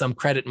create some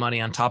credit money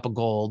on top of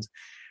gold,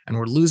 and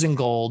we're losing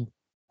gold.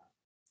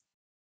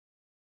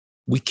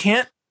 We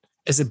can't,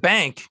 as a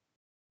bank,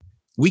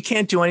 we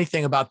can't do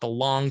anything about the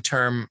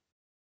long-term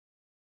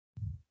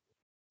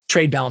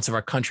trade balance of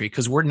our country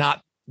because we're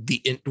not the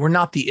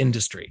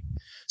industry.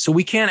 So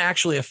we can't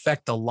actually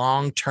affect the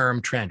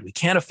long-term trend. We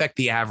can't affect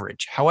the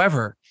average.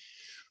 However,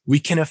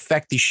 we can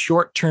affect the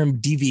short-term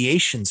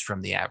deviations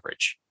from the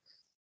average.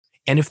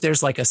 And if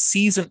there's like a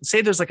seasonal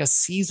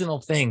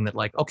thing that,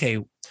 like,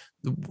 okay,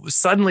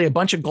 suddenly a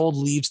bunch of gold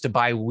leaves to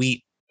buy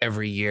wheat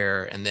every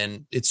year, and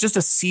then it's just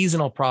a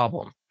seasonal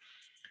problem.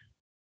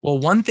 Well,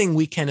 one thing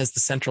we can, as the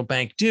central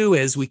bank, do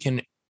is we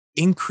can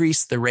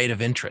increase the rate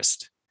of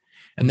interest,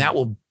 and that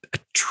will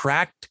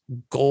attract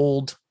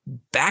gold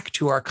back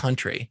to our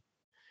country.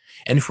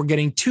 And if we're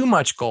getting too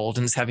much gold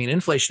and it's having an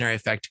inflationary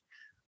effect,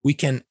 we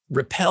can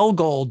repel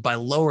gold by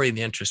lowering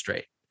the interest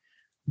rate.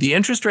 The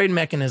interest rate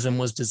mechanism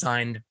was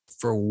designed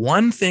for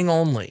one thing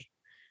only,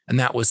 and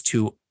that was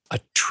to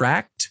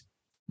attract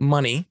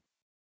money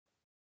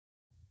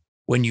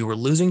when you were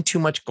losing too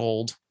much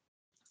gold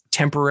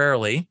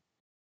temporarily,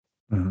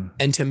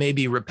 and to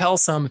maybe repel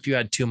some if you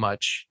had too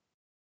much.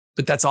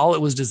 But that's all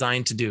it was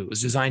designed to do. It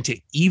was designed to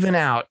even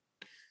out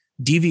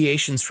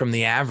deviations from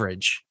the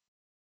average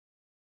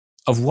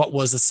of what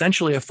was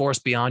essentially a force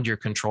beyond your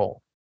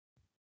control.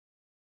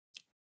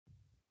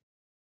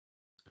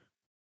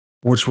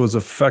 Which was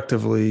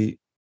effectively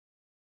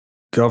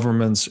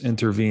governments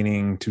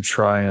intervening to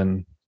try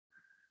and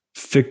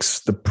fix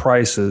the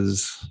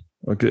prices.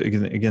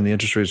 Again, the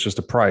interest rate is just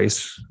a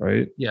price,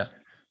 right? Yeah.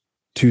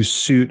 To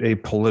suit a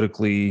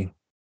politically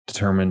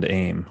determined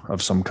aim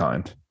of some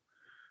kind.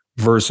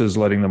 versus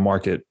letting the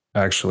market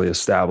actually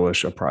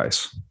establish a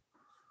price.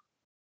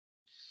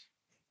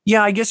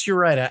 Yeah, I guess you're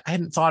right. I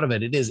hadn't thought of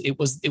it. It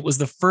was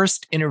the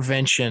first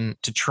intervention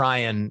to try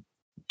and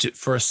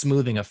for a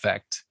smoothing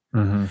effect.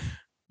 Mm-hmm.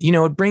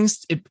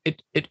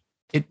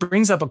 It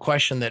brings up a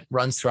question that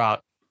runs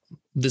throughout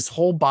this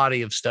whole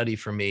body of study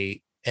for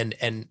me,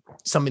 and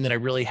something that I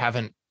really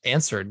haven't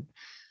answered.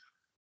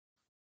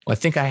 Well, I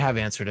think I have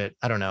answered it.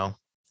 I don't know.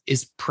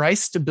 Is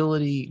price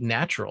stability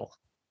natural?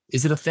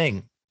 Is it a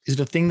thing? Is it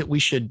a thing that we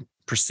should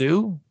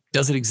pursue?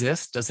 Does it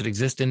exist? Does it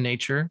exist in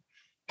nature?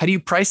 How do you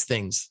price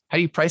things? How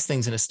do you price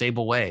things in a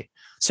stable way?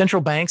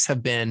 Central banks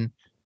have been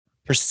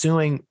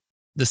pursuing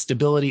the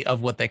stability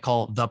of what they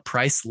call the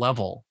price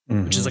level,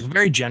 which is like a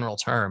very general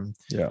term.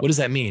 Yeah. What does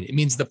that mean? It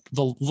means the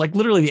like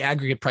literally the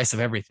aggregate price of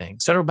everything.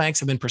 Central banks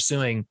have been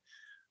pursuing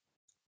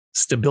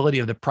stability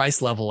of the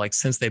price level like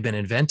since they've been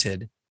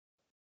invented.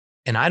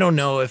 And I don't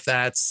know I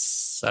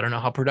don't know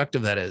how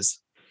productive that is.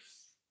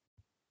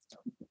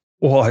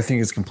 Well, I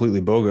think it's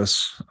completely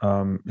bogus.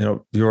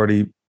 You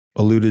already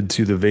alluded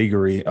to the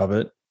vagary of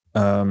it.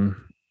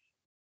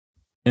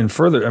 And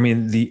further, I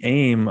mean, the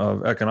aim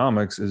of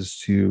economics is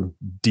to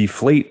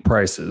deflate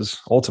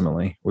prices.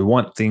 Ultimately, we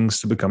want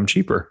things to become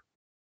cheaper.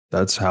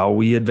 That's how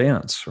we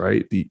advance,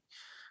 right?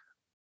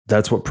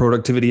 That's what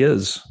productivity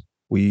is.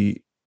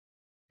 We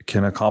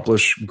can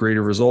accomplish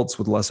greater results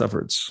with less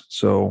efforts.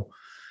 So,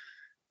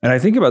 and I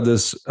think about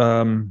this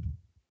a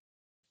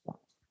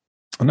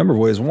number of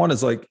ways. One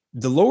is like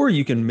the lower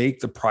you can make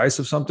the price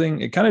of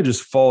something, it kind of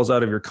just falls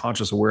out of your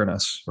conscious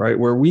awareness, right?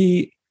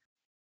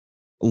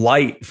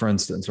 Light, for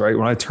instance, right?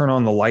 When I turn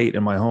on the light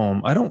in my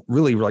home, I don't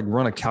really like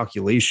run a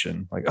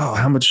calculation like, oh,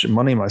 how much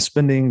money am I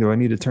spending? Do I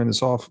need to turn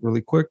this off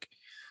really quick?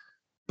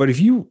 But if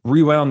you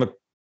rewound the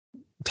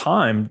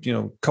time,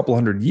 a couple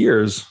hundred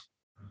years,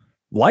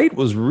 light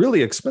was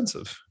really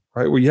expensive,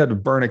 right? Where you had to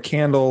burn a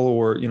candle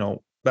or,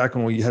 back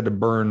when we had to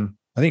burn,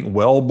 I think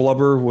well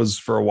blubber was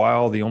for a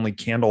while the only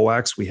candle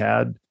wax we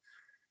had.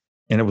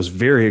 And it was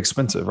very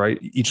expensive, right?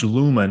 Each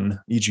lumen,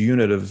 each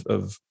unit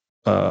of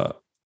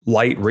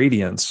light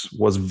radiance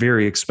was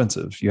very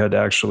expensive. You had to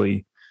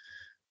actually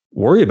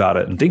worry about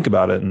it and think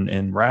about it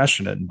and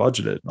ration it and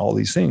budget it and all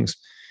these things.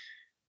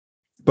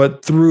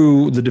 But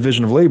through the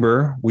division of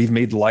labor, we've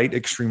made light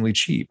extremely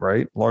cheap,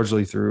 right?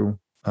 Largely through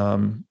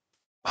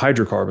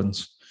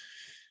hydrocarbons.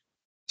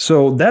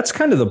 So that's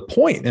kind of the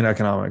point in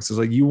economics is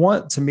like you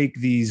want to make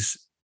these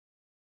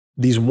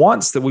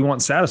wants that we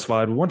want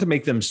satisfied. We want to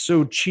make them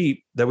so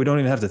cheap that we don't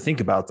even have to think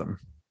about them.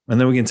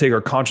 And then we can take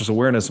our conscious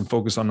awareness and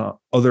focus on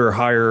other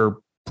higher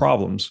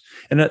problems.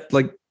 And that,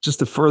 like, just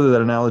to further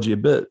that analogy a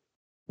bit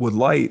with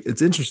light,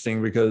 it's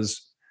interesting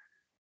because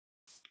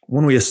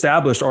when we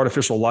established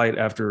artificial light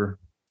after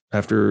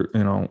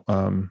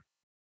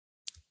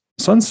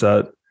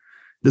sunset,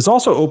 this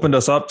also opened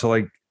us up to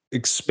like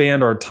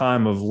expand our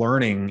time of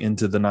learning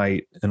into the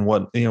night and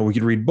what, we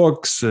could read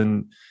books,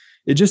 and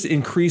it just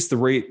increased the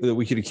rate that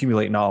we could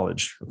accumulate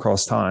knowledge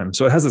across time.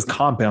 So it has this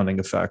compounding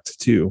effect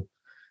too.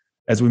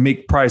 As we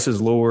make prices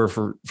lower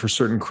for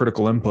certain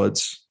critical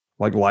inputs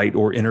like light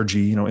or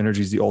energy,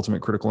 energy is the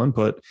ultimate critical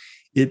input.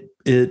 It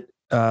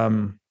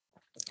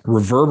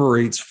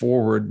reverberates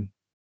forward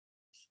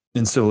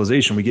in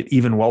civilization. We get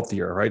even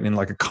wealthier, right? In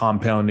like a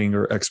compounding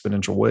or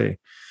exponential way.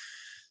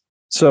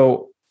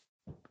 So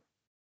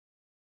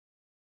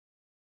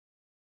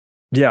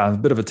yeah, a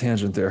bit of a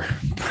tangent there.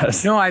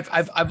 No,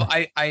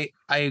 I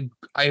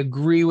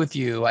agree with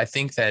you. I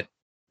think that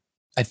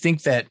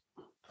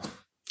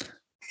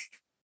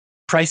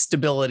price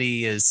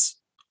stability is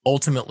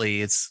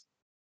ultimately it's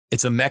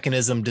a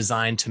mechanism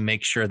designed to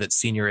make sure that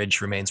seniorage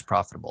remains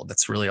profitable.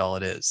 That's really all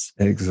it is.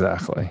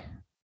 Exactly.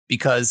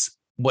 Because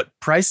what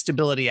price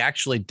stability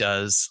actually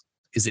does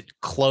is it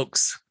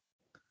cloaks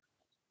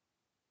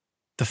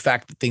the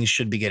fact that things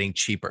should be getting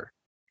cheaper.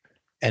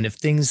 And if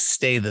things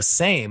stay the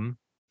same,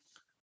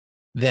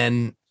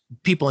 then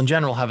people in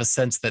general have a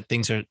sense that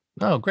things are,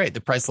 oh, great,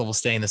 the price level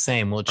staying the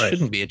same. Well, it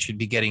shouldn't be. It should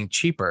be getting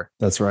cheaper.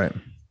 That's right.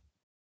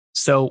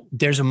 So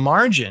there's a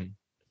margin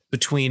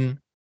between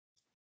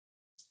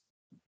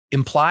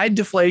implied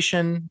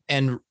deflation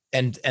and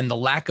the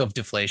lack of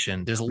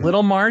deflation. There's a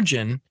little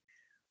margin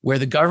where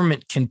the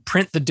government can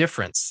print the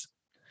difference.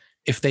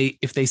 If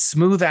they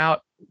smooth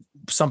out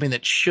something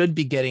that should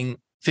be getting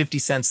 50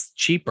 cents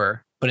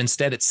cheaper, but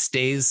instead it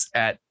stays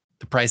at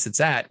the price it's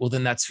at, well,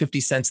 then that's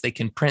 50 cents they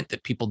can print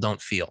that people don't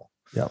feel.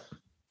 Yeah.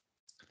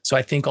 So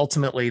I think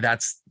ultimately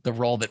that's the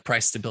role that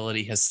price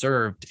stability has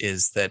served,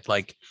 is that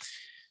like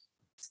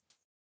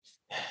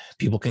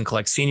people can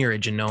collect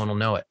seniorage and no one will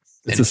know it.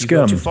 It's and a if you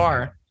go scam. too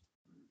far.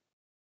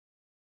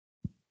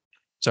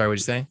 Sorry,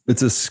 what'd you say?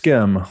 It's a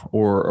skim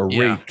or a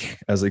rake,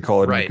 as they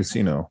call it in a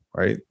casino,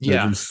 right?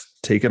 They're just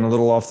taking a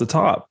little off the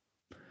top.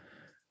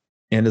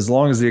 And as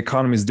long as the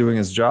economy is doing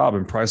its job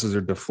and prices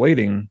are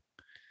deflating,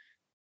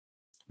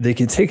 they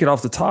can take it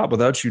off the top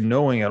without you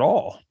knowing at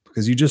all,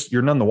 because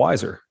you're none the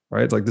wiser,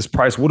 right? It's like this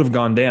price would have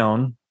gone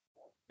down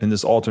in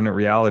this alternate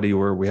reality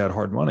where we had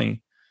hard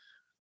money,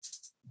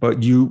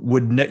 but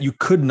you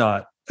could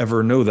not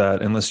ever know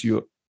that unless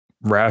you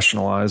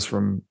rationalize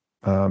from,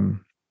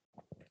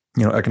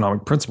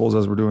 economic principles,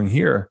 as we're doing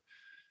here.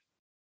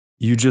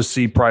 You just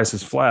see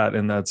prices flat,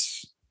 and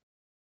that's,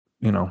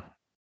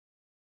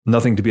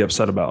 nothing to be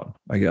upset about,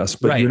 I guess.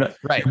 But Right,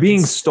 you're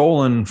being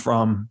stolen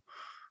from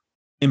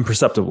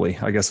imperceptibly,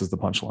 I guess, is the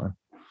punchline.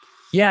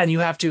 Yeah, and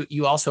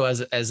you also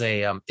as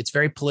a it's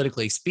very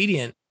politically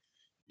expedient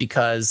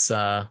because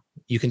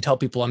you can tell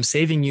people I'm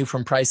saving you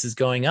from prices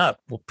going up.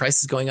 Well,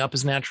 prices going up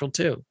is natural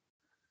too.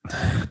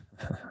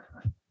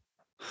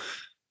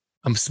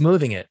 I'm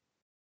smoothing it.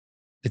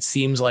 It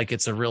seems like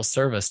it's a real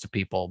service to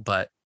people,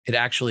 but it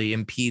actually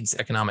impedes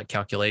economic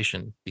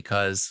calculation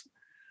because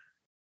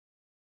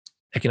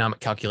economic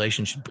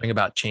calculation should bring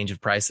about change of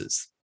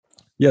prices.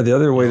 Yeah, the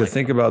other way to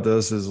think about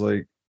this is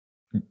like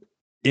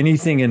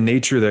anything in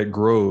nature that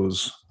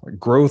grows, like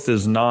growth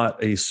is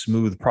not a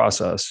smooth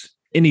process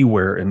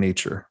anywhere in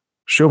nature.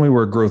 Show me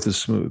where growth is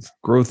smooth.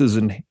 Growth is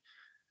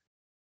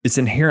it's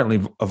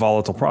inherently a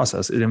volatile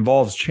process. It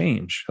involves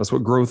change. That's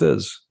what growth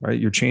is, right?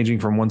 You're changing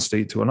from one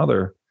state to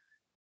another.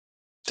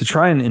 To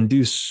try and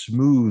induce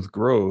smooth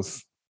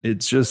growth,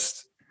 it's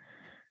just,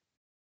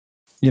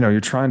 you're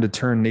trying to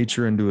turn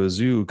nature into a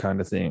zoo kind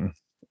of thing.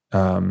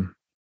 And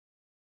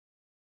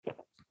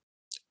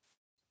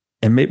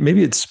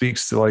maybe it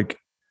speaks to like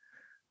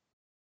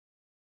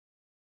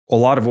a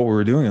lot of what we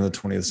were doing in the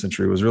 20th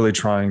century was really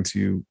trying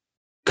to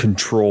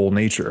control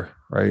nature,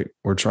 right?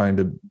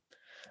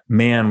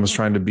 Man was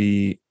trying to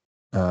be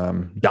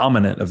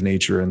dominant of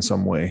nature in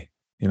some way,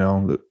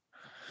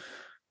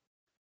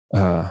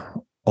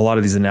 a lot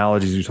of these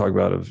analogies you talk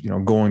about of,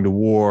 going to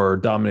war or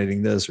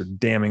dominating this or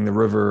damming the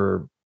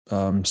river,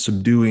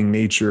 subduing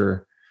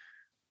nature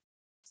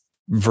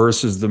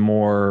versus the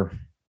more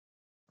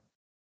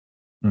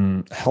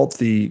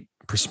healthy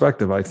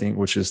perspective, I think,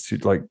 which is to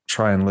like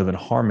try and live in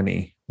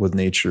harmony with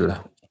nature.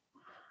 Yeah.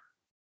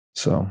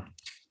 So,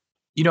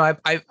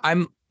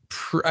 I'm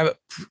a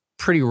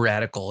pretty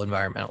radical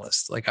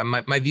environmentalist. Like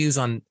my views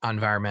on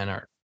environment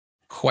are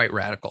quite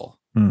radical.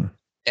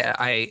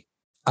 I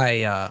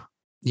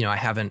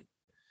haven't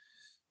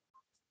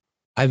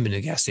been to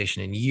a gas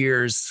station in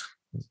years.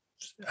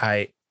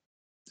 I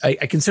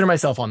consider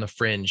myself on the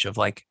fringe of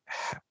like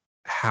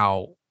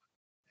how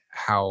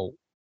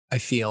I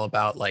feel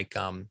about like,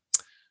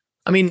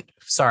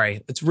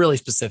 sorry, it's really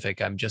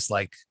specific. I'm just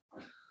like,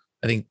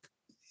 I think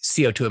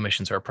CO2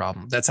 emissions are a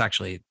problem. That's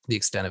actually the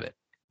extent of it.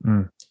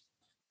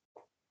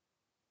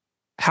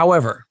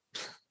 However,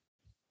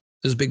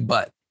 there's a big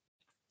but.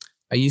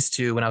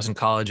 When I was in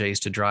college, I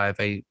used to drive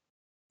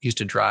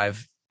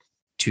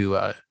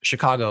to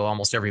Chicago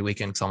almost every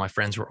weekend because all my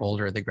friends were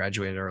older. They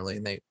graduated early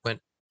and they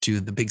went to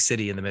the big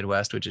city in the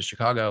Midwest, which is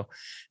Chicago.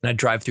 And I'd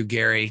drive through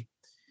Gary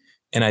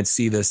and I'd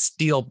see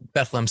the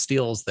Bethlehem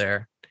Steels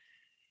there.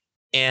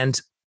 And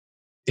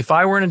if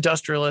I were an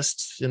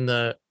industrialist in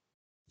the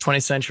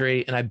 20th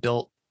century and I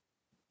built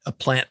a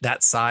plant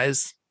that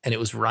size and it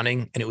was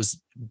running and it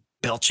was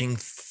belching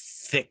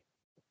thick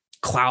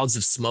clouds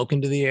of smoke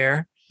into the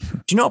air,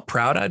 do you know how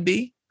proud I'd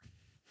be?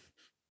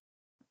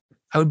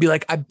 I would be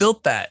like, I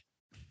built that.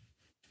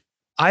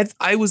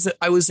 I was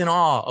in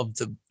awe of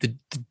the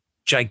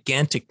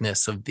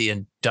giganticness of the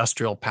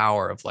industrial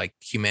power of like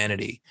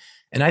humanity.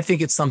 And I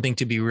think it's something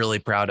to be really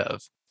proud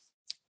of.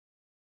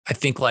 I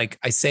think like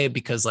I say it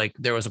because like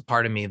there was a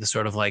part of me, the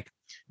sort of like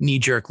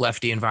knee-jerk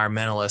lefty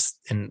environmentalist,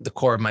 and the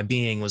core of my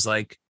being was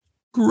like,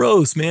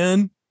 gross,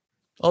 man,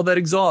 all that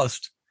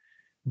exhaust.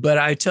 But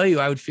I tell you,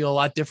 I would feel a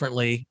lot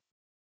differently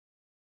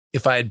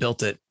if I had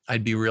built it.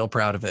 I'd be real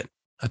proud of it.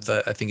 I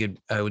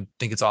would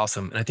think it's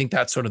awesome. And I think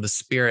that's sort of the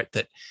spirit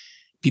that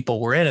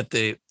people were in at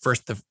the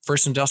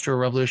first industrial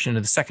revolution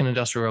and the second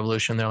industrial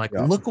revolution. They're like,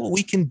 look what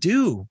we can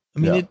do. I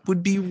mean, it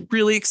would be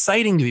really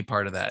exciting to be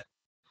part of that.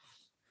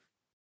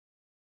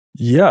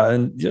 Yeah.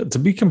 And to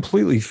be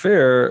completely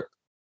fair,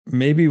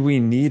 maybe we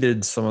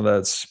needed some of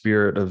that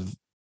spirit of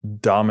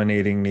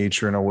dominating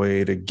nature in a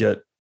way to get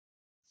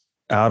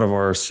out of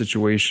our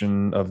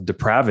situation of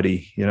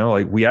depravity.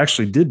 Like we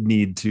actually did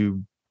need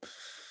to,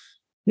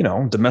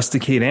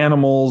 domesticate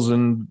animals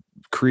and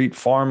create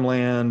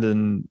farmland.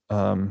 And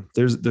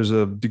there's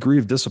a degree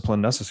of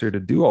discipline necessary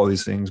to do all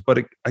these things.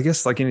 But I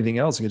guess like anything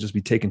else, it can just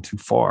be taken too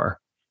far.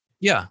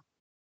 Yeah.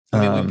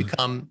 I mean,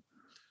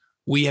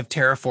 we have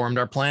terraformed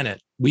our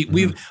planet.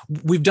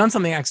 We've done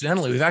something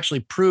accidentally. We've actually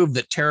proved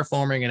that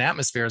terraforming an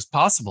atmosphere is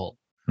possible.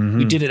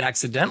 We did it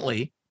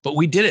accidentally, but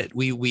we did it.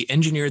 We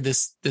engineered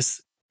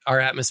our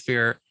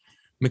atmosphere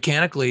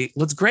mechanically.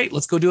 Let's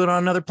go do it on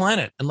another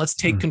planet, and let's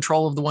take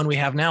control of the one we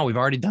have now. We've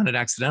already done it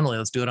accidentally.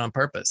 Let's do it on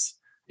purpose.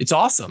 It's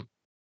awesome.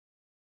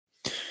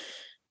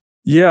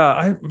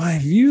 Yeah, my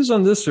views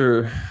on this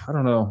are, I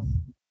don't know.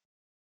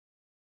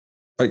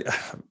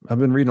 I've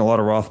been reading a lot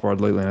of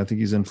Rothbard lately, and I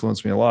think he's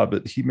influenced me a lot,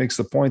 but he makes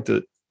the point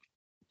that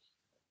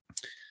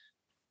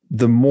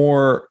the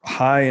more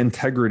high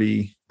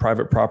integrity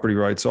private property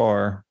rights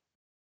are,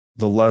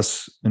 the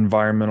less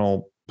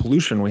environmental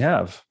pollution we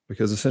have,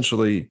 because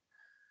essentially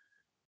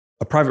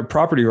a private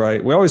property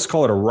right, we always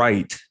call it a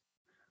right,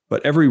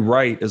 but every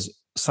right is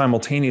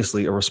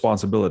simultaneously a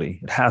responsibility.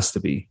 It has to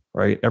be,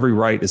 right? Every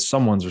right is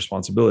someone's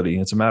responsibility.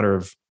 It's a matter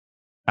of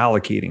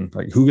allocating,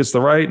 like who gets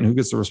the right and who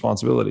gets the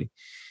responsibility.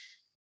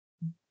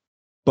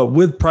 But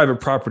with private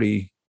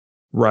property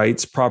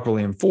rights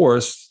properly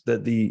enforced,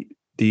 that the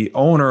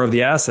owner of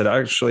the asset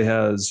actually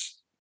has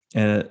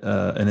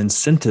an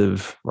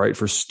incentive, right,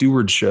 for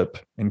stewardship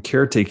and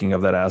caretaking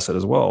of that asset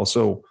as well.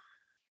 So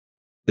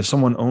if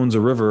someone owns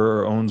a river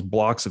or owns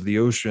blocks of the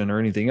ocean or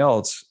anything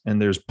else,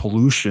 and there's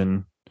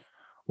pollution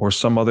or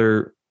some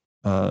other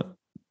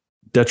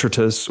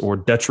detritus or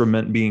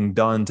detriment being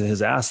done to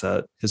his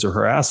asset, his or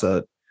her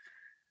asset,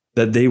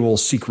 that they will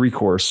seek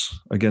recourse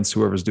against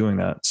whoever's doing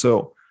that.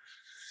 So,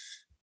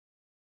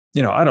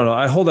 I don't know.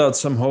 I hold out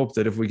some hope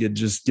that if we could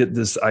just get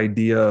this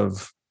idea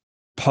of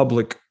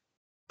public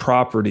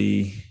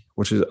property,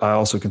 which is I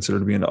also consider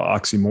to be an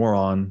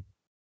oxymoron,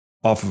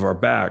 off of our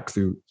back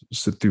through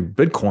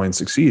Bitcoin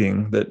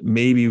succeeding, that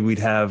maybe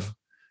we'd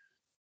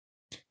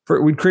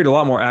create a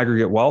lot more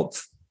aggregate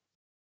wealth,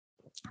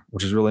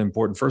 which is really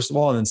important, first of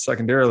all. And then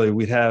secondarily,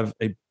 we'd have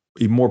a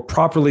more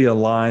properly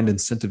aligned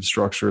incentive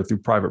structure through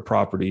private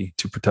property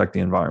to protect the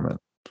environment.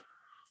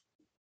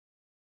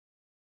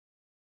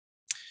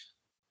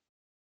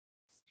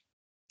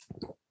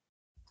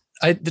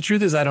 The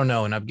truth is, I don't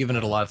know. And I've given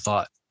it a lot of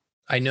thought.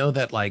 I know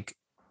that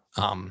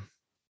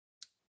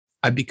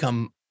I've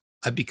become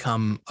a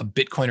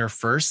Bitcoiner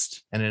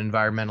first and an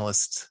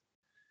environmentalist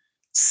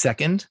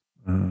second.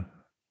 And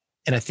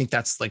I think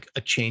that's like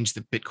a change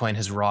that Bitcoin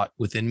has wrought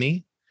within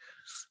me.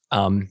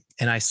 And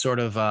I sort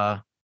of,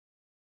 I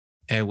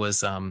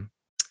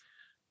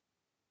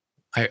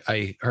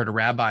heard a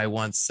rabbi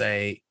once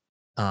say,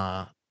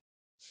 look,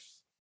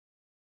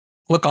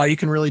 all you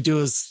can really do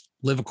is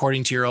live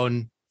according to your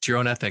own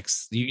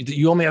ethics.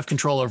 You only have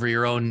control over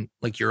your own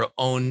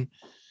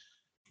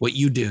what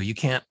you do. You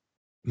can't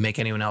make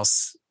anyone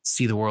else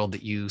see the world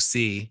that you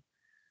see.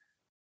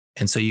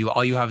 And so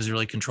all you have is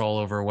really control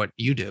over what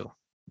you do.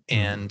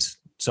 And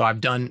so I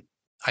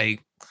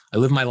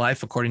live my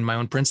life according to my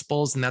own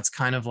principles. And that's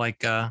kind of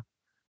like, I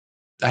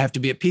have to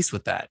be at peace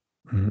with that.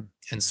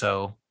 And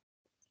so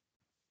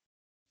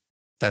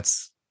I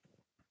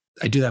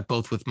do that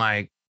both with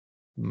my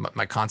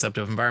concept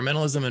of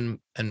environmentalism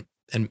and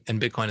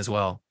Bitcoin as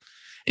well.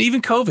 And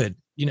even COVID,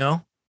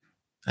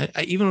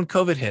 even when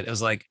COVID hit, it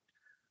was like,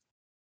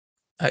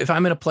 if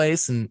I'm in a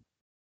place and,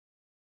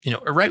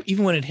 right,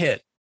 even when it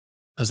hit,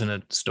 I was in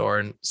a store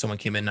and someone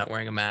came in not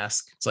wearing a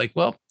mask. It's like,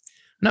 well, I'm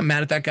not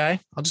mad at that guy.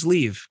 I'll just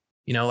leave.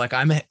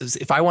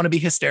 If I want to be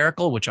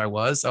hysterical, which I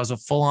was a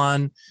full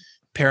on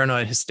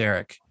paranoid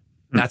hysteric.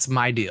 That's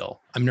my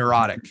deal. I'm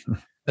neurotic.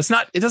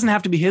 It doesn't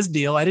have to be his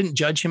deal. I didn't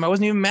judge him. I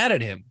wasn't even mad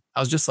at him. I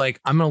was just like,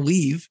 I'm going to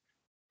leave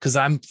because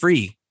I'm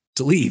free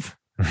to leave.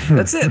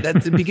 That's it.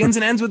 It begins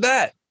and ends with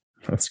that.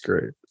 That's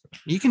great.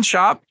 You can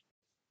shop.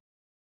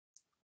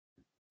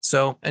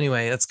 So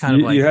anyway, that's kind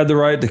of like you had the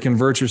right to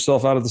convert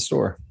yourself out of the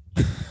store.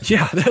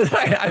 Yeah,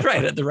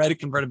 right. The right of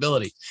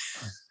convertibility.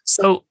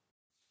 So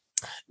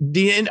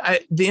the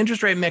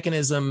interest rate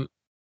mechanism,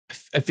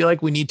 I feel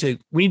like we need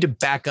to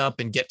back up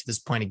and get to this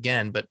point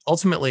again. But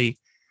ultimately,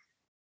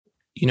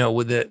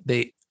 with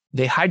they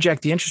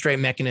hijacked the interest rate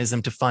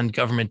mechanism to fund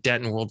government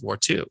debt in World War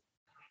II.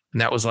 And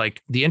that was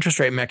like the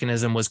interest rate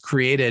mechanism was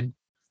created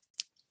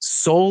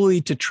solely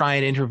to try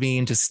and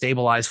intervene to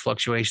stabilize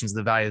fluctuations of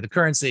the value of the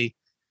currency.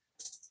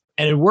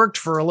 And it worked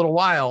for a little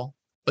while,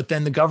 but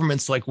then the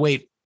government's like,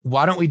 wait,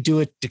 why don't we do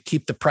it to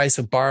keep the price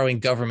of borrowing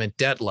government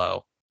debt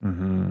low?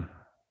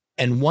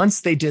 And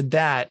once they did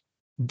that,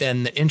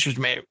 then the interest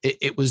rate,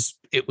 it was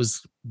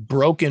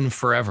broken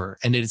forever,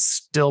 and it's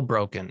still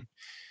broken.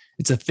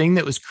 It's a thing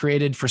that was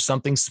created for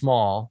something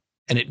small,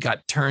 and it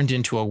got turned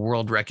into a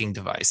world-wrecking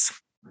device.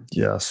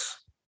 Yes.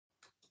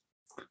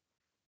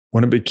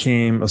 When it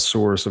became a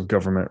source of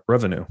government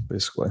revenue,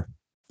 basically.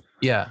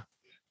 Yeah.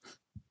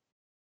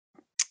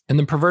 And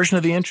the perversion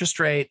of the interest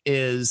rate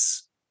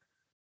is,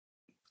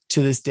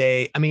 to this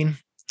day, I mean,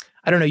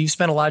 I don't know, you've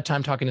spent a lot of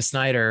time talking to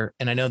Snyder,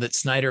 and I know that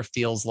Snyder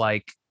feels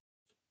like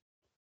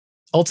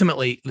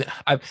ultimately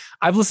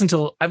I've listened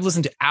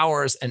to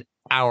hours and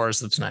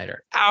hours of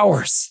Snyder.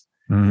 Hours.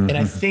 And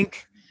I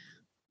think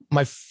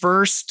my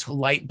first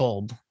light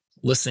bulb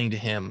listening to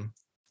him,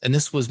 and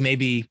this was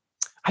maybe,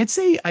 I'd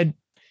say I'd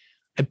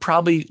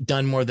probably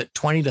done more than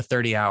 20 to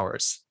 30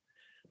 hours.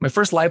 My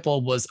first light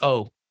bulb was,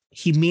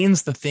 he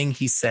means the thing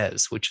he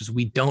says, which is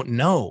we don't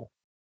know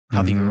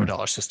how the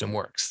Eurodollar system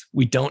works.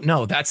 We don't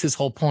know. That's his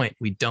whole point.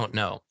 We don't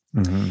know.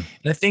 And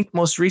I think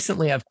most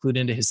recently I've clued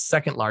into his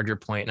second larger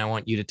point, and I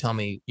want you to tell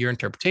me your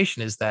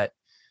interpretation, is that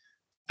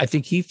I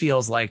think he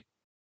feels like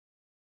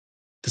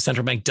the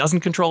central bank doesn't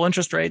control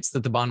interest rates,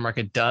 that the bond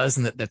market does,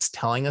 and that's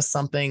telling us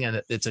something, and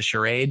that it's a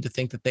charade to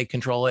think that they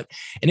control it.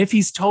 And if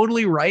he's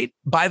totally right,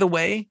 by the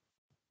way,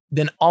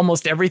 then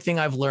almost everything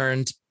I've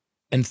learned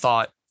and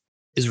thought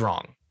is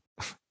wrong.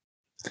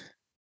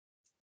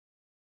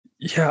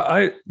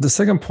 Yeah, the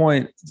second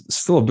point is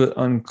still a bit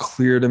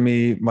unclear to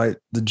me.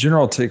 The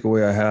general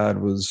takeaway I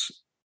had was,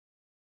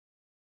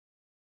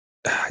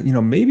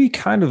 maybe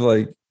kind of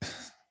like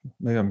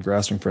maybe I'm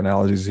grasping for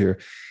analogies here.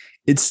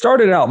 It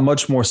started out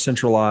much more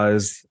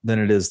centralized than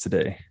it is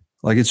today.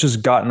 Like it's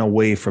just gotten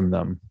away from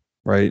them,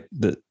 right?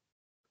 That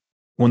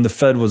when the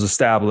Fed was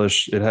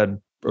established, it had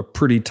a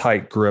pretty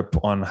tight grip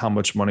on how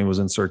much money was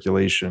in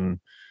circulation,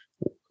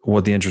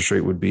 what the interest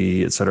rate would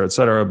be, et cetera, et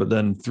cetera. But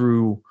then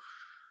through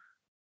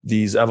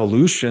these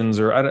evolutions,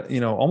 or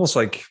almost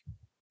like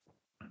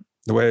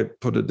the way I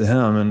put it to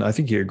him, and I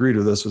think he agreed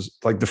with this, was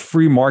like the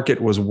free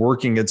market was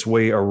working its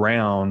way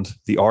around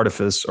the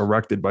artifice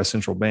erected by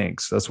central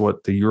banks. That's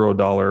what the euro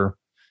dollar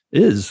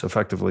is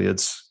effectively.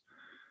 It's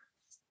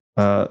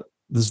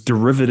this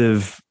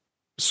derivative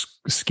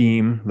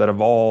scheme that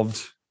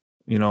evolved,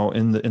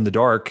 in the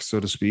dark, so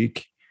to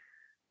speak,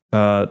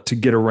 to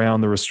get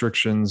around the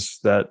restrictions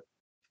that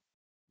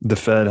the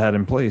Fed had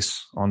in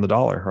place on the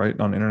dollar, right,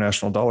 on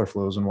international dollar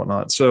flows and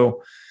whatnot.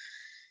 So,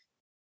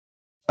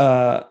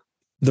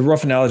 the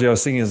rough analogy I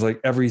was thinking is like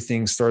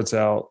everything starts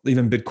out,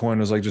 even Bitcoin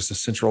was like just a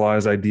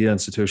centralized idea in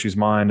Satoshi's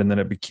mind, and then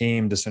it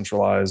became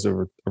decentralized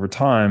over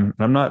time.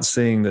 And I'm not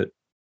saying that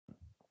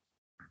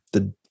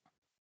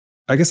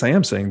I guess I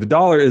am saying the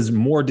dollar is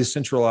more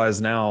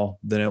decentralized now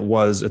than it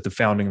was at the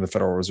founding of the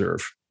Federal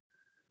Reserve.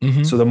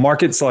 Mm-hmm. So the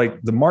market's like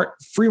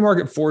free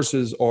market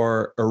forces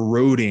are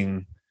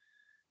eroding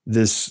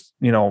this,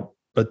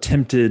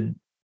 attempted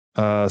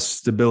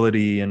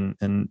stability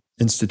and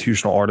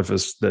institutional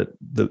artifice that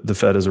the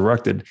Fed has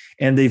erected.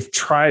 And they've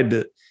tried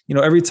to,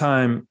 every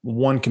time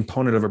one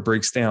component of it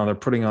breaks down, they're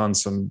putting on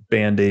some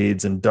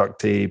Band-Aids and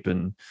duct tape,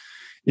 and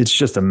it's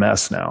just a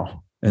mess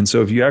now. And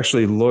so if you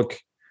actually look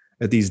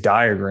at these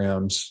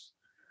diagrams,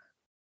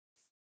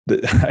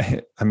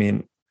 the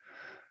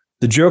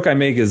joke I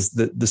make is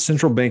that the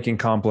central banking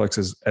complex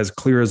is as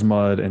clear as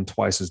mud and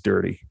twice as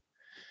dirty.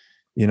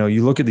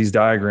 You look at these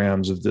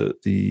diagrams of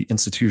the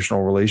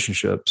institutional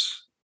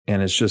relationships,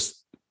 and it's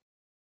just,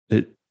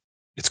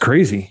 it's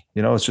crazy.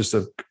 It's just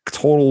a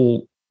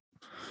total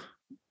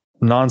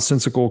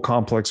nonsensical,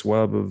 complex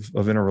web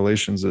of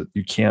interrelations that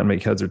you can't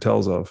make heads or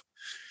tails of.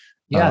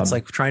 Yeah, it's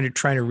like trying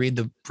to read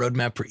the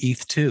roadmap for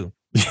ETH 2.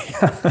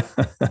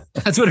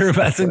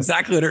 That's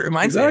exactly what it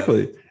reminds me of.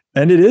 Exactly.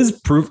 And it is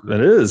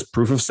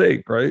proof of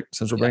stake, right?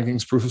 Central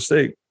banking's proof of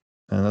stake.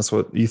 And that's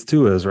what ETH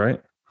 2 is, right?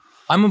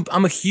 I'm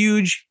a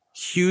huge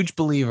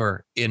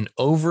believer in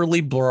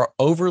overly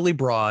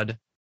broad,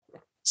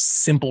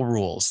 simple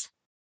rules.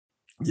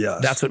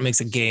 Yes. That's what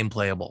makes a game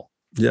playable.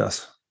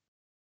 Yes.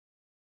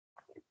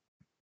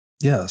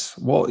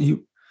 Well,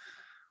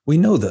 we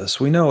know this.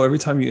 We know every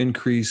time you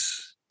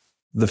increase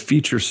the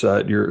feature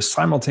set, you're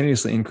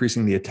simultaneously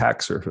increasing the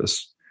attack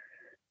surface,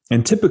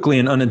 and typically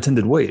in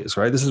unintended ways,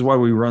 right? This is why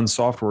we run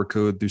software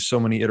code through so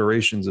many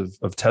iterations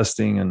of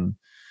testing and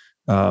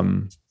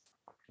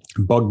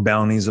bug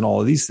bounties and all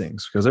of these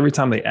things, because every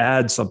time they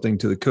add something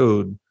to the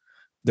code,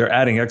 they're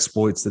adding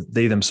exploits that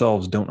they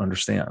themselves don't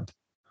understand.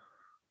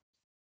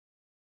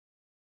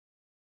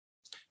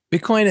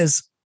 Bitcoin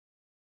is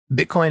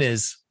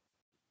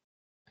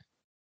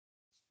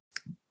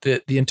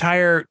the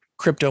entire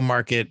crypto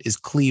market is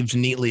cleaved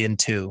neatly in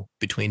two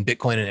between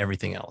Bitcoin and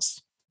everything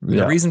else.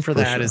 The reason for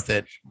that is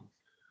that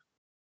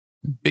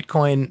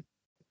Bitcoin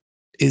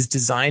is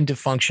designed to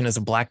function as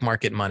a black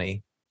market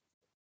money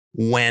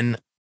when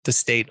the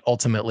state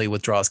ultimately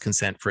withdraws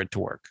consent for it to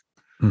work.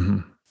 Mm-hmm.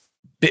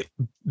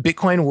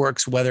 Bitcoin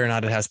works whether or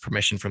not it has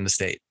permission from the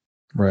state.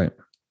 Right.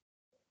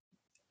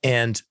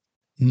 And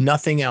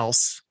nothing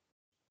else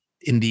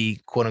in the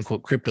quote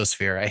unquote crypto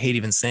sphere, I hate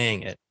even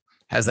saying it,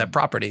 has that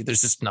property.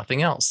 There's just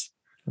nothing else.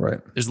 Right.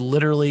 There's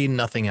literally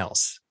nothing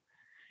else.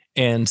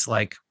 And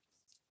like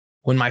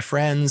when my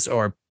friends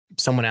or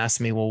someone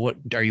asks me, well, what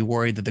are you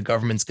worried that the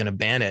government's going to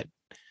ban it?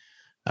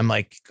 I'm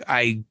like,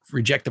 I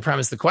reject the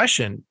premise of the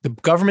question. The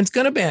government's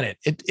going to ban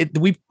it.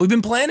 We've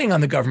been planning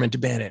on the government to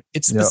ban it.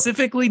 It's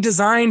specifically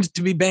designed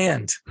to be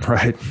banned.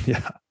 Right.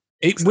 Yeah.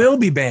 It will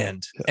be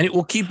banned and it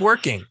will keep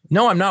working.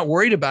 No, I'm not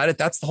worried about it.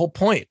 That's the whole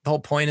point. The whole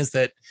point is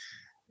that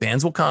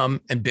bans will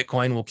come and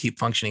Bitcoin will keep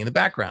functioning in the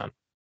background.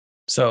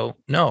 So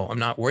no, I'm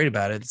not worried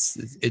about it.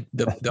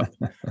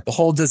 The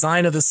whole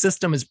design of the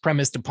system is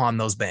premised upon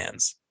those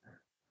bans.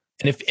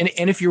 And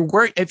if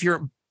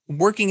you're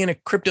working in a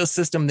crypto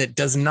system that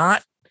does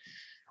not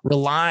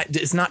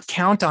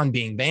count on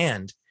being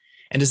banned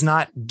and does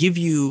not give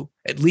you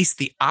at least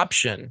the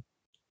option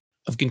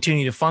of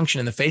continuing to function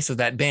in the face of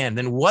that ban,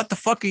 then what the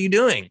fuck are you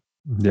doing?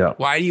 Yeah.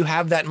 Why do you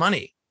have that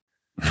money?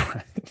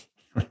 I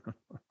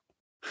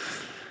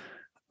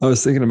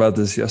was thinking about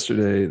this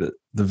yesterday, that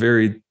the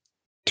very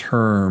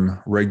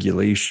term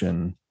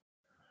regulation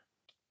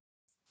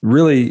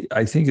really,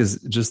 I think,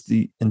 is just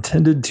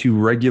intended to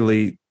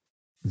regulate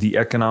the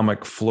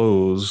economic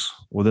flows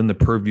within the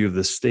purview of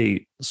the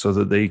state so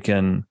that they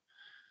can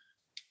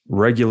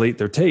regulate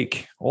their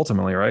take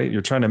ultimately, right?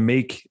 You're trying to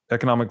make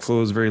economic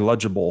flows very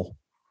legible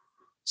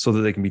so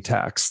that they can be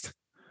taxed.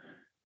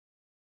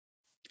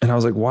 And I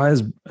was like, what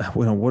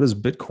is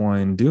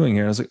Bitcoin doing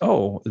here? And I was like,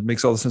 oh, it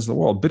makes all the sense in the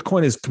world.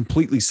 Bitcoin is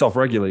completely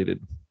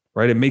self-regulated,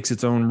 right? It makes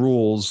its own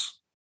rules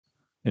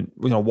and,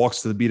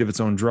 walks to the beat of its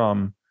own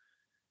drum.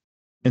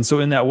 And so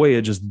in that way,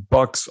 it just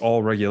bucks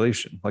all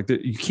regulation. Like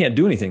you can't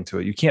do anything to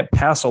it. You can't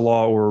pass a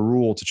law or a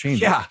rule to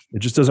change it. It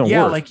just doesn't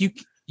work. Like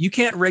you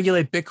can't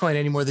regulate Bitcoin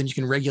any more than you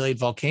can regulate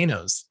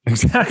volcanoes.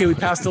 Exactly. Okay, we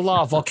passed a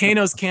law.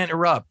 Volcanoes can't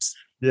erupt.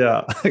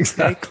 Yeah,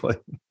 exactly.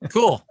 Okay?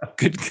 Cool.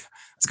 Good.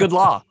 It's good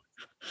law.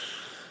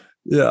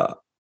 Yeah.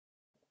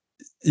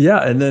 Yeah.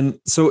 And then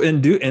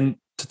and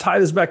to tie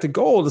this back to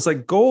gold, it's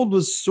like gold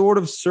was sort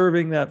of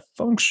serving that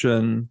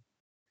function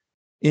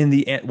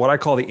in what I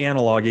call the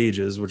analog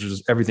ages, which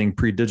is everything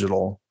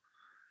pre-digital,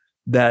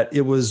 that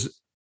it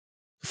was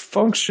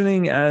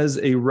functioning as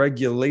a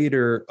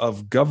regulator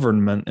of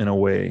government in a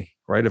way,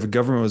 right? If a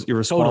government was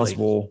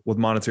irresponsible with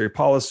monetary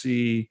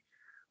policy,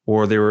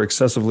 or they were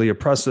excessively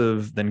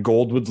oppressive, then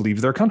gold would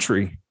leave their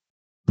country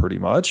pretty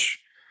much.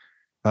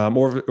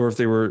 Or if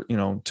they were,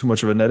 too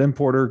much of a net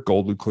importer,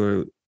 gold would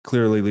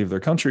clearly leave their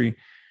country.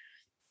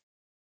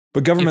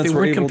 But governments if they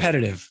weren't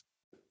competitive.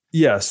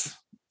 Yes.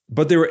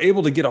 But they were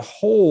able to get a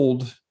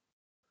hold.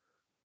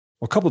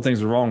 Well, a couple of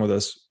things were wrong with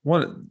this.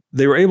 One,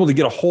 they were able to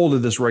get a hold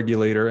of this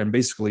regulator and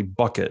basically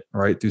buck it,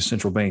 right, through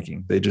central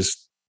banking. They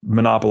just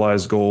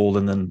monopolized gold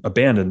and then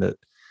abandoned it.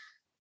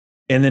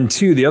 And then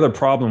two, the other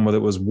problem with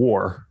it was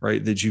war,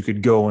 right? That you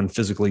could go and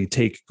physically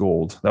take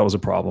gold. That was a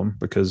problem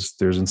because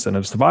there's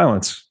incentives to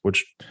violence,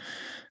 which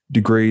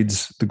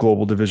degrades the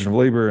global division of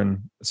labor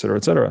and et cetera,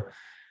 et cetera.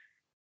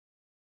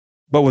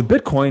 But with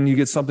Bitcoin, you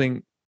get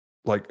something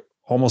like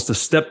almost a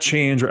step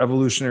change or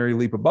evolutionary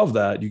leap above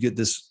that. You get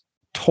this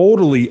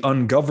totally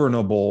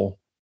ungovernable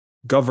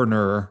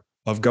governor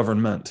of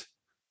government,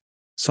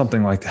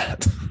 something like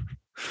that.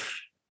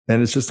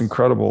 And it's just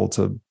incredible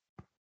to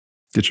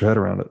get your head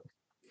around it.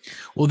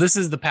 Well, this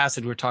is the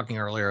passage we were talking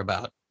earlier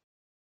about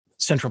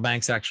central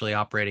banks actually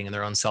operating in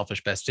their own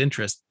selfish best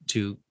interest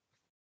to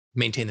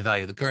maintain the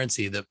value of the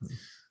currency. The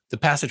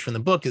passage from the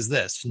book is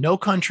this: no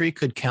country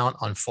could count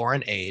on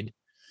foreign aid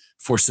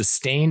for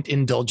sustained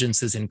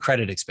indulgences in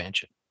credit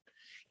expansion.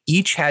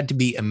 Each had to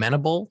be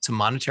amenable to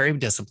monetary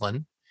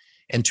discipline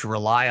and to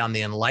rely on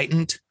the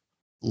enlightened,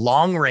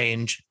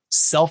 long-range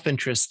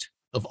self-interest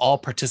of all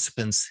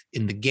participants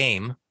in the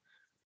game,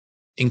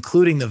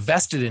 including the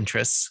vested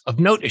interests of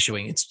note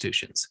issuing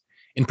institutions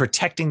in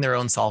protecting their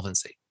own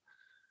solvency.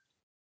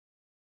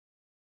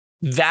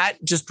 That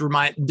just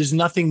there's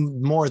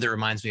nothing more that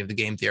reminds me of the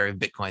game theory of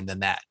Bitcoin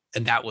than that.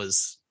 And that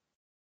was,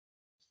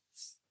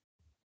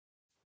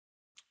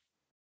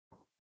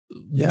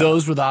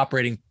 those were the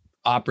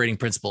operating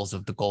principles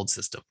of the gold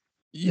system.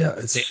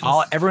 Yeah.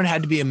 Everyone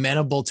had to be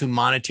amenable to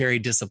monetary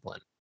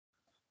discipline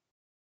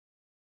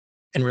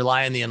and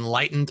rely on the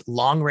enlightened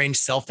long-range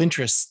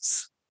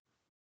self-interests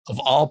of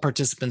all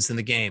participants in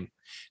the game.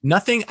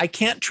 I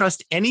can't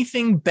trust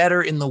anything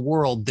better in the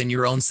world than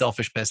your own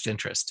selfish best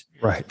interest.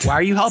 Right. Why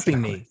are you helping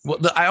me? Well,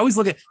 I always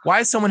look at, why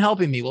is someone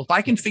helping me? Well, if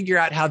I can figure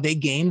out how they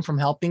gain from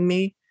helping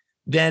me,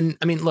 then,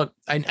 look,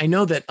 I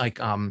know that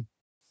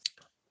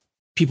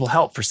people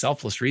help for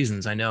selfless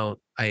reasons. I know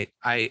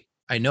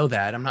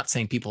that. I'm not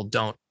saying people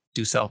don't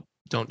do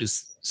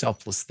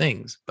selfless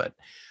things, but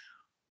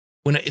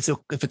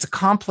if it's a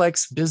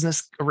complex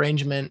business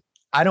arrangement,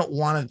 I don't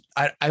want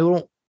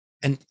to,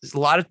 and a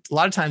lot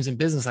of times in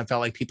business, I felt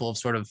like people have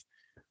sort of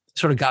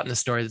gotten the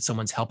story that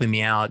someone's helping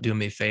me out, doing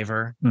me a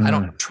favor. Mm. I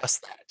don't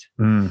trust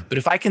that. Mm. But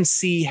if I can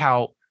see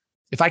how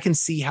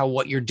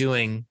what you're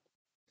doing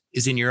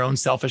is in your own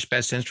selfish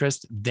best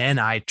interest, then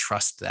I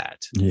trust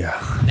that.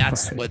 Yeah. And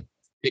that's right. What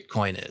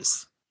Bitcoin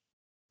is.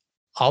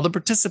 All the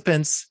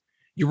participants,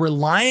 you're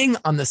relying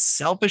on the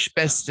selfish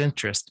best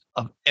interest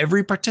of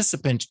every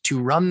participant to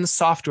run the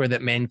software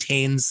that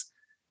maintains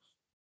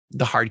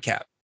the hard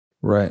cap.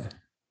 Right.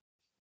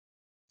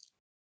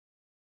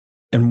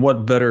 And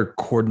what better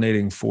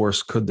coordinating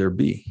force could there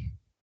be?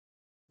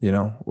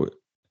 None.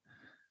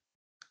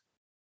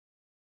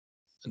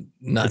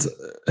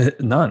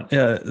 None.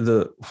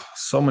 Yeah.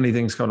 So many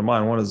things come to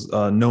mind. One is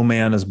no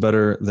man is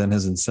better than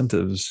his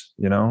incentives.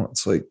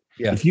 It's like,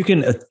 if you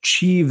can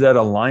achieve that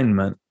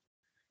alignment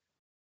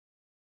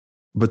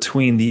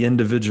between the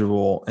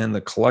individual and the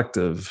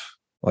collective,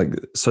 like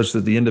such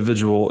that the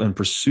individual in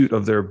pursuit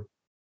of their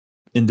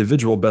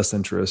individual best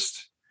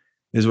interest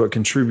is what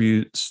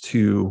contributes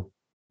to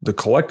the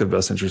collective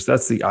best interest,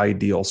 that's the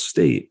ideal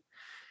state.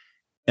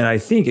 And I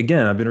think,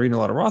 again, I've been reading a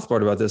lot of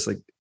Rothbard about this, like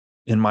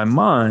in my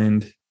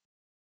mind,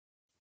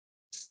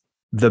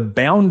 the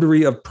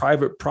boundary of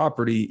private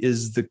property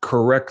is the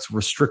correct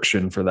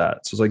restriction for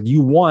that. So it's like,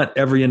 you want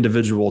every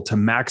individual to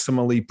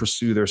maximally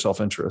pursue their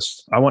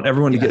self-interest. I want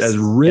everyone to get as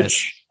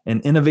rich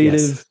and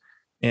innovative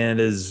and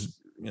as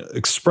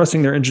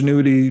expressing their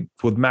ingenuity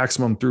with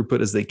maximum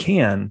throughput as they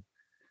can,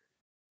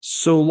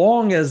 so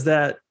long as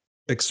that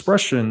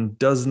expression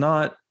does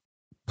not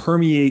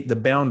permeate the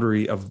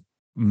boundary of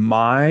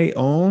my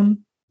own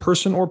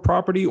person or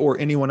property or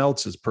anyone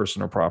else's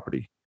person or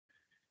property.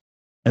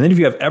 And then if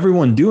you have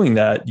everyone doing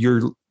that,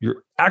 you're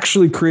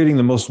actually creating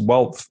the most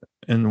wealth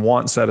and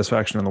want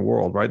satisfaction in the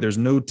world, right? There's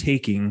no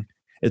taking,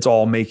 it's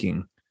all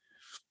making.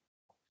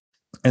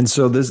 And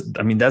so that's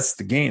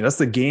the game. That's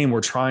the game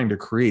we're trying to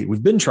create.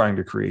 We've been trying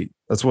to create.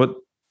 That's what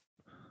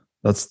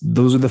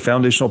Those are the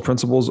foundational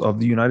principles of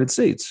the United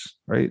States,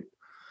 right?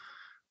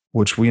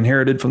 Which we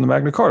inherited from the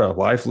Magna Carta: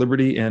 life,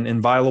 liberty, and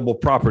inviolable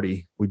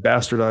property. We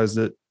bastardized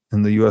it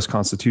in the U.S.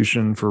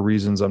 Constitution for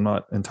reasons I'm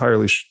not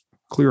entirely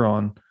clear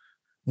on,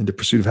 in the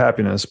pursuit of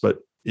happiness. But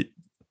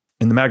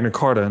in the Magna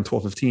Carta in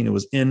 1215, it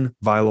was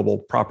inviolable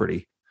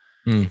property.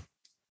 And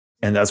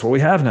that's what we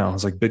have now.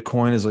 It's like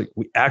Bitcoin is like,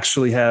 we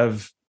actually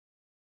have,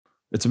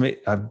 it's amazing.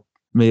 I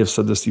may have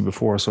said this to you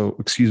before, so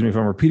excuse me if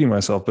I'm repeating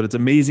myself, but it's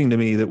amazing to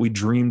me that we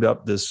dreamed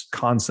up this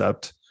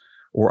concept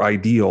or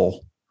ideal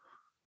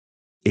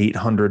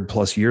 800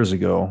 plus years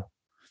ago.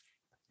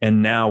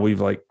 And now we've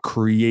like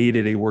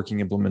created a working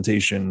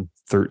implementation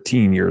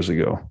 13 years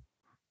ago.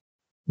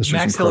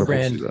 Max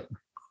Hildebrand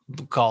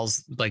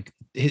calls like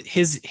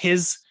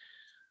his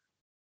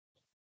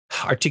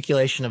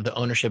articulation of the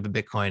ownership of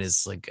Bitcoin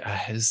is like,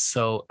 it's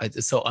so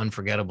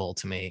unforgettable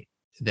to me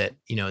that,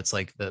 it's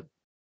like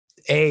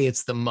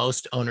it's the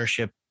most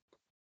ownership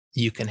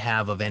you can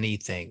have of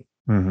anything.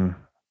 Mm-hmm.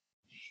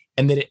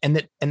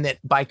 And that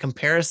by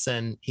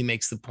comparison, he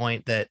makes the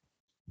point that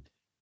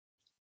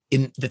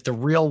that the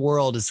real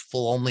world is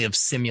full only of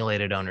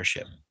simulated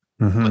ownership.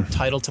 But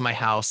title to my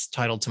house,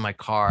 title to my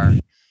car,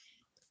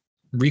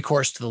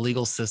 recourse to the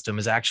legal system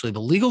is actually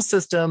the legal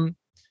system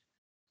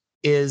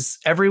is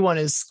everyone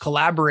is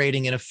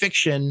collaborating in a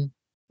fiction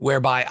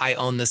whereby I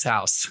own this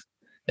house.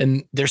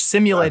 And they're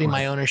simulating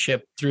my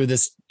ownership through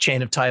this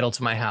chain of title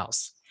to my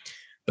house.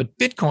 But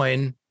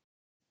Bitcoin,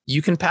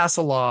 you can pass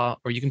a law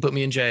or you can put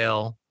me in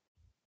jail.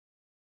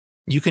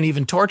 You can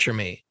even torture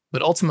me.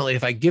 But ultimately,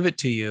 if I give it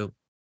to you,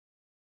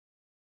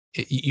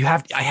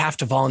 I have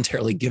to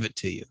voluntarily give it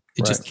to you.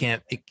 It just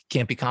can't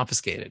be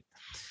confiscated.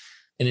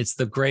 And it's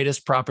the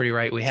greatest property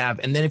right we have.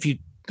 And then if you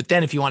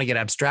want to get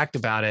abstract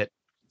about it,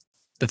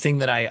 the thing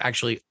that I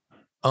actually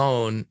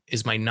own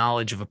is my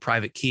knowledge of a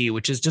private key,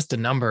 which is just a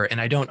number,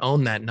 and I don't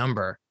own that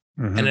number.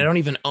 And I don't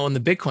even own the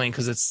Bitcoin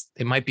because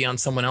it might be on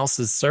someone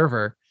else's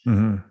server.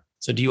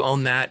 So do you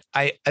own that?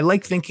 I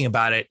like thinking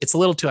about it. It's a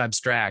little too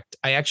abstract.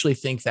 I actually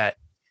think that,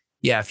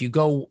 if you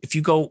go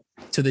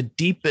to the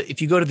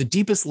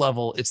deepest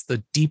level, it's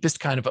the deepest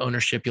kind of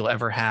ownership you'll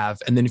ever have.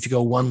 And then if you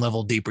go one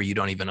level deeper, you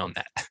don't even own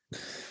that.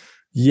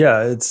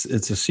 Yeah, it's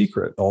a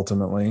secret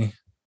ultimately,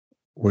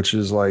 which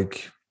is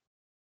like,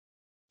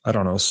 I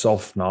don't know,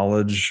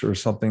 self-knowledge or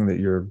something that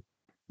you're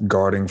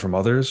guarding from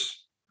others.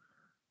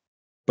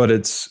 But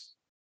it's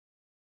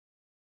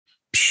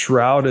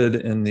shrouded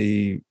in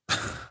the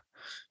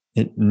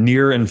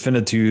near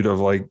infinitude of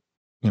like,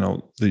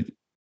 the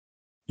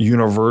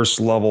universe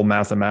level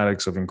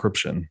mathematics of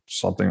encryption,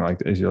 something like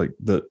that. Like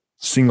the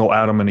single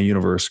atom in a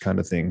universe kind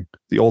of thing,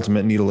 the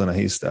ultimate needle in a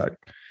haystack.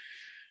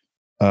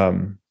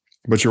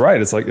 But you're right.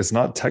 It's like, it's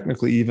not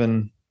technically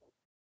even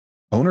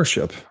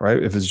ownership,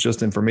 right? If it's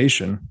just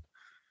information,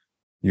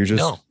 you're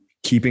just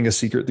keeping a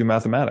secret through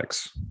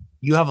mathematics.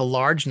 You have a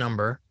large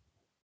number.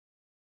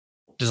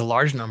 There's a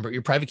large number.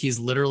 Your private key is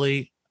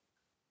literally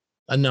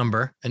a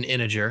number, an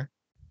integer.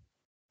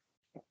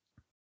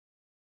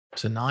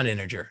 It's a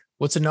non-integer.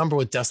 What's a number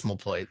with decimal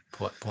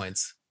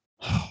points?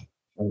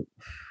 A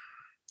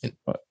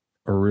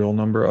real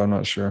number? I'm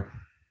not sure.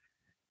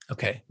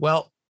 Okay.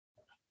 Well,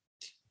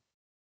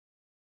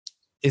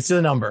 it's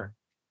a number.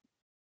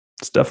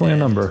 It's definitely a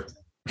number.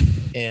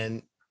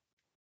 And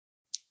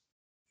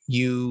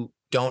you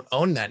don't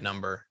own that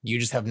number. You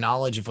just have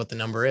knowledge of what the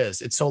number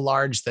is. It's so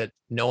large that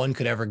no one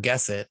could ever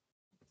guess it.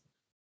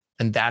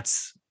 And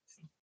that's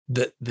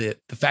the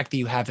fact that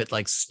you have it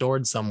like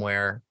stored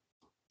somewhere,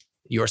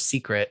 your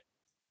secret,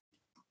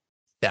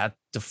 that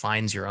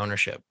defines your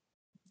ownership.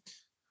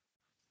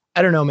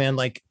 I don't know, man.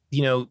 Like,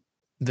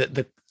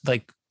 that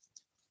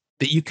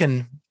you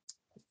can,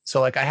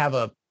 so like I have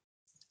a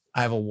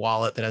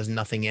wallet that has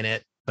nothing in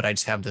it, but I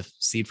just have the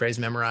seed phrase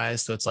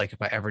memorized. So it's like,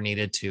 if I ever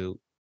needed to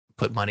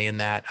put money in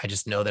that, I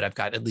just know that I've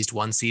got at least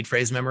one seed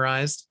phrase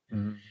memorized.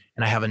 And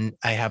I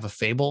have a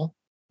fable.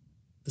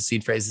 The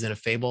seed phrase is in a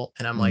fable.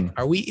 And I'm like,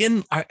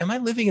 am I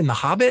living in The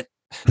Hobbit?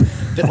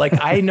 That like,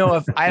 I know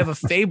if I have a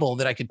fable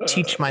that I could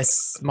teach my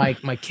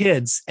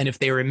kids. And if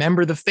they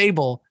remember the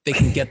fable, they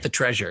can get the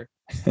treasure.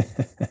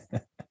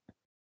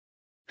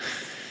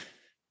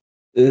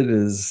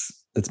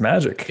 It's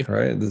magic,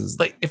 right? This is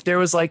like, if there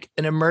was like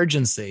an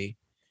emergency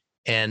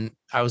and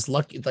I was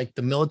lucky, like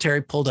the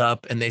military pulled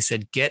up and they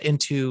said, get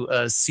into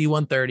a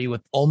C-130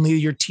 with only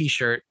your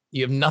t-shirt.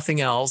 You have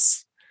nothing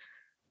else.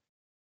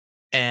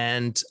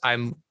 And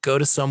I'm go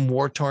to some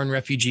war-torn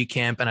refugee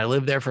camp and I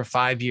live there for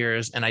 5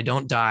 years and I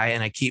don't die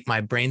and I keep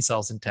my brain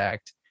cells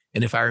intact.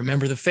 And if I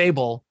remember the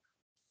fable,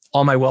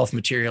 all my wealth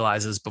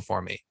materializes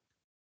before me.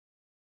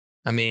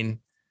 I mean,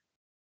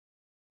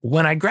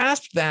 when I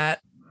grasped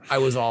that, I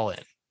was all in.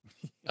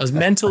 I was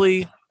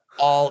mentally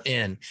all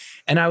in.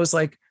 And I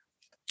thought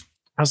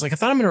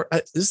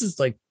this is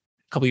like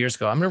a couple of years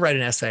ago, I'm going to write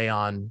an essay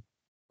on,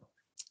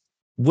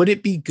 would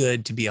it be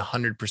good to be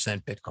 100%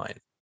 Bitcoin?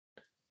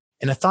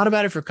 And I thought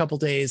about it for a couple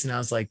of days and I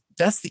was like,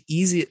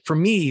 for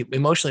me,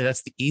 emotionally,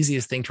 that's the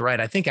easiest thing to write.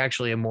 I think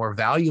actually a more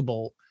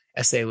valuable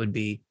essay would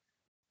be,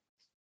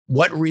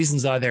 What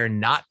reasons are there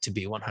not to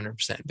be 100%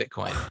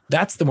 Bitcoin?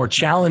 That's the more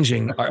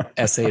challenging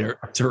essay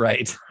to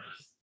write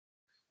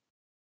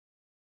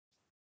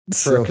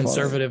for a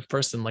conservative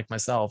person like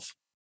myself.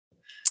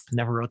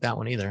 Never wrote that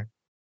one either.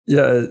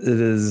 Yeah, it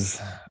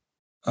is.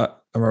 I'm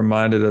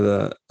reminded of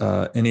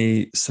the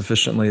any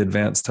sufficiently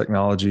advanced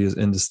technology is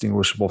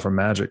indistinguishable from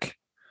magic.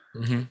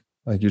 Mm-hmm.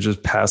 Like you're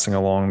just passing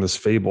along this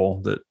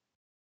fable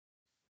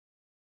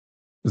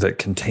that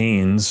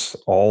contains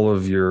all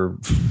of your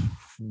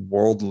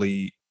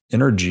worldly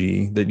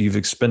energy that you've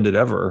expended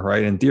ever,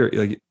 right? In theory,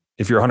 like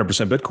if you're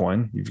 100%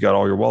 Bitcoin, you've got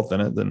all your wealth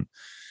in it, then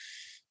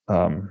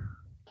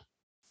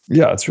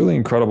yeah, it's really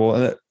incredible.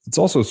 And it's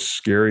also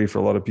scary for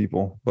a lot of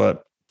people,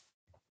 but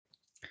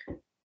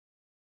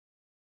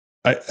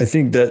I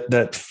think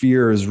that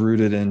fear is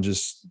rooted in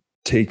just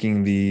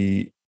taking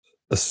the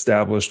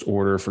established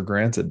order for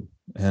granted.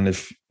 And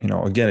if,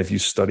 again, if you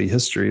study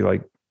history,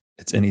 like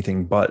it's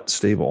anything but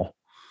stable.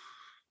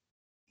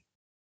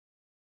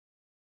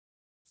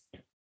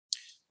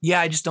 Yeah,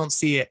 I just don't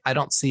see it. I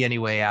don't see any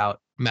way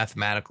out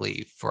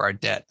mathematically for our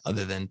debt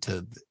other than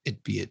to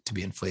be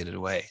inflated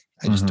away.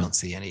 I just don't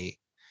see any.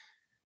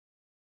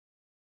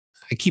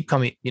 I keep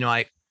coming,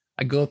 I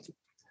go,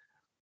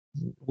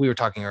 we were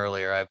talking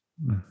earlier,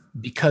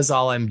 because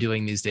all I'm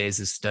doing these days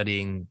is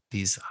studying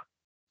these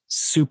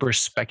super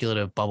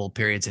speculative bubble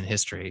periods in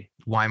history,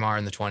 Weimar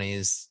in the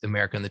 20s,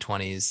 America in the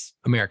 20s,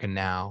 America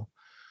now,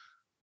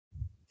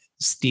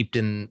 steeped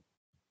in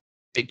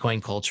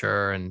Bitcoin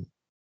culture and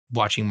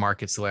watching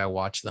markets the way I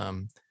watch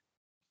them.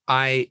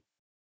 I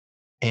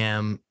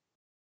am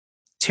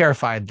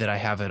terrified that I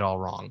have it all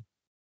wrong.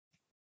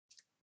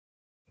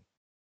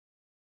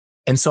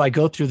 And so I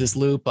go through this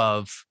loop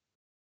of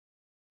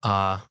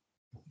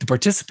the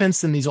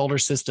participants in these older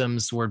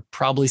systems were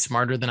probably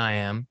smarter than I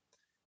am,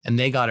 and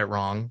they got it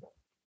wrong.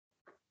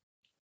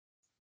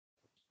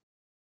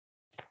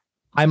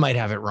 I might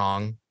have it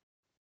wrong.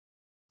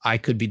 I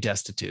could be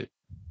destitute.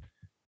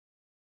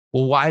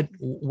 Well,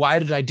 why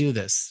did I do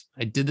this?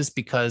 I did this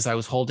because I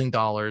was holding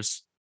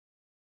dollars,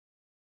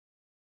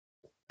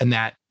 and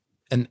I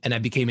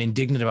became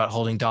indignant about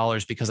holding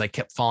dollars because I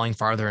kept falling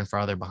farther and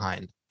farther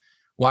behind.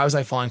 Why was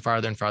I falling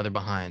farther and farther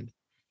behind?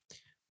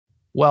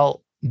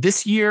 Well,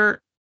 this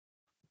year,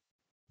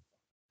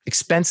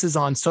 expenses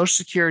on Social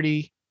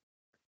Security,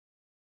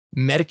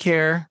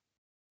 Medicare,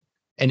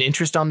 and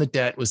interest on the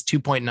debt was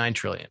 $2.9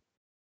 trillion.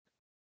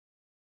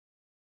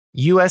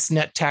 US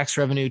net tax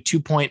revenue,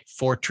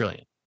 $2.4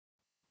 trillion.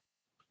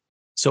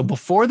 So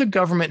before the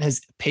government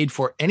has paid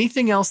for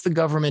anything else the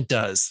government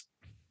does,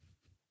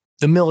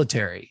 the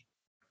military,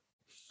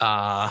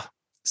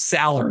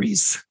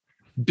 salaries,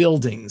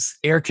 buildings,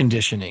 air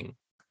conditioning,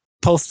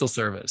 postal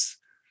service,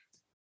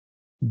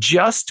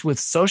 just with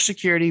Social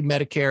Security,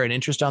 Medicare, and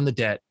interest on the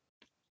debt,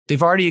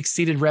 they've already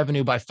exceeded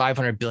revenue by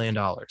 $500 billion.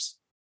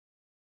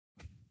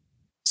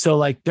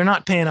 So they're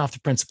not paying off the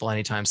principal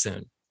anytime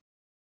soon.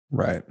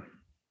 Right.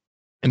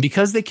 And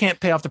because they can't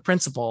pay off the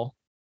principal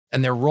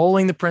and they're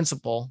rolling the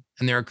principal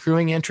and they're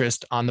accruing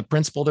interest on the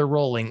principal they're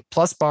rolling,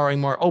 plus borrowing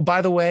more. Oh,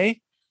 by the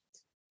way,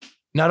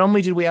 not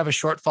only did we have a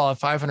shortfall of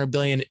 $500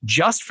 billion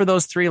just for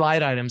those three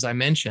line items I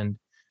mentioned,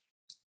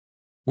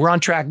 we're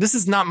on track.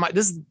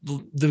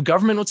 The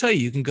government will tell you.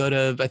 You can go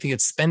to, I think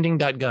it's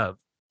spending.gov.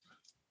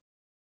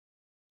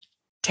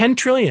 10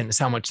 trillion is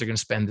how much they're going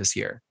to spend this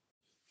year.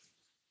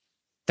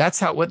 That's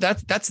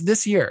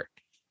this year.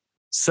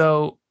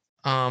 So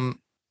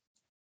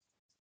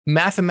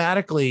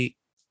mathematically,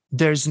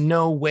 there's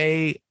no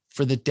way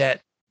for the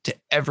debt to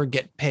ever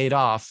get paid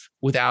off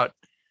without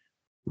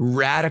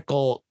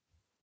radical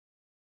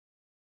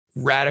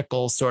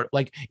sort of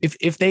like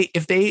if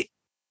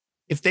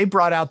they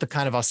brought out the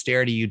kind of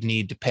austerity you'd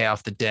need to pay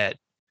off the debt,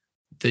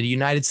 the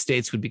United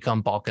States would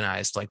become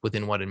balkanized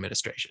within one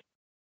administration.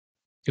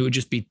 It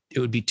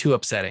would be too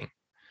upsetting.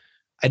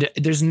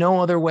 There's no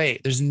other way.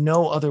 There's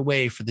no other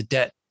way for the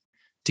debt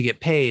to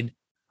get paid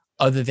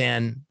other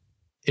than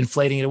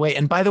inflating it away.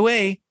 And by the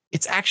way,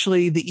 it's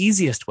actually the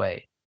easiest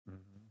way.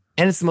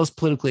 And it's the most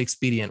politically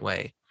expedient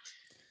way,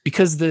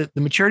 because the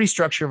maturity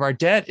structure of our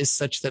debt is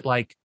such that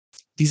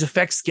these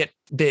effects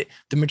the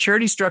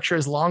maturity structure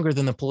is longer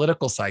than the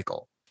political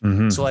cycle.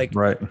 Mm-hmm. So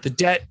right. The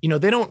debt,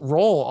 they don't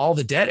roll all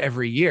the debt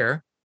every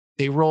year.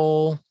 They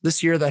roll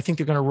this year. I think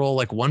they're going to roll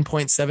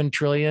 1.7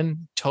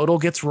 trillion total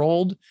gets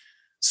rolled.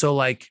 So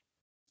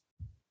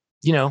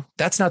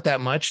that's not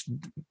that much.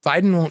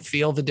 Biden won't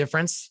feel the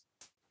difference.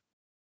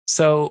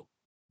 So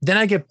then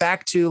I get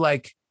back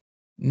to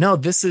no,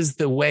 this is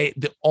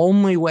the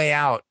only way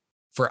out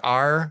for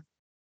our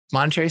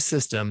monetary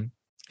system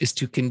is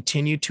to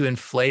continue to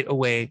inflate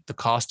away the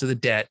cost of the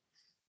debt.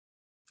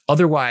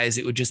 Otherwise,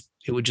 it would just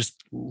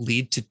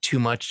lead to too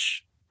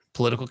much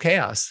political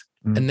chaos.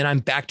 Mm. And then I'm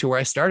back to where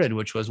I started,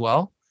 which was, I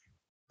don't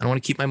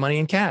want to keep my money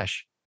in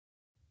cash.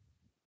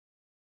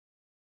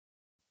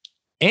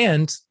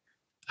 And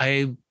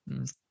the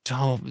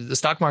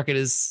stock market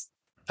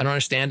I don't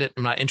understand it.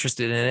 I'm not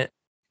interested in it.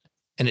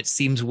 And it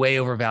seems way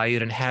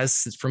overvalued and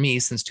has for me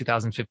since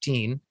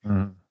 2015.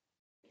 Mm.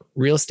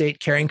 Real estate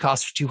carrying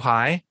costs are too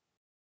high.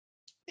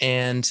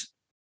 And,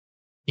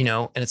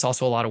 and it's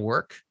also a lot of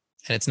work,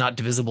 and it's not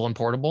divisible and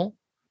portable.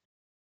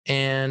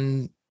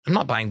 And I'm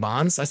not buying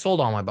bonds. I sold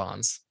all my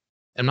bonds.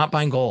 I'm not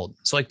buying gold.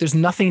 So like, there's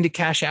nothing to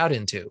cash out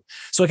into.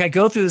 So like, I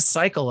go through this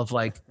cycle of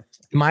like,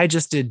 am I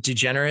just a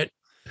degenerate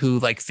who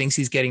like thinks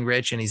he's getting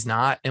rich and he's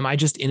not? Am I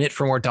just in it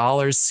for more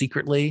dollars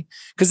secretly?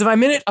 Because if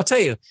I'm in it, I'll tell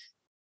you,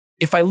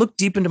 if I look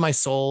deep into my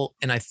soul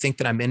and I think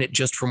that I'm in it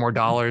just for more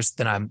dollars,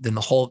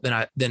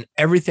 then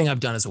everything I've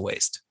done is a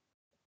waste.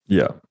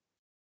 Yeah.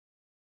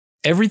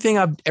 Everything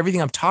I'm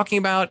talking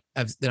about,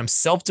 that I'm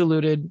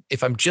self-deluded.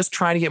 If I'm just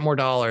trying to get more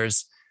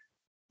dollars,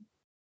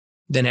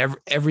 then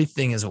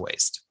everything is a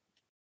waste.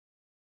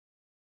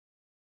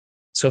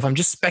 So if I'm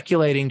just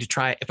speculating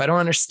if I don't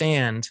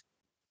understand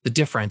the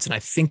difference and I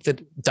think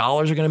that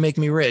dollars are going to make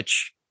me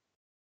rich,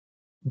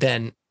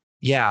 then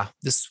yeah,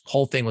 this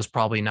whole thing was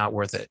probably not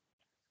worth it.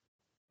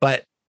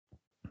 But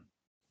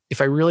if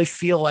I really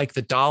feel like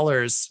the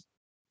dollars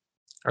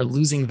are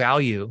losing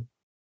value,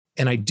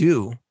 and I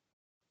do,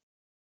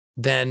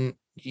 then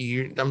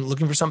I'm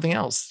looking for something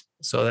else.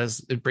 So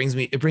it brings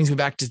me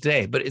back to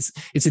today. But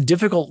it's a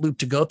difficult loop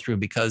to go through,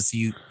 because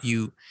you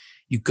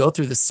go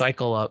through the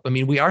cycle of,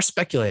 we are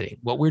speculating.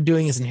 What we're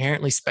doing is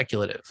inherently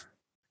speculative,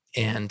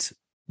 and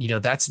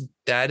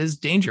that is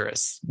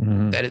dangerous.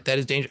 Mm-hmm. That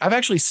is dangerous. I've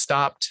actually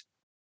stopped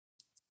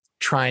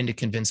trying to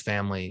convince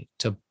family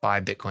to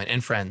buy Bitcoin,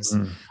 and friends.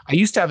 I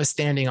used to have a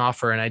standing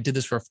offer, and I did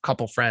this for a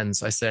couple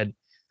friends. I said,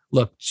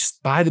 look,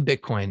 just buy the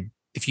Bitcoin.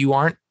 If you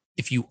aren't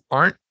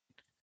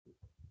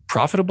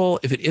profitable,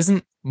 if it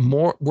isn't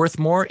worth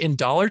more in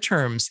dollar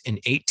terms in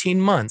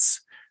 18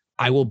 months,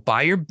 I will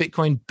buy your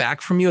Bitcoin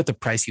back from you at the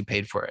price you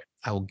paid for it.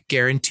 I will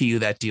guarantee you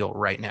that deal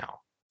right now.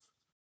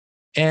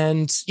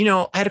 And,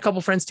 I had a couple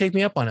of friends take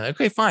me up on it.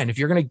 Okay, fine. If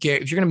you're going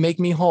to make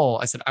me whole,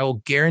 I said, I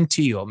will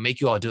guarantee you, I'll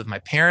make you all. I did it with my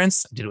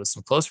parents. I did it with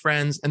some close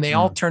friends, and they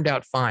all turned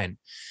out fine.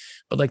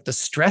 But like the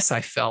stress I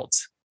felt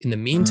in the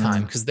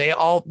meantime, because they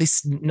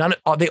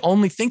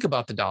only think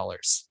about the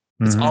dollars.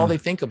 That's all they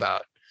think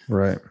about.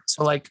 Right.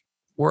 So like,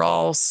 we're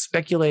all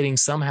speculating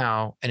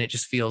somehow, and it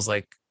just feels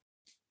like,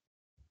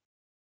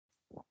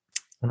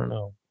 I don't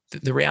know.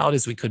 The reality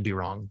is we could be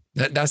wrong.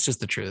 That's just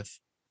the truth.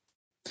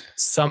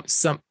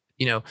 Sometimes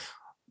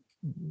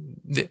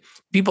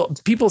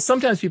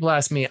people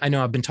ask me, I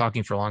know I've been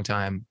talking for a long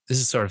time. This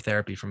is sort of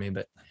therapy for me,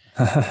 but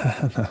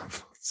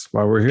that's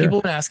why we're here. People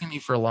have been asking me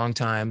for a long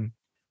time,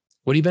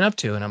 what have you been up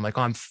to? And I'm like,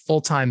 I'm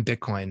full-time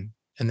Bitcoin.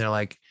 And they're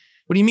like,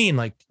 what do you mean?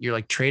 Like, you're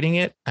like trading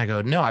it? I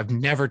go, no, I've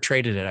never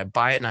traded it. I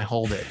buy it and I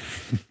hold it.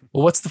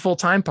 Well, what's the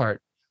full-time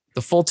part?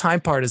 The full-time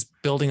part is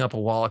building up a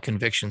wall of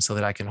conviction so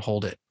that I can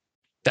hold it.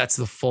 That's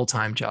the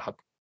full-time job.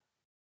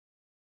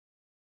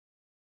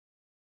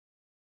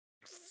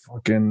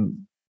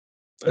 And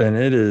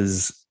it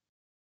is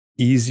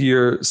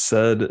easier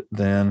said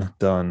than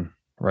done,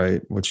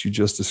 right? What you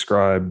just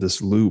described,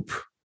 this loop.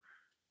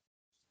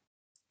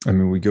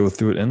 We go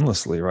through it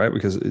endlessly, right?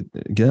 Because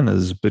again,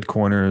 as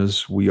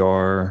Bitcoiners, we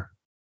are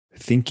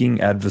thinking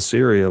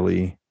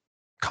adversarially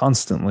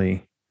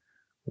constantly.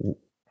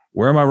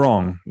 Where am I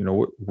wrong?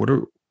 What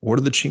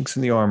are the chinks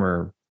in the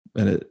armor?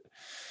 And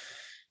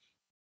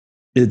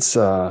it's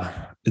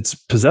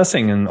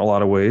possessing in a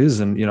lot of ways.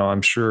 And,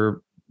 I'm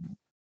sure,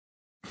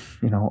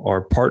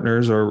 our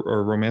partners,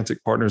 our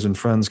romantic partners and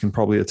friends can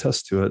probably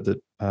attest to it,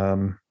 that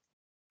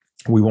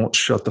we won't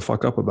shut the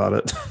fuck up about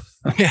it.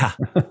 Yeah.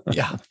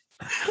 Yeah.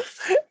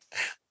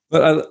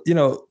 But,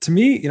 to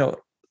me,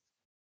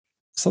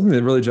 something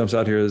that really jumps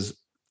out here is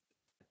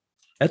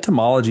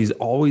etymology is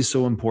always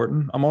so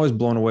important. I'm always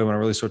blown away when I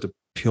really start to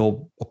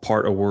peel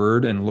apart a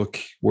word and look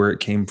where it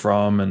came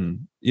from.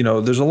 And,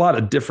 there's a lot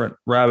of different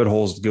rabbit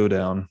holes to go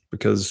down,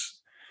 because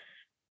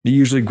it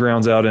usually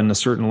grounds out in a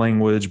certain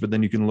language, but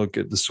then you can look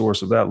at the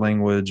source of that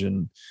language,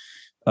 and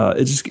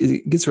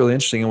it gets really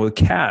interesting. And with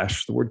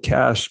cash, the word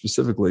cash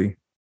specifically,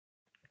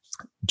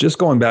 just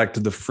going back to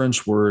the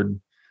French word,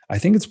 I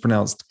think it's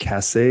pronounced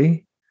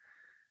casse,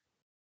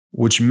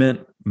 which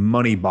meant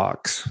money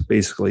box.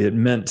 Basically, it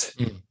meant,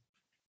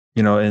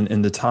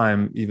 in the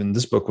time even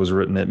this book was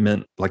written, it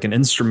meant like an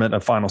instrument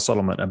of final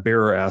settlement, a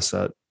bearer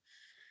asset.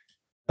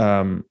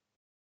 So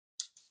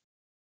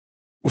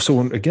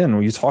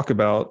when you talk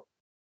about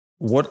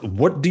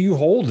what do you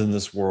hold in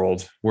this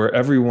world where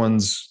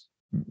everyone's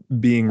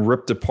being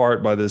ripped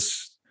apart by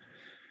this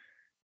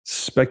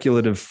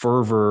speculative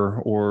fervor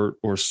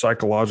or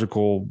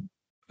psychological,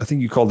 I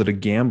think you called it a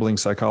gambling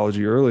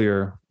psychology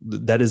earlier,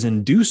 that is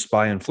induced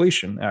by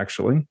inflation,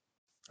 actually.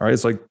 All right.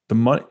 It's like the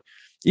money,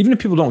 even if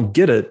people don't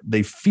get it,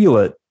 they feel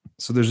it.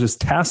 So there's this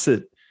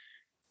tacit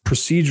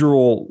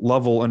procedural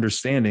level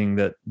understanding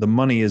that the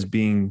money is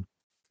being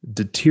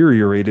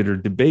deteriorated or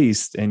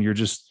debased, and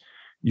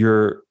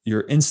you're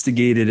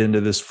instigated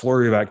into this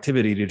flurry of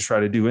activity to try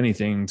to do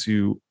anything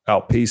to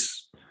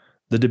outpace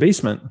the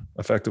debasement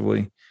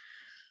effectively.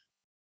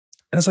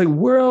 And it's like,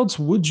 where else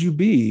would you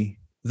be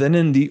than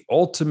in the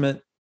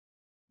ultimate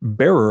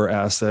bearer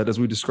asset, as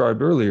we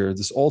described earlier,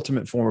 this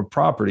ultimate form of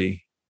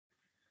property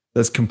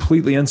that's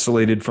completely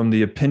insulated from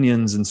the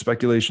opinions and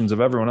speculations of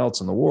everyone else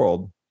in the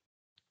world?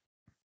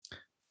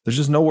 There's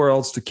just nowhere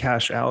else to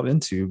cash out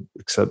into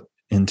except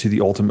into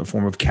the ultimate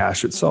form of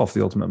cash itself,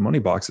 the ultimate money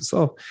box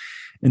itself.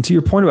 And to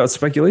your point about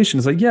speculation,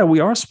 it's like, yeah, we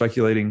are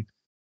speculating.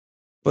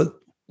 But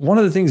one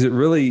of the things that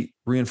really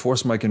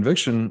reinforced my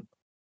conviction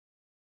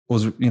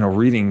was,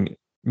 reading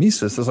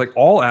Mises. It's like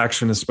all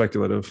action is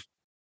speculative.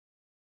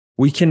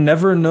 We can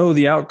never know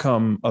the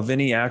outcome of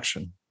any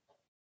action.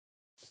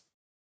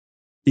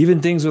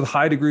 Even things with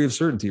high degree of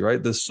certainty,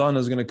 right? The sun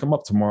is going to come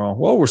up tomorrow.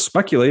 Well, we're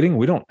speculating.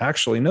 We don't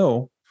actually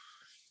know.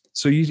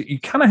 So you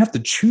kind of have to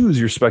choose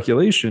your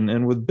speculation.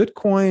 And with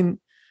Bitcoin,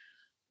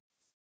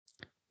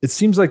 it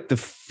seems like the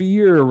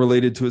fear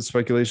related to its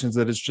speculation is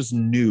that it's just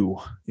new.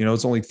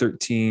 It's only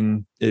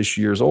 13-ish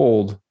years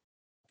old.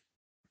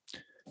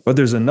 But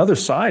there's another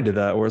side to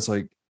that where it's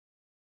like,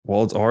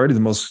 well, it's already the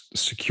most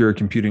secure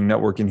computing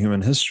network in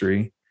human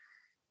history.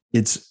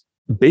 It's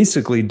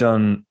basically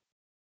done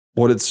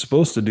what it's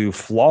supposed to do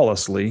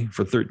flawlessly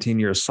for 13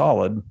 years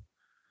solid.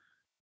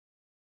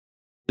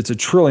 It's $1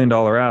 trillion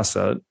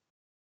asset.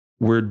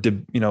 Where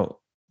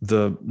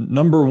the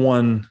number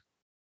one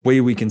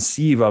way we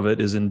conceive of it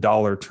is in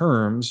dollar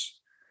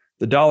terms.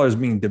 The dollar is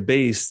being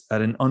debased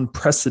at an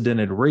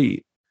unprecedented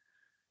rate.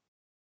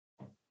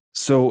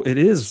 So it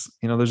is,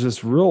 there's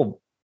this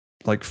real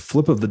like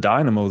flip of the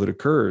dynamo that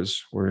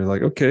occurs where you're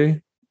like,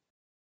 okay,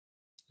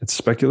 it's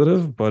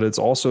speculative, but it's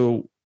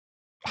also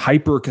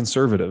hyper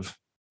conservative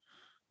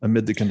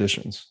amid the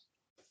conditions.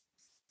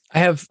 I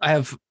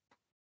have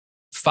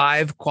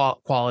 5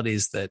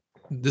 qualities that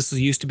this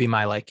used to be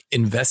my like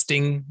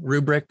investing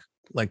rubric.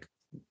 Like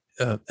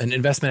an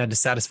investment had to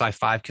satisfy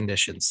 5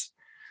 conditions,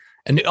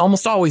 and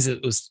almost always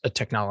it was a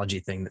technology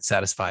thing that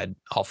satisfied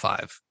all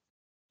 5.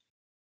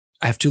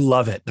 I have to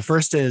love it. The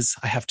first is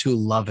I have to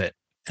love it,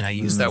 and I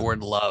use that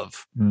word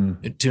love.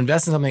 To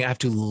invest in something, I have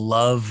to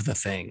love the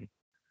thing.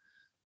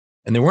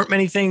 And there weren't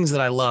many things that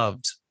I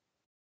loved,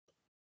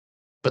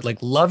 but like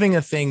loving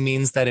a thing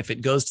means that if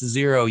it goes to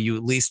 0, you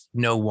at least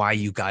know why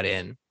you got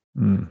in.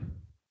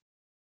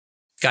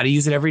 Got to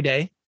use it every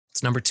day.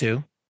 It's number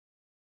 2.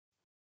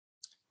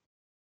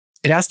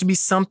 It has to be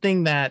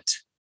something that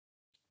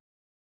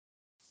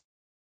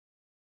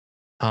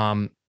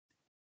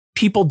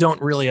people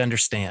don't really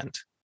understand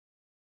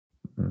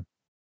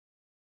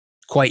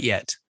quite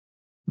yet.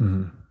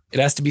 It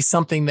has to be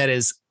something that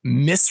is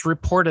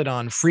misreported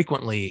on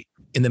frequently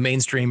in the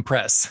mainstream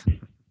press.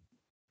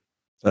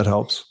 That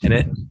helps.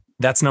 And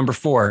that's number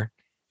 4.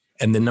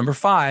 And then number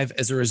 5,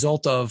 as a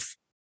result of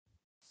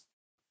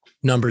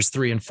numbers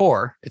 3 and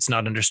 4, it's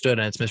not understood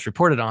and it's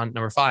misreported on.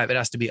 Number 5, it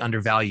has to be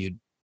undervalued.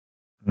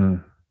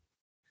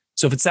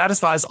 So if it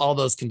satisfies all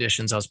those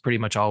conditions, I was pretty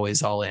much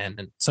always all in.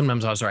 And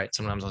sometimes I was right,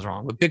 sometimes I was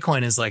wrong. But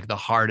Bitcoin is like the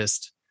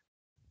hardest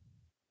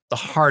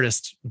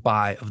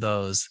buy of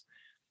those.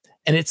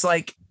 And it's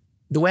like,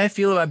 the way I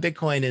feel about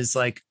Bitcoin is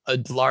like a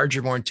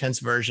larger, more intense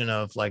version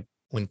of like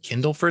when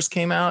Kindle first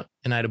came out.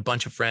 And I had a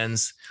bunch of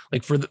friends,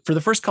 like for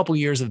the first couple of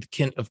years of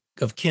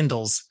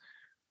Kindles,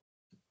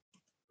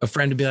 a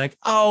friend would be like,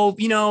 oh,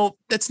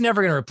 that's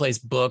never going to replace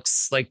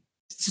books. Like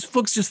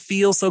books just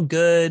feel so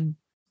good.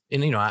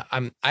 And,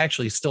 I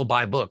actually still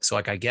buy books. So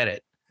like, I get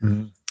it.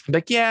 I'm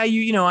like, yeah,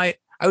 I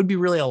would be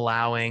really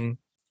allowing.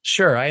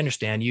 Sure. I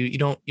understand you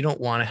don't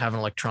want to have an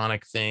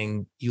electronic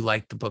thing. You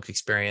like the book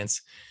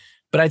experience,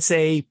 but I'd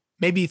say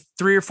maybe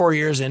 3 or 4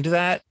 years into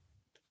that,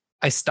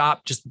 I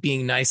stopped just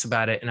being nice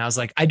about it. And I was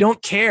like, I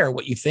don't care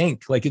what you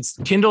think. Like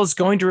Kindle is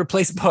going to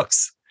replace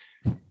books.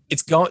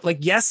 It's going like,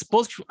 yes,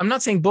 books. I'm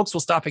not saying books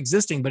will stop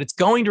existing, but it's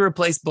going to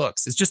replace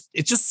books. It's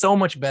just so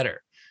much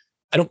better.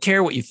 I don't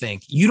care what you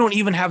think. You don't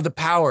even have the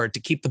power to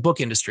keep the book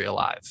industry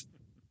alive.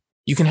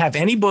 You can have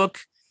any book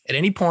at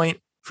any point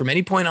from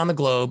any point on the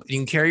globe. You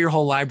can carry your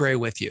whole library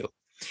with you.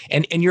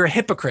 And you're a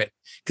hypocrite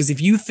because if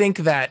you think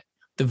that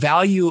the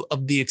value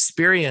of the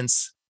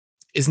experience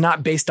is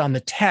not based on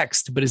the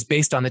text, but is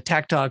based on the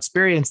tactile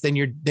experience, then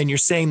you're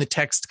saying the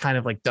text kind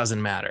of like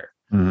doesn't matter.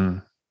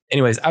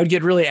 Anyways, I would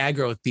get really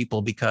aggro with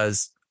people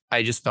because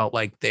I just felt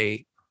like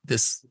the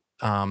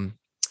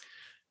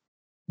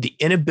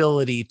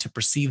inability to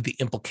perceive the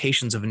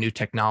implications of a new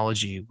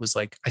technology was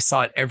like, I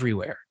saw it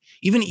everywhere.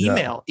 Even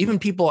email, even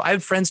people, I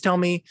had friends tell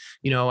me,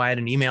 I had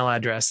an email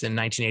address in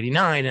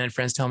 1989 and I had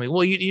friends tell me,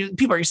 well,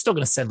 people are still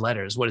going to send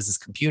letters. What is this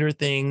computer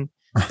thing?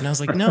 And I was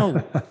like,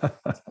 no,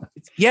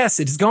 yes,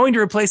 it's going to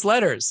replace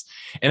letters.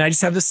 And I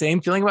just have the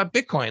same feeling about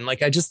Bitcoin.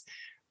 Like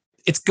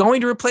it's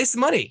going to replace the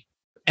money.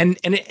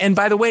 And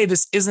by the way,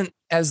 this isn't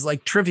as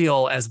like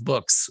trivial as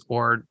books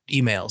or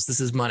emails. This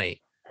is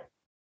money.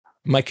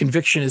 My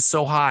conviction is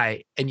so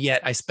high, and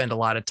yet I spend a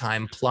lot of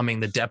time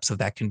plumbing the depths of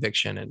that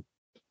conviction. And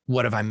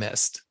what have I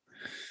missed?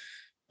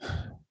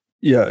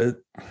 Yeah.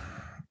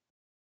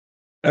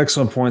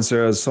 Excellent points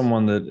there. As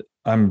someone that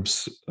I'm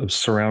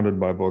surrounded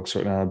by books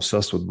right now, I'm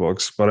obsessed with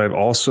books, but I've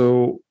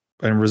also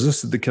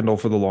resisted the Kindle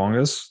for the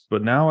longest,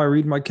 but now I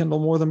read my Kindle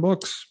more than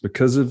books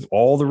because of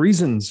all the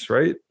reasons,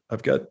 right?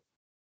 I've got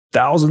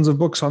thousands of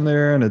books on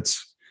there and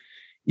it's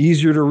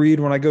easier to read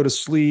when I go to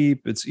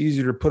sleep. It's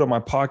easier to put in my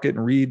pocket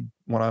and read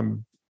when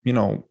I'm,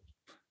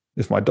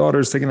 if my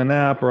daughter's taking a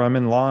nap or I'm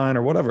in line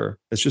or whatever.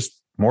 It's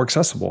just more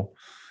accessible.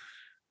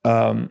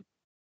 And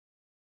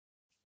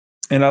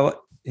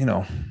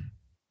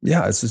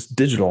yeah, it's just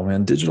digital,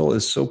 man. Digital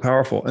is so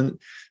powerful. And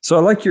so I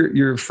like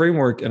your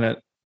framework, and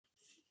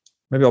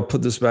maybe I'll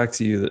put this back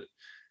to you, that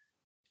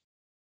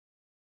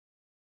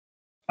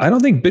I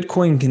don't think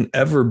Bitcoin can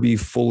ever be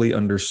fully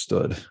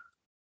understood.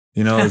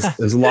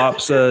 As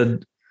Lop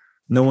said,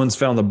 no one's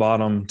found the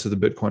bottom to the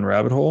Bitcoin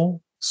rabbit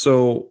hole.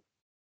 So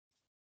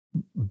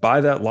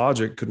by that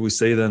logic, could we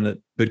say then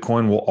that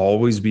Bitcoin will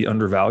always be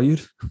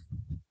undervalued?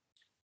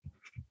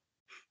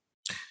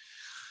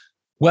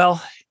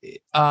 Well,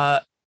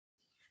 I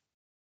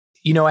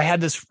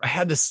had this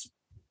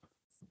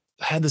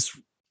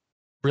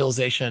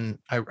realization.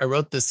 I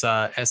wrote this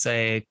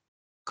essay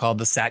called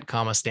The Sat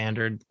Comma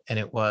Standard, and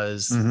it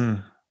was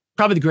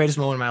probably the greatest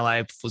moment of my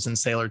life was when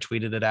Saylor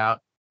tweeted it out.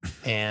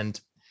 And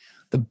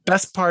the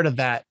best part of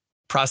that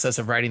process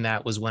of writing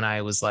that was when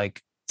I was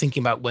like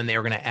thinking about when they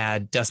were going to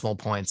add decimal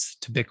points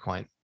to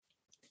Bitcoin.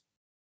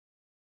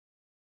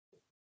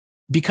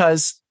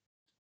 Because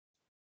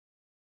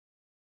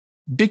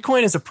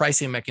Bitcoin as a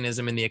pricing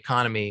mechanism in the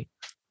economy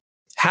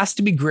has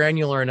to be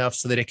granular enough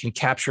so that it can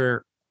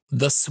capture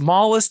the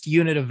smallest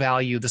unit of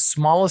value, the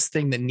smallest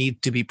thing that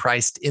needs to be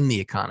priced in the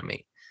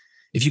economy.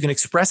 If you can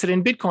express it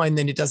in Bitcoin,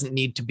 then it doesn't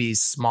need to be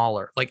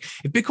smaller. Like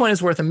if Bitcoin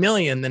is worth $1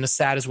 million, then a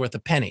sat is worth a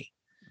penny.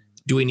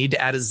 Do we need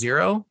to add a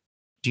zero?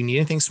 Do you need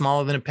anything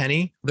smaller than a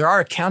penny? There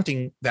are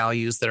accounting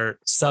values that are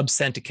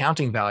sub-cent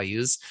accounting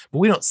values, but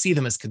we don't see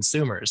them as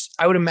consumers.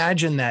 I would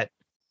imagine that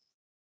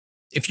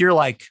if you're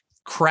like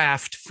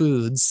Kraft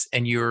Foods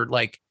and you're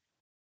like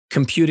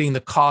computing the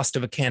cost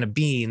of a can of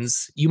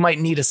beans, you might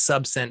need a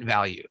sub-cent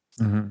value.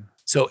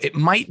 So it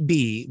might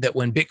be that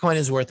when Bitcoin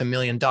is worth $1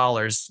 million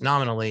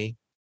nominally,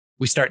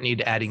 we start need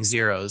to adding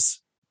zeros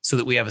so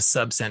that we have a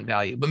sub-cent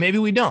value, but maybe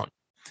we don't.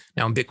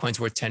 Now, when Bitcoin's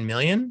worth 10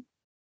 million,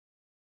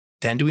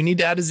 then do we need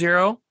to add a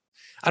zero?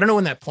 I don't know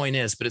when that point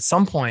is, but at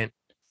some point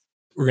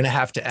we're going to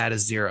have to add a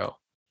zero.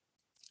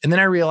 And then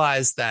I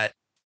realized that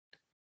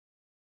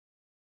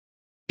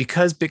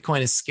because Bitcoin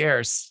is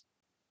scarce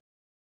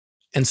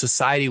and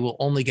society will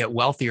only get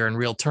wealthier in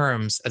real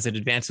terms as it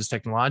advances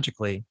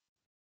technologically,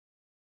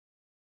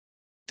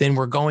 then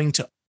we're going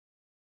to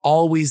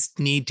always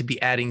need to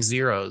be adding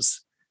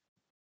zeros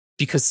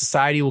because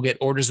society will get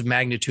orders of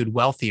magnitude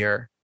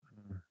wealthier.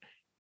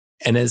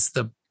 And as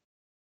the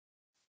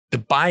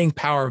buying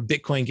power of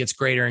Bitcoin gets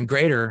greater and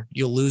greater,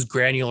 you'll lose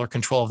granular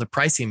control of the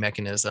pricing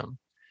mechanism.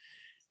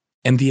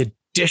 And the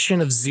addition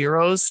of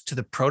zeros to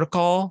the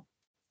protocol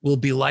will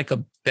be like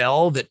a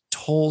bell that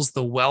tolls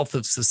the wealth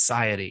of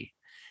society.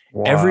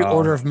 Wow. Every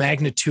order of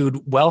magnitude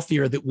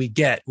wealthier that we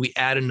get, we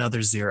add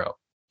another zero.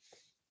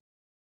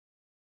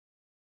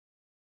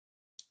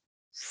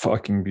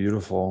 Fucking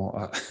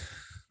beautiful.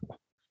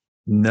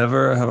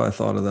 Never have I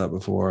thought of that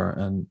before.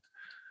 And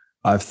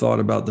I've thought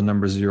about the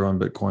number zero on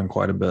Bitcoin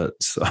quite a bit.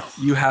 So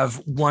you have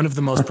one of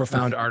the most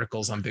profound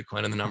articles on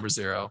Bitcoin and the number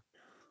zero.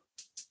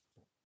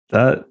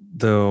 That,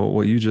 though,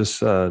 what you just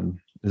said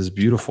is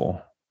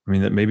beautiful. I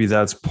mean, that maybe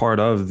that's part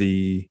of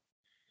the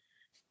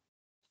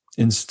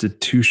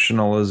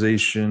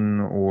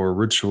institutionalization or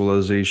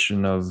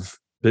ritualization of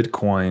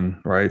Bitcoin,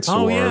 right?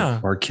 So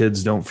our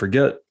kids don't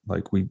forget,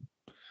 like we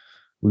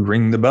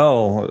ring the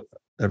bell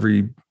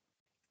every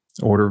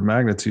order of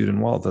magnitude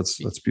in wealth.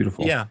 That's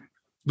beautiful. Yeah.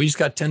 We just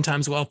got 10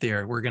 times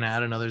wealthier. We're going to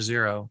add another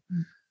zero.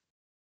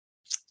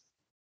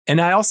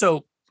 And I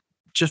also,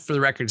 just for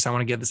the record, because I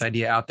want to get this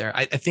idea out there,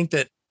 I think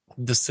that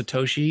the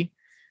Satoshi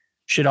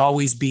should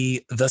always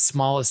be the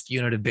smallest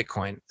unit of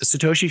Bitcoin. The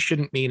Satoshi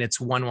shouldn't mean it's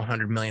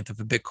 1/100 millionth of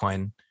a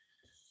Bitcoin.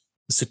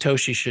 The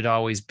Satoshi should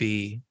always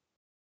be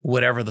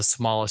whatever the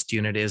smallest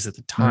unit is at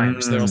the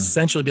time. So there'll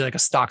essentially be like a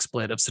stock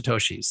split of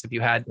Satoshis. If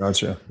you had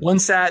one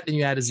sat, then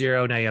you add a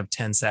zero, now you have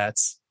 10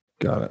 sats.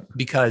 Got it.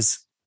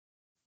 Because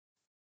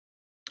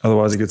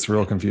otherwise it gets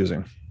real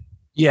confusing.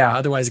 Yeah,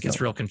 otherwise it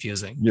gets real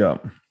confusing. Yeah.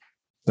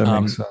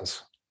 That makes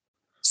sense.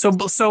 So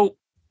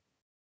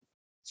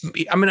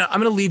I'm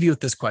gonna leave you with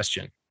this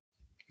question,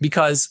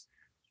 because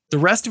the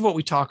rest of what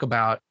we talk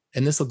about,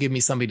 and this will give me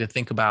something to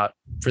think about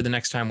for the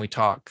next time we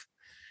talk.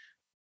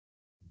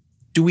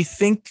 Do we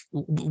think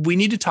we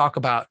need to talk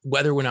about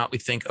whether or not we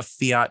think a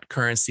fiat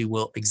currency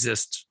will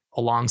exist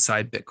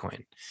alongside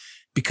Bitcoin?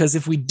 Because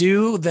if we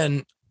do,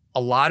 then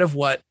a lot of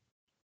what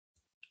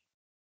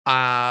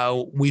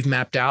we've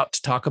mapped out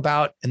to talk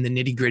about and the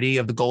nitty gritty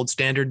of the gold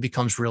standard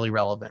becomes really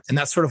relevant. And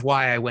that's sort of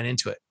why I went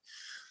into it.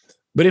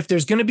 But if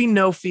there's going to be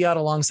no fiat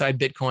alongside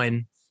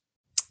Bitcoin,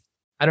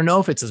 I don't know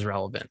if it's as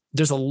relevant.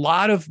 There's a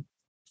lot of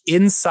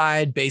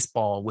inside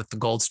baseball with the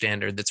gold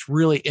standard that's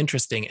really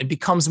interesting, and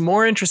becomes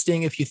more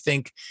interesting if you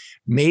think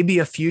maybe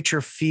a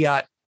future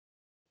fiat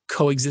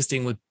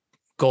coexisting with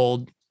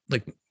gold,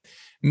 like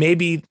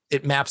maybe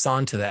it maps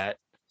onto that.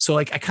 So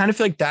like, I kind of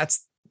feel like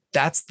that's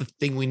the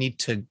thing we need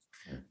to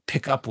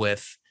pick up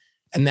with,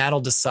 and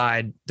that'll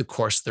decide the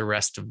course of the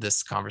rest of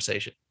this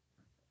conversation.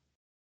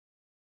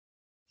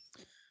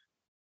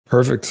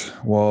 Perfect.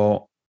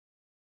 Well,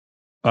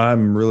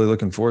 I'm really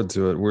looking forward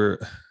to it.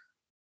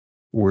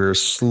 We're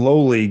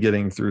slowly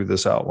getting through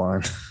this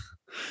outline.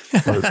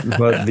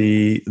 But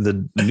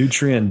the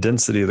nutrient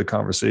density of the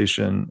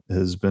conversation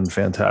has been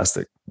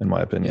fantastic, in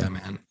my opinion. Yeah,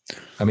 man.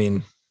 I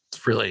mean,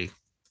 it's really,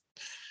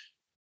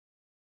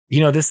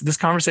 this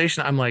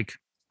conversation. I'm like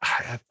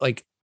when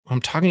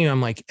I'm talking to you,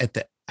 I'm like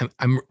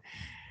I'm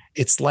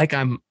it's like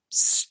I'm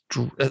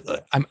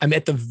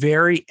at the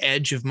very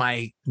edge of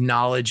my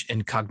knowledge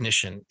and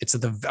cognition.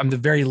 I'm the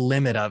very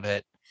limit of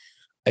it.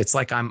 It's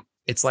like I'm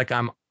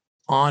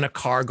on a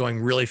car going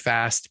really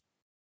fast,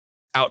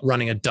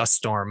 outrunning a dust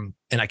storm,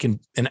 and I can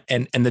and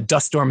the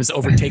dust storm is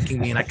overtaking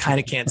me, and I kind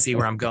of can't see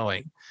where I'm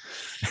going.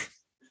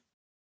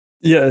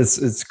 Yeah,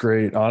 it's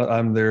great.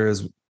 I'm there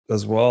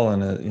as well,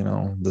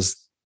 and this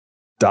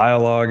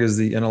dialogue is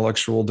the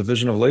intellectual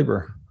division of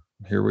labor.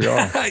 Here we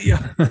are.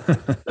 Yeah.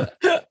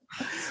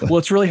 Well,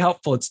 it's really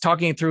helpful. It's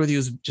talking it through with you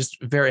is just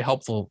very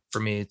helpful for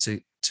me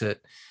to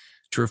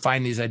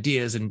refine these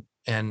ideas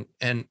and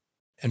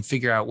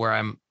figure out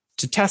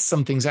to test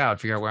some things out,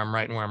 figure out where I'm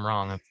right and where I'm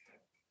wrong.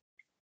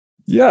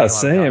 Yeah,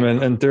 same.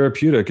 And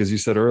therapeutic, as you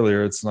said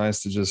earlier, it's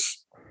nice to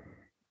just,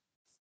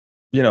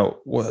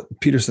 what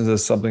Peterson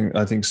says, something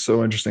I think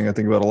so interesting, I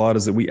think about a lot,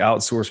 is that we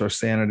outsource our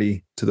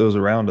sanity to those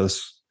around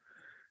us.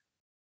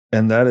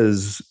 And that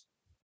is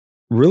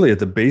really at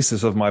the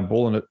basis of my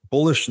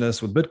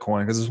bullishness with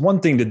Bitcoin, because it's one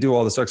thing to do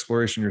all this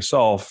exploration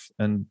yourself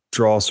and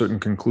draw certain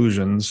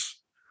conclusions,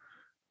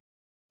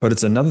 but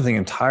it's another thing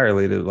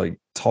entirely to like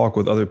talk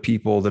with other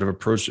people that have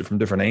approached it from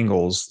different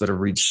angles that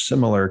have reached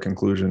similar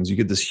conclusions. You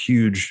get this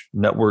huge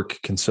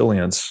network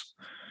consilience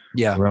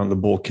around the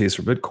bull case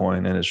for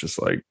Bitcoin. And it's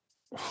just like,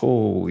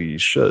 holy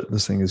shit,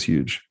 this thing is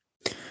huge.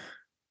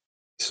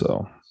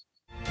 So